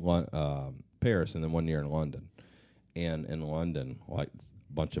in Paris and then 1 year in London. And in London, like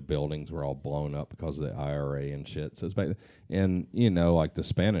a bunch of buildings were all blown up because of the IRA and shit. So it's back, and like the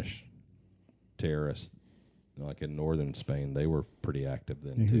Spanish terrorists, like in northern Spain, they were pretty active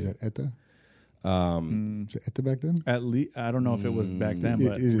then Yeah, too. who's that? ETA? Was it ETA back then? At least I don't know if it was back then, It-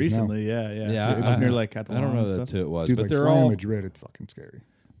 but it is recently, yeah. Yeah, It was near like I Catalan don't know and that's stuff. who it was, Dude, but like they're flying all. Madrid, it's fucking scary.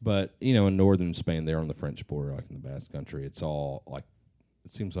 But in northern Spain, they're on the French border, like in the Basque Country. It's all like,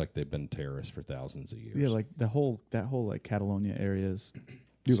 it seems like they've been terrorists for thousands of years. Yeah, like that whole like Catalonia area is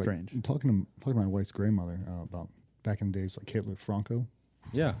Dude, strange. Like, talking to my wife's grandmother about back in the days, like Hitler, Franco.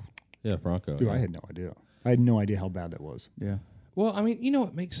 yeah, Franco. Dude, yeah. I had no idea. I had no idea how bad that was. Yeah. Well, I mean,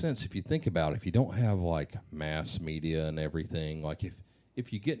 it makes sense if you think about it. If you don't have like mass media and everything, like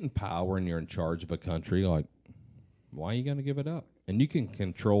if you get in power and you're in charge of a country, like why are you going to give it up? And you can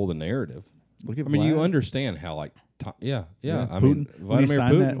control the narrative. Look at I mean, you Vlad. understand how like yeah. I Putin. mean, When he Vladimir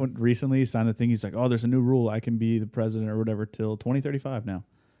signed Putin. that recently, he signed the thing. He's like, "Oh, there's a new rule. I can be the president or whatever till 2035 now."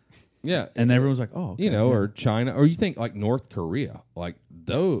 Yeah, And everyone's like, "Oh, okay, yeah. or China, or you think like North Korea, like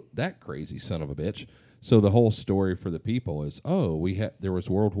that crazy son of a bitch." So the whole story for the people is, there was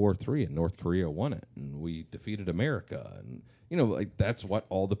World War III and North Korea won it, and we defeated America, and like that's what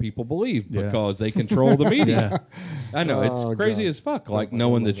all the people believe Yeah. because they control the media. I know Oh, it's crazy God. as fuck, like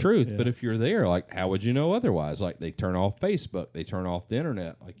knowing the truth. Yeah. But if you're there, like, how would you know otherwise? Like they turn off Facebook, they turn off the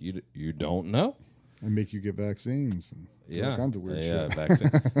internet, like you don't know. And make you get vaccines. And all kinds of weird shit.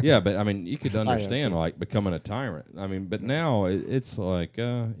 Vaccine. Yeah, but I mean, you could have understand too. like becoming a tyrant. I mean, but now it's like,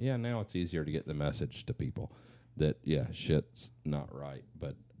 now it's easier to get the message to people that shit's not right.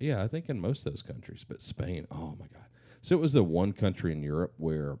 But I think in most of those countries, but Spain, oh my god. So it was the one country in Europe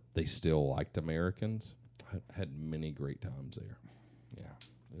where they still liked Americans. I had many great times there.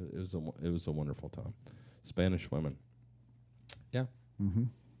 Yeah, it was a wonderful time. Spanish women. Yeah,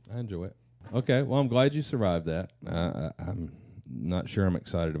 I enjoy it. Okay, well, I'm glad you survived that. I'm not sure I'm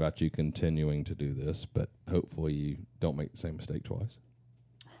excited about you continuing to do this, but hopefully you don't make the same mistake twice.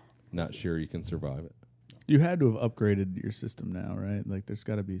 Not sure you can survive it. You had to have upgraded your system now, right? Like, there's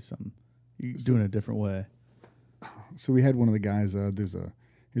got to be some. You doing it a different way. So we had one of the guys. There's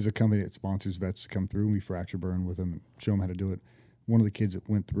a company that sponsors vets to come through. And we fracture burn with them and show them how to do it. One of the kids that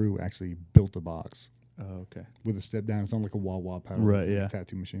went through actually built a box Oh, okay. with a step down. It's on like a wah powder, Right, like yeah.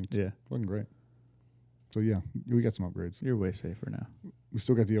 tattoo machine. It's Yeah. fucking great. So yeah, we got some upgrades. You're way safer now. We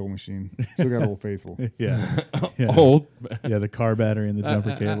still got the old machine. Still got Old Faithful. Yeah. Yeah. Old. Yeah, the car battery and the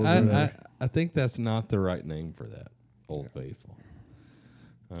jumper cables. or whatever. I think that's not the right name for that. Old Faithful.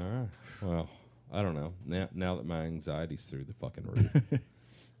 All right. Well, I don't know. Now that my anxiety's through the fucking roof.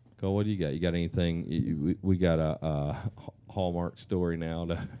 Cole, what do you got? You got anything? We got a Hallmark story now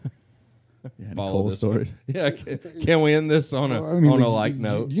to Yeah, any follow coal this stories. one? Yeah. Can we end this on a Well, I mean, on a like, like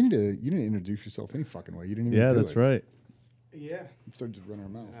note? You need to introduce yourself any fucking way. You didn't even Yeah, do that's it. right. Yeah. Started just running our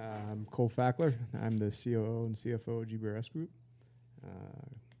mouth. I'm Cole Fackler. I'm the COO and CFO of GBRS Group.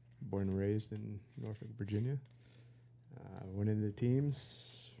 Born and raised in Norfolk, Virginia. Went into the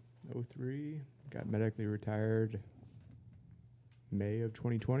teams 03. Got medically retired May of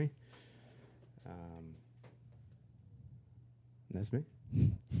 2020. That's me.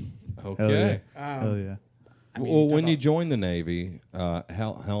 Okay. Hell yeah. I mean, Well, talk when you about- joined the Navy, how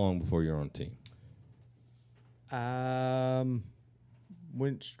long before you're on team?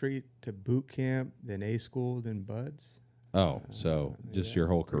 Went straight to boot camp, then A school, then Buds. Oh, so just yeah. your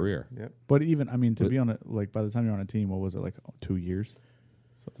whole career. Yep. But even, I mean, to But- be on it, like by the time you're on a team, what was it, like 2 years?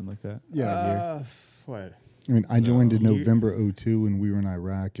 Something like that? Yeah. What? I mean, I joined in Year- November 02 and we were in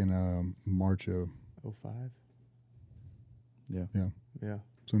Iraq in March of 05? Yeah. yeah. Yeah.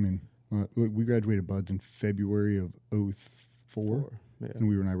 So I mean, look, we graduated Buds in February of 04 Yeah. and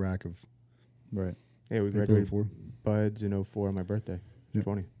we were in Iraq of Right. Yeah, we April graduated 04. Buds in 04 on my birthday. Yep.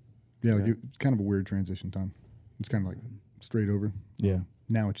 20. Yeah, like Yeah. it's kind of a weird transition time. It's kind of like straight over. Yeah.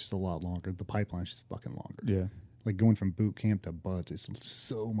 Now it's just a lot longer. The pipeline's just fucking longer. Yeah. Like going from boot camp to Buds is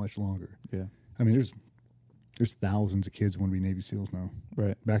so much longer. Yeah. I mean, there's thousands of kids want to be Navy SEALs now.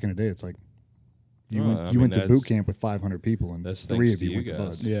 Right. Back in the day, it's like You Well, went, I you mean, went to that's- boot camp with 500 people, and that's 3 thanks of to you you went to guys.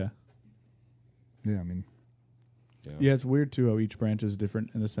 Buds. Yeah. Yeah, I mean, Yeah, it's weird too how each branch is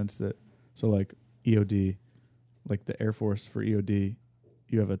different in the sense that, so like EOD, like the Air Force for EOD,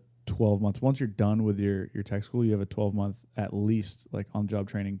 you have a 12-month. Once you're done with your tech school, you have a 12-month at least like on-job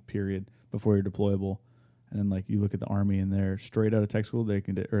training period before you're deployable. And then like you look at the Army and they're straight out of tech school, they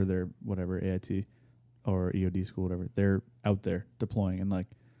can or they're whatever AIT or EOD school, whatever. They're out there deploying, and like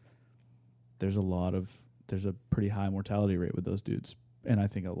there's a pretty high mortality rate with those dudes. And I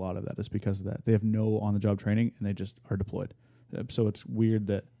think a lot of that is because of that. They have no on-the-job training, and they just are deployed. So it's weird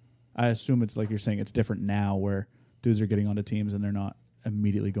that I assume it's like you're saying it's different now where dudes are getting onto teams and they're not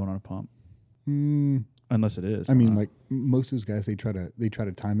immediately going on a pump. Unless it is. I mean, like most of those guys, they try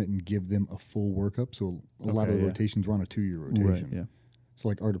to time it and give them a full workup. So a lot of the rotations run a 2-year rotation. Right, yeah. So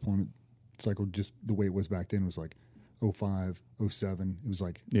like our deployment cycle, just the way it was back then, was like 05, 07. It was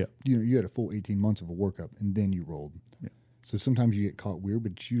like you had a full 18 months of a workup, and then you rolled. Yeah. So sometimes you get caught weird,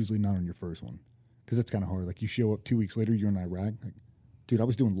 but it's usually not on your first one, because that's kind of hard. Like you show up 2 weeks later, you're in Iraq. Like, dude, I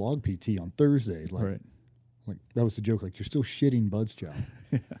was doing log PT on Thursday. Like, like that was the joke. Like, you're still shitting Bud's chow.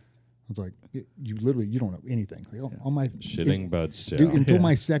 I was like, you don't know anything. Like, on my Shitting Bud's chow. dude, until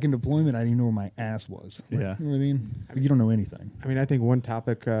my second deployment, I didn't even know where my ass was. Like, Yeah. you know what I mean? You don't know anything. I mean, I think one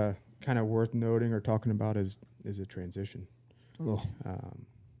topic kind of worth noting or talking about is the transition. Oh,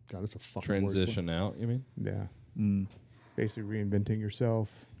 God, it's a fucking Transition out, you mean? Yeah. Basically reinventing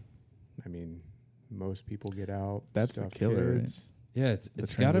yourself. I mean, most people get out. That's the stuff killer, kids. Yeah, it's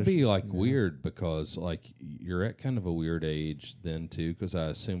got to be transition. like weird, because like you're at kind of a weird age then too, because I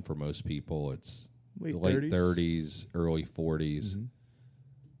assume for most people it's Late late 30s. 30s, early 40s.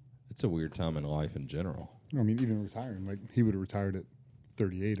 It's a weird time in life in general. I mean, even retiring. Like, he would have retired at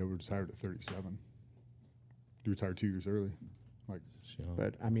 38. I would have retired at 37. He retired 2 years early. Like,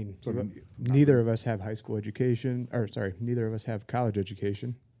 But I mean, So neither of us have high school education, or sorry, neither of us have college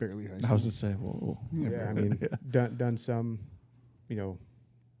education. barely high I school. was going to say, whoa. Yeah, I mean, done some,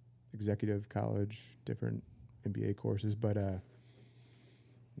 executive college, different MBA courses, but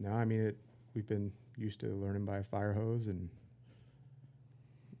no, I mean, we've been used to learning by a fire hose and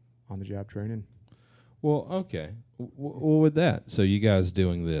on the job training. Well, okay. Well, with that, so you guys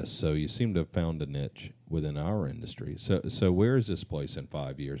doing this, so you seem to have found a niche within our industry. So where is this place in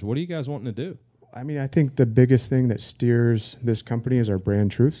 5 years? What are you guys wanting to do? I mean, I think the biggest thing that steers this company is our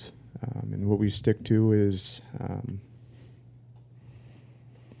brand truths. And what we stick to is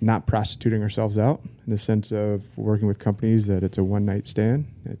not prostituting ourselves out, in the sense of working with companies that it's a one-night stand.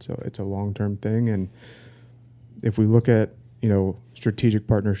 It's a long-term thing. And if we look at, strategic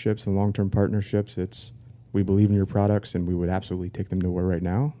partnerships and long-term partnerships, we believe in your products and we would absolutely take them to war right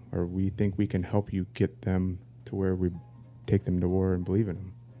now, or we think we can help you get them to where we take them to war and believe in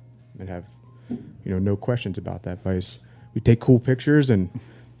them and have, no questions about that. We take cool pictures and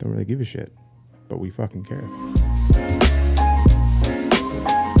don't really give a shit, but we fucking care.